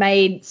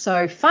made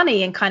so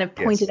funny and kind of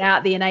pointed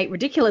out the innate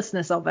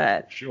ridiculousness of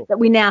it. Sure. That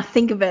we now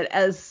think of it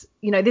as,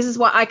 this is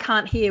why I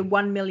can't hear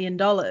 $1 million.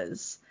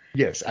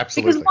 Yes,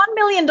 absolutely. Because $1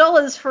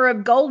 million for a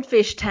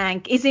goldfish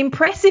tank is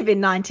impressive in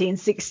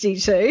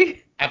 1962.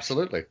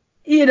 Absolutely.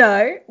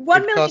 $1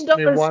 million. Cost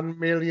me $1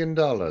 million.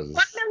 $1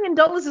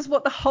 million is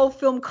what the whole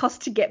film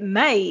cost to get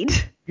made.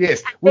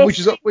 Yes,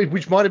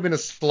 which might have been a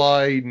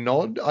sly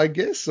nod, I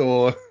guess,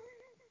 or.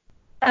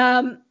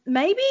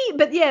 Maybe,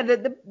 but yeah,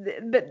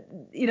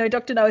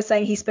 Dr. No is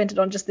saying he spent it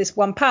on just this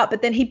one part,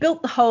 but then he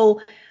built the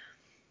whole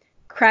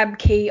Crab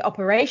Key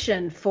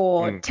operation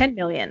for $10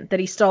 million that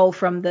he stole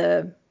from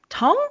the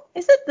Tong.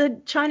 Is it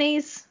the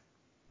Chinese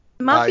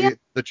mafia?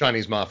 The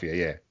Chinese mafia,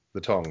 yeah,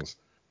 the Tongs.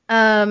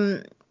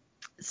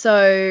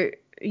 So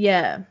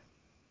yeah.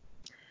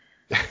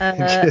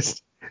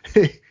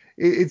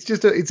 It's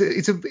just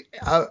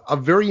a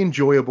very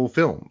enjoyable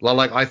film.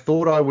 Like I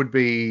thought I would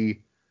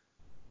be.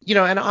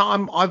 And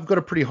I've got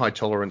a pretty high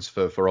tolerance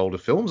for older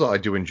films. I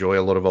do enjoy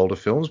a lot of older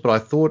films, but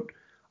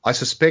I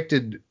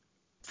suspected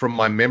from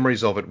my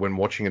memories of it when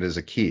watching it as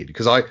a kid,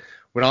 because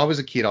when I was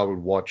a kid, I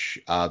would watch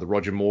the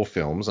Roger Moore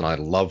films and I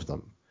loved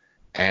them,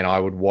 and I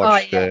would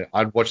watch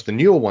I'd watch the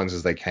newer ones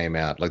as they came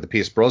out, like the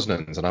Pierce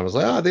Brosnans, and I was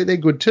like, they're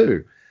good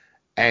too,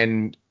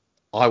 and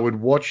I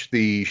would watch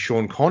the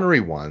Sean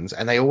Connery ones,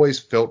 and they always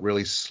felt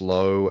really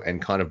slow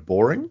and kind of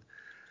boring.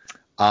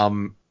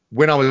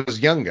 When I was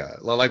younger,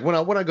 like when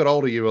I got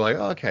older, you were like,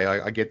 okay,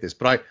 I get this.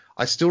 But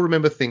I still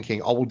remember thinking,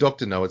 well,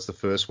 Dr. No, it's the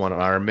first one. And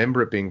I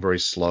remember it being very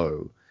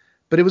slow.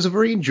 but it was a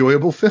very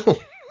enjoyable film.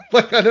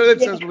 Like, I know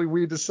that sounds really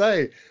weird to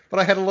say, but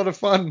I had a lot of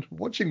fun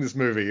watching this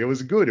movie. It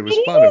was good. It was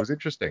fun. It was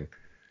interesting.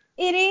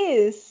 It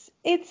is.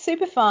 It's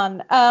super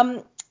fun.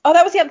 Oh,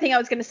 that was the other thing I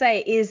was going to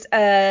say is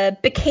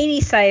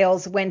bikini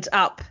sales went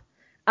up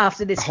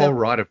after this film. Oh,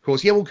 right, of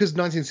course. Yeah, well, because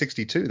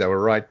 1962, they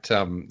were right.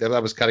 That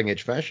was cutting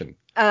edge fashion.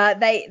 Had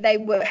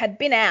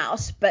been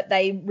out, but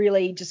they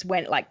really just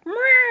went like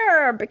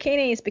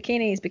bikinis,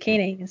 bikinis,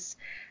 bikinis.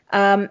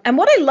 And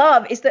what I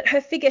love is that her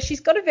figure.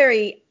 She's got a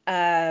very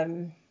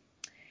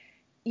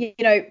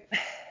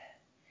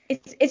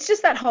it's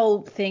just that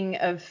whole thing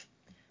of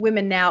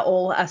women now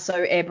all are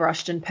so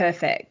airbrushed and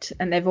perfect,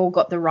 and they've all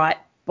got the right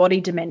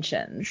body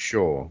dimensions.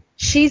 Sure.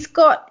 She's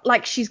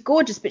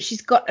gorgeous, but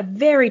she's got a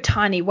very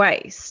tiny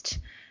waist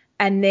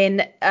and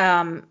then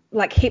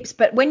like hips.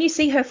 But when you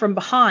see her from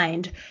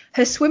behind,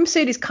 her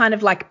swimsuit is kind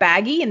of like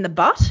baggy in the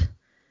butt.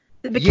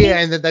 Yeah,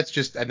 and that's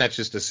just a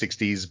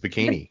 60s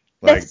bikini.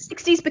 That's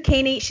 60s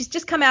bikini. She's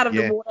just come out of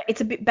the water. It's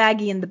a bit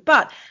baggy in the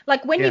butt.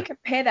 Like when you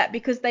compare that,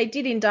 because they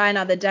did in Die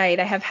Another Day,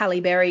 they have Halle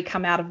Berry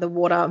come out of the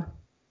water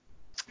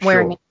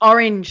wearing an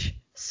orange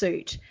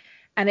suit.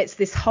 And it's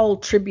this whole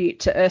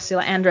tribute to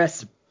Ursula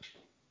Andress,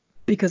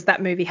 because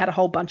that movie had a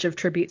whole bunch of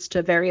tributes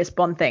to various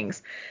Bond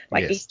things,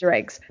 like Easter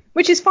eggs,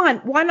 which is fine.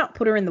 Why not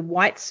put her in the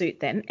white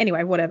suit then?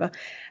 Anyway, whatever.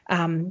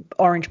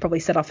 Orange probably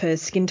set off her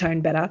skin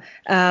tone better.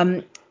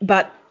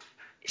 But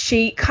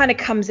she kind of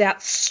comes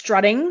out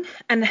strutting,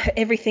 and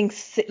everything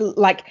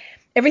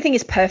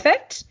is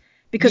perfect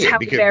because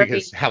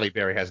Halle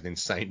Berry has an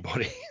insane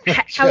body.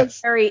 Halle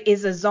Berry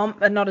is a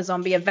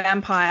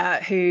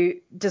vampire who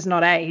does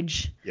not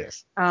age.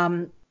 Yes.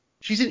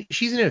 She's in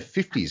her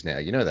 50s now.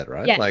 You know that,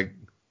 right? Yeah.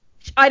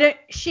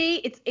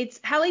 It's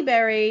Halle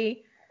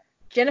Berry,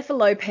 Jennifer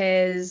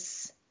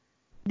Lopez.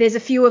 There's a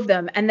few of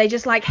them, and they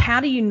just like, how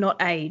do you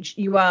not age?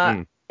 You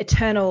are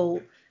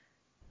eternal,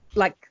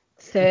 like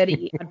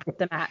 30. I'd put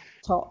them at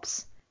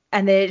tops,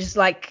 and they're just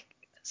like,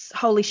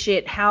 holy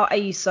shit, how are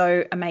you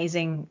so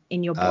amazing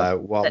in your body?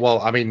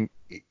 Well, I mean,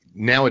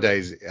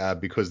 nowadays,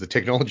 because the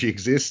technology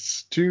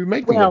exists to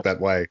make them look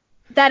that way.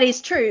 That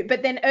is true,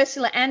 but then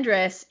Ursula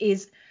Andress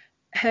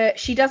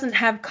she doesn't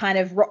have kind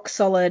of rock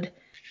solid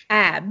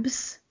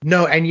abs.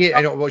 No, and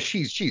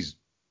she's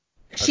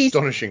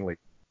astonishingly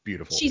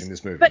beautiful in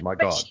this movie. My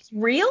God, she's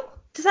real.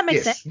 Does that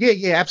make sense?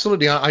 Yeah,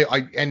 absolutely.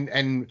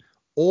 And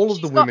all of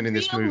the women in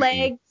this movie.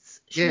 Legs.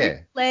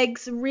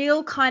 Legs,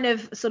 real kind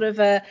of sort of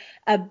a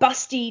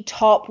busty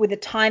top with a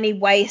tiny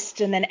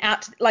waist, and then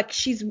out like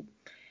she's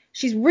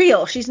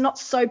real. She's not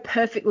so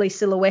perfectly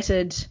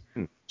silhouetted.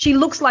 She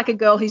looks like a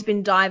girl who's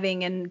been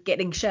diving and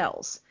getting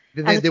shells.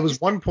 There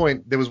was one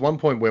point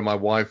where my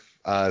wife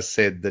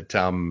said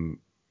that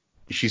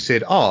she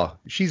said, "Oh,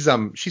 she's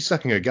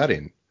sucking her gut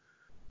in."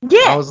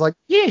 Yeah. I was like,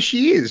 "Yeah,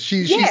 she is.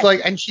 She's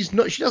like, and she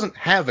doesn't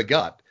have a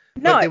gut."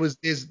 No. But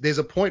there's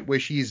a point where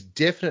she is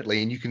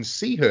definitely, and you can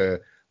see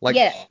her like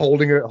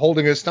holding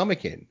her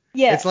stomach in.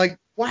 Yeah. It's like,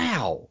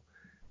 wow,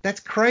 that's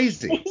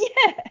crazy.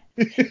 Yeah.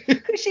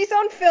 Because she's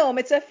on film.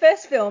 It's her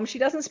first film. She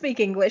doesn't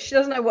speak English. She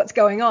doesn't know what's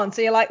going on.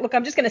 So you're like, look,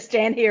 I'm just going to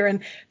stand here and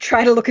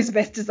try to look as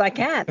best as I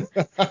can.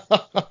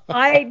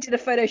 I did a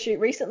photo shoot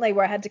recently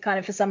where I had to kind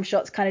of, for some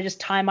shots, kind of just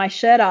tie my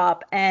shirt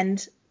up,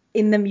 and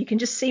in them you can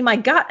just see my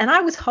gut, and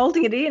I was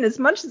holding it in as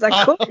much as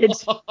I could.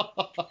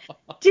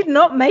 Did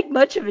not make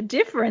much of a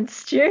difference,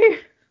 Stu.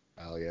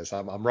 Oh yes,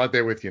 I'm right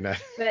there with you now.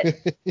 But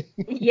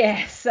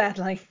yeah,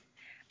 sadly.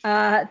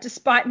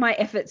 Despite my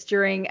efforts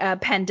during a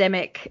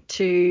pandemic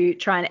to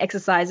try and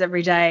exercise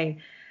every day,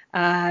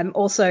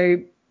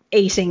 also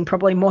eating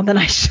probably more than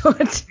I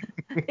should.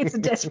 It's a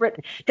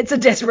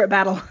desperate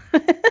battle.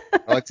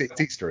 It's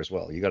Easter as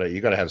well. You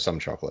gotta have some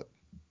chocolate.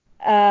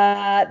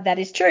 That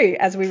is true.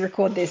 As we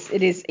record this,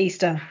 it is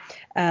Easter.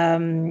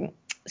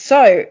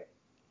 So,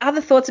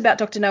 other thoughts about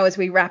Dr. No as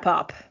we wrap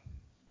up?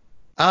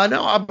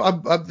 No,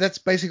 that's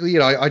basically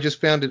it. I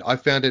just found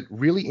it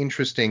really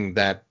interesting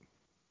that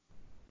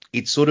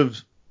it's sort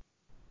of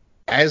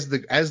as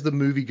the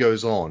movie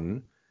goes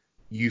on,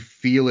 you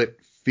feel it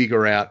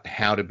figure out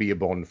how to be a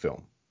Bond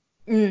film.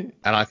 And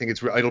I think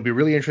it'll be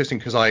really interesting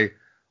because I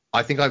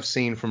think I've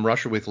seen From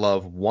Russia with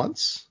Love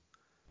once,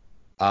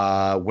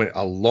 a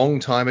long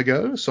time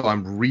ago. So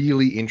I'm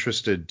really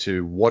interested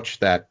to watch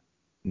that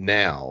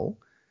now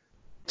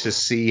to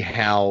see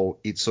how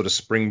it sort of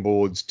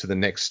springboards to the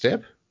next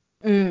step.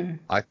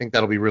 I think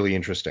that'll be really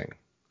interesting.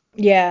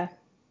 Yeah.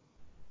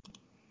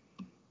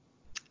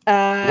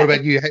 What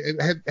about you?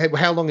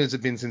 How long has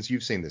it been since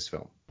you've seen this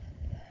film?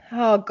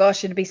 Oh,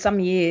 gosh, it'd be some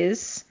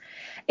years.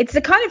 It's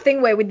the kind of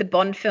thing where with the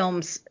Bond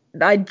films,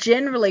 I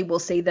generally will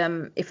see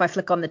them if I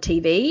flick on the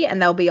TV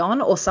and they'll be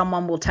on, or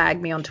someone will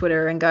tag me on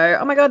Twitter and go,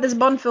 oh, my God, there's a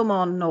Bond film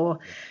on, or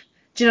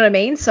do you know what I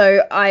mean?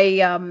 So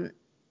I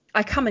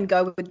come and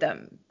go with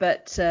them.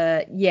 But,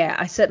 yeah,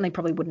 I certainly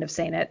probably wouldn't have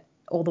seen it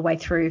all the way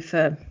through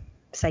for,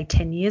 say,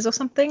 10 years or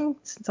something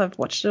since I've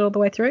watched it all the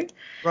way through.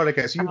 Right,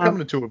 okay, so you're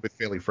coming to it with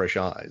fairly fresh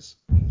eyes.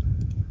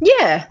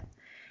 Yeah,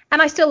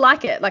 and I still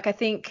like it. Like, I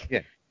think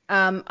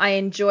I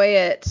enjoy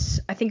it.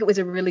 I think it was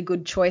a really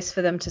good choice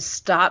for them to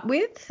start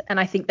with, and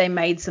I think they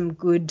made some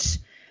good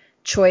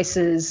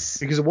choices.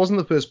 Because it wasn't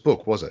the first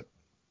book, was it?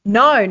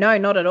 No,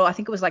 not at all. I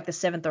think it was like the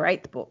 7th or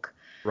 8th book.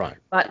 Right.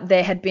 But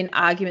there had been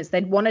arguments.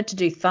 They'd wanted to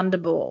do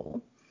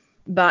Thunderball,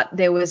 but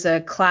there was a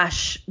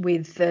clash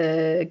with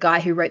the guy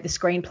who wrote the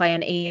screenplay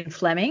and Ian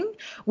Fleming,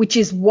 which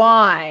is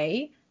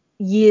why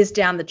years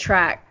down the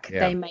track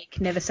they make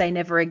Never Say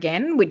Never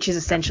Again, which is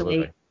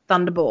essentially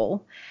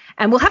Thunderball.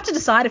 And we'll have to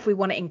decide if we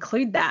want to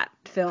include that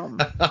film.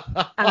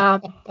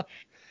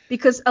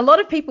 Because a lot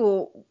of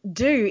people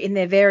do in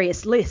their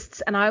various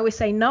lists, and I always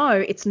say, no,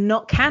 it's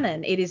not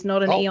canon. It is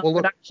not an Eon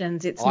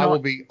Productions. It's I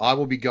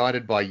will be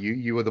guided by you.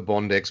 You are the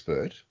Bond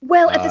expert.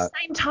 Well, at the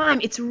same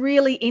time, it's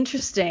really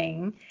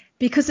interesting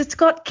because it's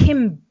got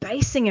Kim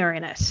Basinger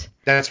in it.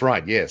 That's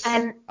right. Yes.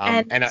 And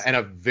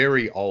a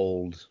very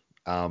old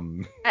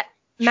Sean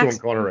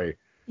Connery.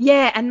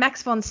 Yeah, and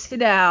Max von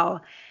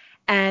Sydow.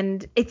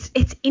 And it's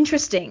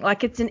interesting.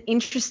 Like, it's an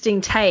interesting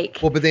take.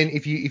 Well, but then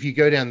if you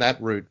go down that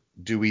route,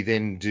 do we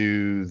then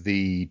do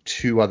the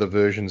 2 other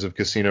versions of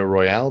Casino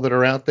Royale that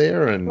are out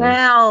there? And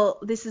well,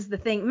 this is the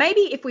thing.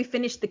 Maybe if we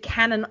finish the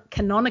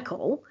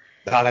canonical.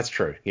 Oh, that's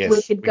true. Yes.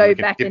 We could go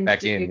back and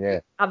do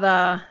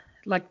other,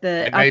 like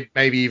the. And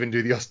maybe even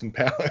do the Austin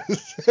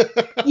Powers.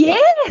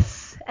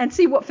 Yes, and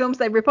see what films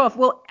they rip off.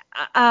 Well,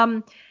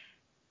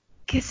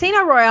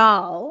 Casino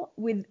Royale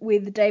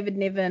with David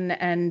Niven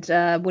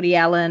and Woody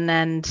Allen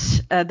and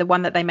the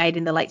one that they made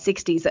in the late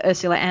 60s that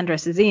Ursula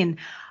Andress is in.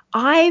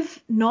 I've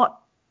not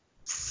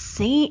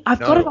seen. I've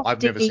got it on DVD.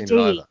 I've never seen it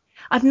either.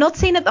 I've not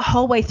seen it the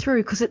whole way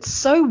through because it's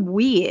so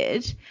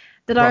weird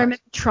that I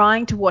remember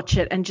trying to watch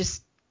it and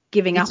just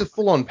giving up. It's a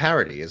full-on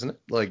parody, isn't it?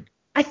 Like,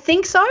 I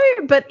think so,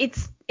 but it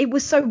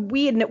was so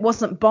weird and it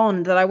wasn't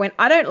Bond that I went,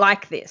 I don't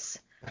like this.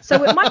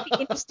 So it might be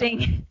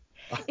interesting.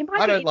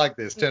 I don't like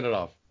this. Turn it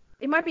off.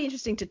 It might be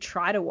interesting to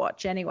try to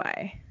watch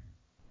anyway.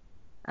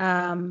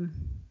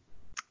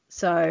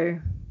 So,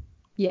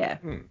 yeah.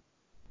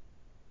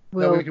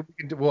 We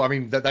can do, well, I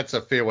mean, that's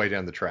a fair way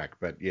down the track,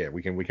 but yeah,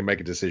 we can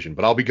make a decision.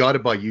 But I'll be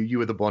guided by you.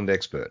 You are the Bond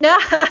expert.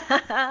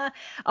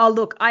 Oh,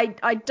 look,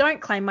 I don't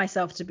claim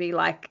myself to be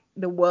like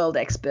the world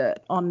expert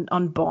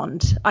on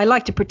Bond. I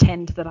like to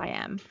pretend that I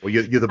am. Well,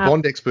 you're the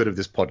Bond expert of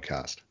this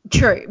podcast.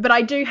 True, but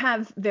I do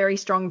have very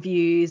strong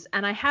views,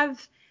 and I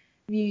have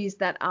views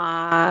that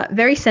are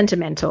very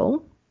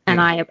sentimental, and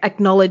I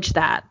acknowledge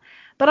that.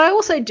 But I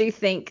also do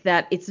think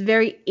that it's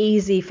very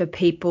easy for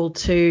people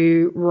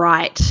to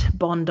write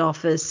Bond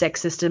off as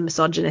sexist and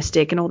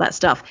misogynistic and all that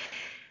stuff.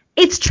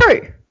 It's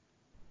true.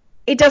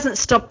 It doesn't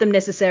stop them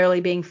necessarily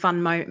being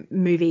fun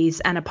movies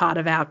and a part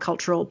of our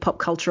pop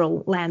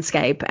cultural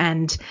landscape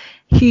and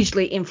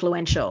hugely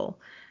influential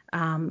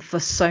for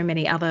so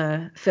many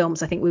other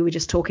films. I think we were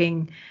just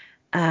talking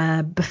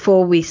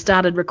before we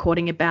started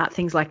recording about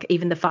things like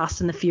even the Fast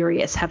and the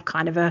Furious have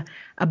kind of a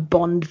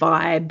Bond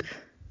vibe,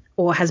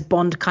 or has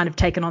Bond kind of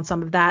taken on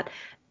some of that?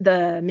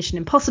 The Mission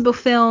Impossible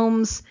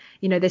films,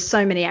 there's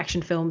so many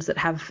action films that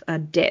have a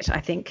debt,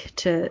 I think,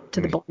 to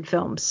the Bond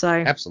films. So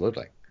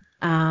absolutely.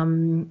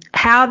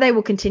 How they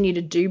will continue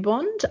to do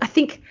Bond, I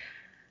think,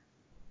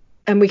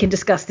 and we can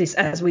discuss this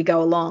as we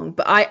go along,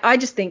 but I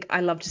just think I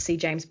love to see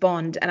James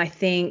Bond, and I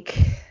think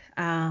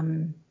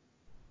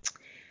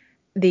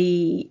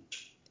the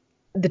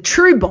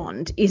true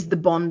Bond is the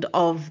Bond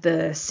of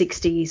the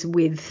 60s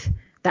with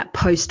that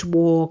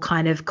post-war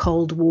kind of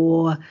Cold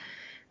War,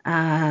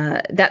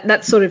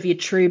 that's sort of your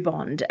true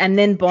Bond. And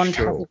then Bond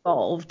has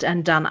evolved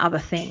and done other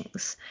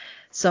things.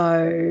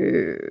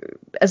 So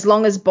as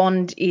long as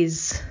Bond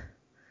is,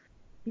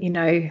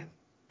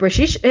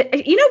 British,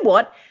 you know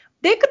what?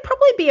 There could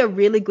probably be a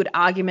really good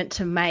argument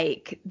to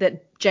make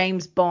that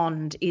James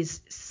Bond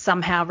is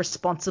somehow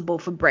responsible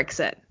for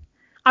Brexit.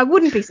 I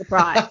wouldn't be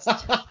surprised.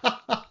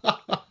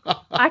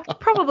 I could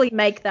probably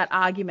make that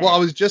argument. Well, I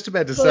was just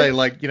about to say,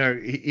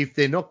 if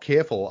they're not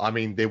careful, I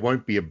mean, there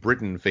won't be a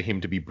Britain for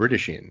him to be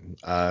British in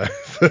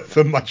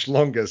for much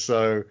longer.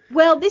 So,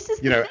 well, this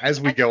is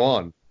as we go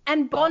on.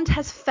 And Bond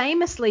has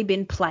famously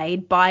been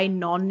played by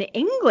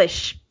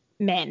non-English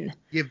men.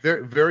 Yeah,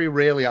 very, very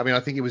rarely. I mean, I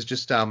think it was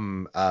just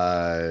Pierce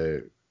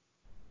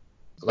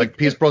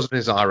Brosnan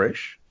is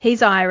Irish.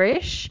 He's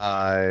Irish.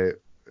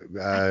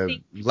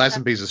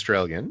 Lazenby's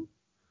Australian.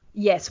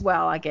 Yes,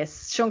 well, I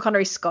guess Sean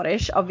Connery's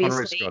Scottish,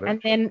 obviously.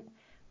 And then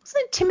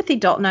wasn't it Timothy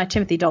Dalton? No,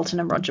 Timothy Dalton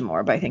and Roger Moore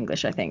are both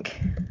English, I think.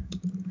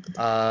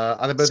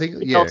 Are they both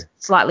English? Yeah.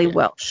 Slightly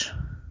Welsh.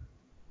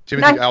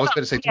 I was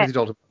going to say Timothy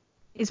Dalton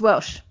is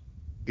Welsh.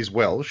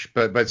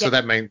 But so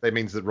that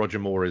means that Roger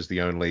Moore is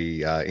the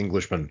only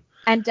Englishman.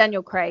 And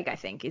Daniel Craig, I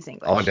think, is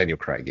English. Oh, and Daniel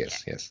Craig,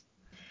 yes.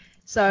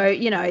 So,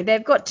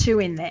 they've got 2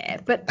 in there.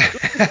 But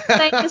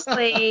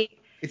famously...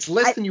 It's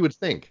less than you would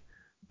think.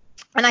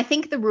 And I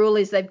think the rule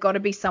is they've got to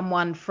be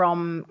someone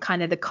from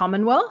kind of the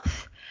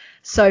Commonwealth.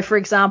 So, for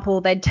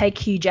example, they'd take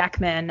Hugh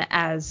Jackman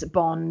as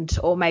Bond,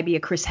 or maybe a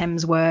Chris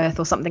Hemsworth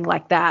or something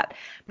like that,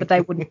 but they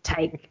wouldn't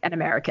take an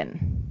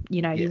American.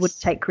 You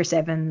wouldn't take Chris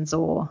Evans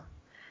or,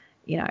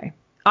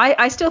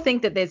 I still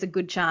think that there's a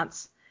good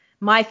chance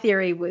my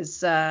theory was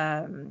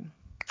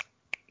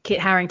Kit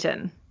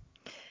Harington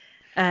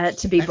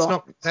to be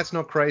Bond. That's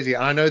not crazy.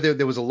 I know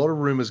there was a lot of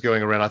rumors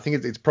going around. I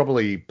think it's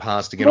probably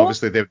passed again. Well,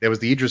 obviously, there was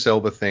the Idris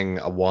Elba thing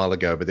a while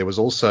ago, but there was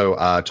also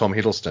Tom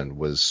Hiddleston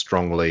was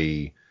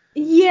strongly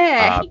he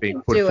being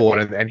can put do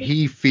forward, it. and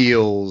he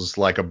feels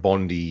like a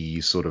Bondy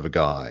sort of a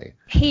guy.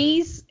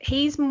 He's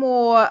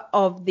more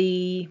of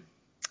the.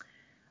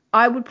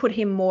 I would put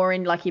him more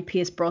in like your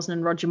Pierce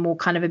Brosnan, Roger Moore,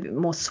 kind of a bit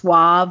more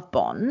suave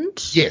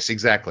Bond. Yes,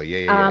 exactly.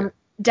 Yeah.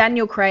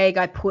 Daniel Craig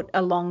I put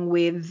along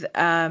with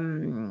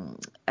Sean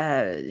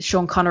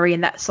Connery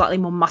in that slightly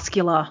more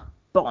muscular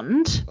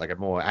Bond. Like a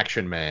more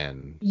action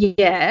man.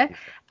 Yeah.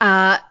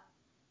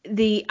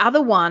 The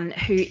other one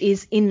who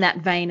is in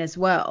that vein as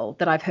well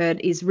that I've heard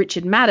is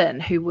Richard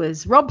Madden, who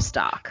was Rob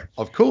Stark.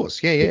 Of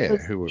course, yeah.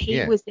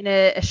 He was in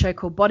a show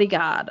called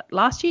Bodyguard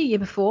last year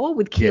before,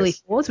 with Keely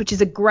Hawes, which is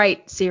a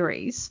great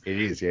series.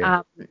 It is,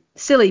 yeah.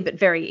 Silly but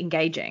very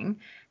engaging.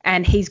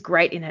 And he's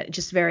great in it,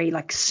 just very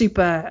like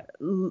super,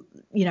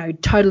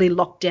 totally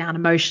locked down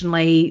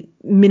emotionally,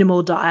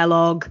 minimal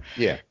dialogue.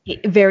 Yeah.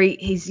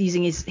 He's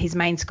using his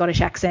main Scottish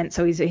accent,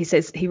 so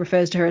he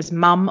refers to her as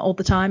mum all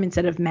the time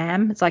instead of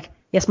ma'am. It's like,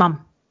 yes,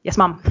 mum. Yes,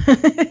 mum.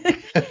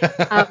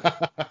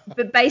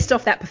 But based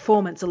off that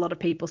performance, a lot of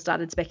people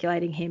started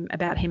speculating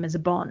about him as a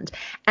Bond.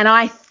 And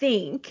I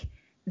think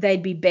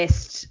they'd be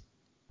best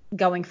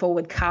going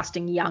forward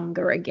casting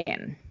younger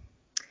again.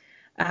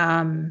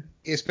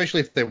 Especially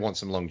if they want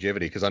some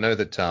longevity, because I know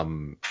that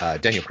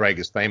Daniel Craig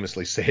has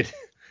famously said,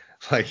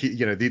 like,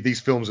 these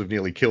films have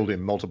nearly killed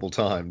him multiple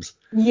times.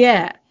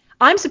 Yeah.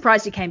 I'm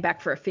surprised he came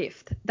back for a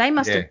fifth. They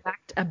must have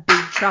backed a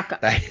big truck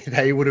up.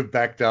 They would have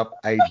backed up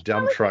a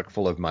dump truck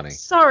full of money.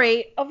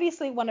 Sorry,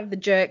 obviously one of the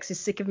jerks is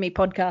sick of me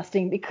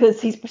podcasting because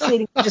he's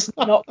proceeding to just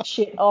knock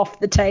shit off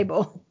the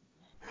table.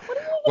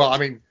 Well, I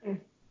mean...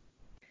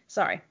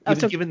 Sorry.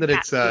 Given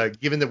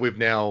that we've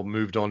now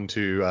moved on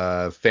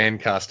to fan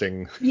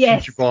casting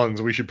future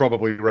Bonds, we should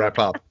probably wrap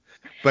up.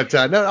 But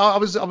no, I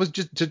was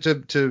just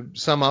to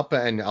sum up,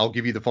 and I'll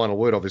give you the final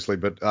word, obviously.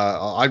 But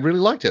I really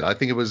liked it. I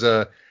think it was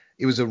a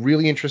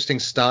really interesting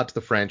start to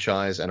the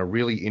franchise and a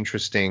really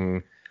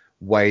interesting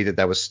way that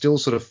they were still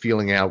sort of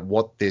feeling out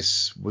what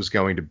this was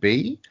going to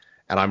be.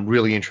 And I'm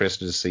really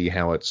interested to see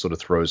how it sort of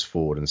throws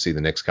forward and see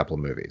the next couple of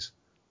movies.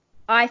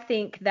 I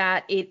think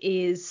that it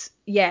is,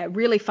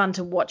 really fun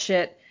to watch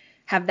it,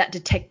 have that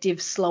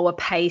detective, slower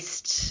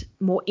paced,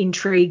 more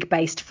intrigue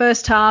based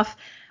first half,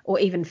 or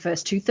even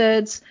first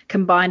 2/3,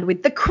 combined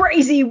with the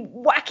crazy,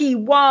 wacky,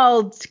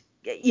 wild,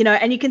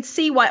 and you can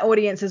see why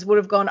audiences would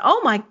have gone,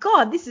 oh my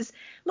God,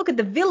 look at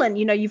the villain.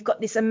 You've got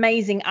this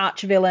amazing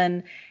arch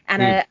villain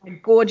and a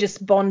gorgeous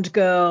Bond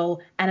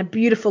girl and a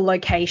beautiful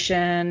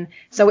location.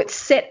 So it's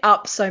set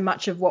up so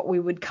much of what we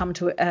would come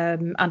to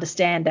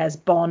understand as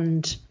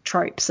Bond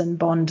tropes and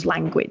Bond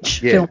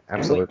language. Yeah,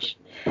 absolutely.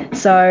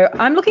 So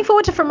I'm looking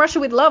forward to From Russia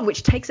with Love,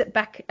 which takes it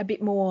back a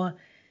bit more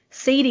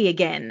seedy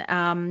again.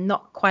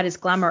 Not quite as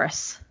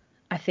glamorous,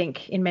 I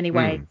think, in many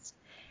ways.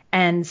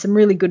 And some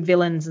really good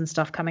villains and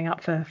stuff coming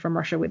up for From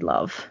Russia with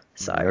Love.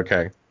 So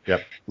okay.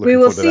 Yep. We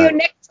will see you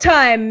next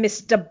time,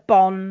 Mr.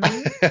 Bond.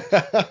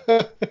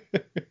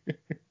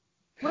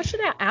 What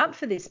should our out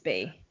for this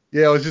be?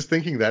 Yeah, I was just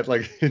thinking that.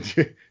 Like,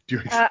 do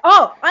you...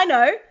 I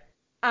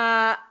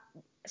know.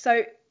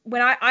 So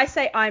when I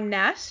say I'm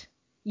Nat,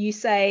 you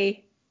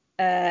say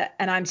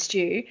and I'm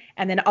Stu,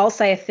 and then I'll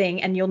say a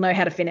thing and you'll know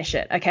how to finish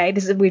it. Okay?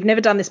 We've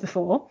never done this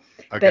before.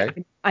 Okay.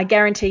 But I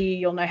guarantee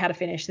you'll know how to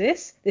finish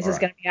this. This is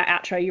going to be our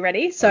outro. You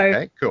ready? So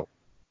okay, cool.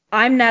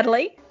 I'm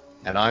Natalie.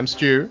 And I'm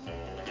Stu.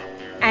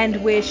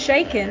 And we're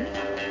shaken.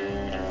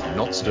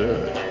 Not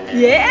stirred.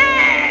 Yeah!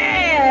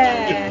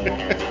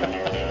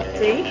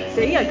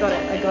 See, I got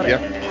it.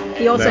 Yep.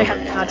 He also had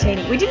the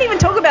martini. We didn't even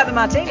talk about the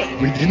martini.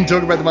 We didn't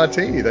talk about the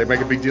martini. They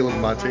make a big deal of the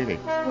martini.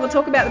 We'll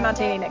talk about the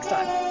martini next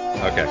time.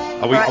 Okay.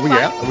 Are we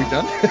out? Are we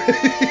done?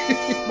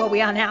 Well,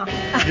 we are now.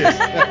 Yes.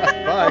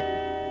 Bye.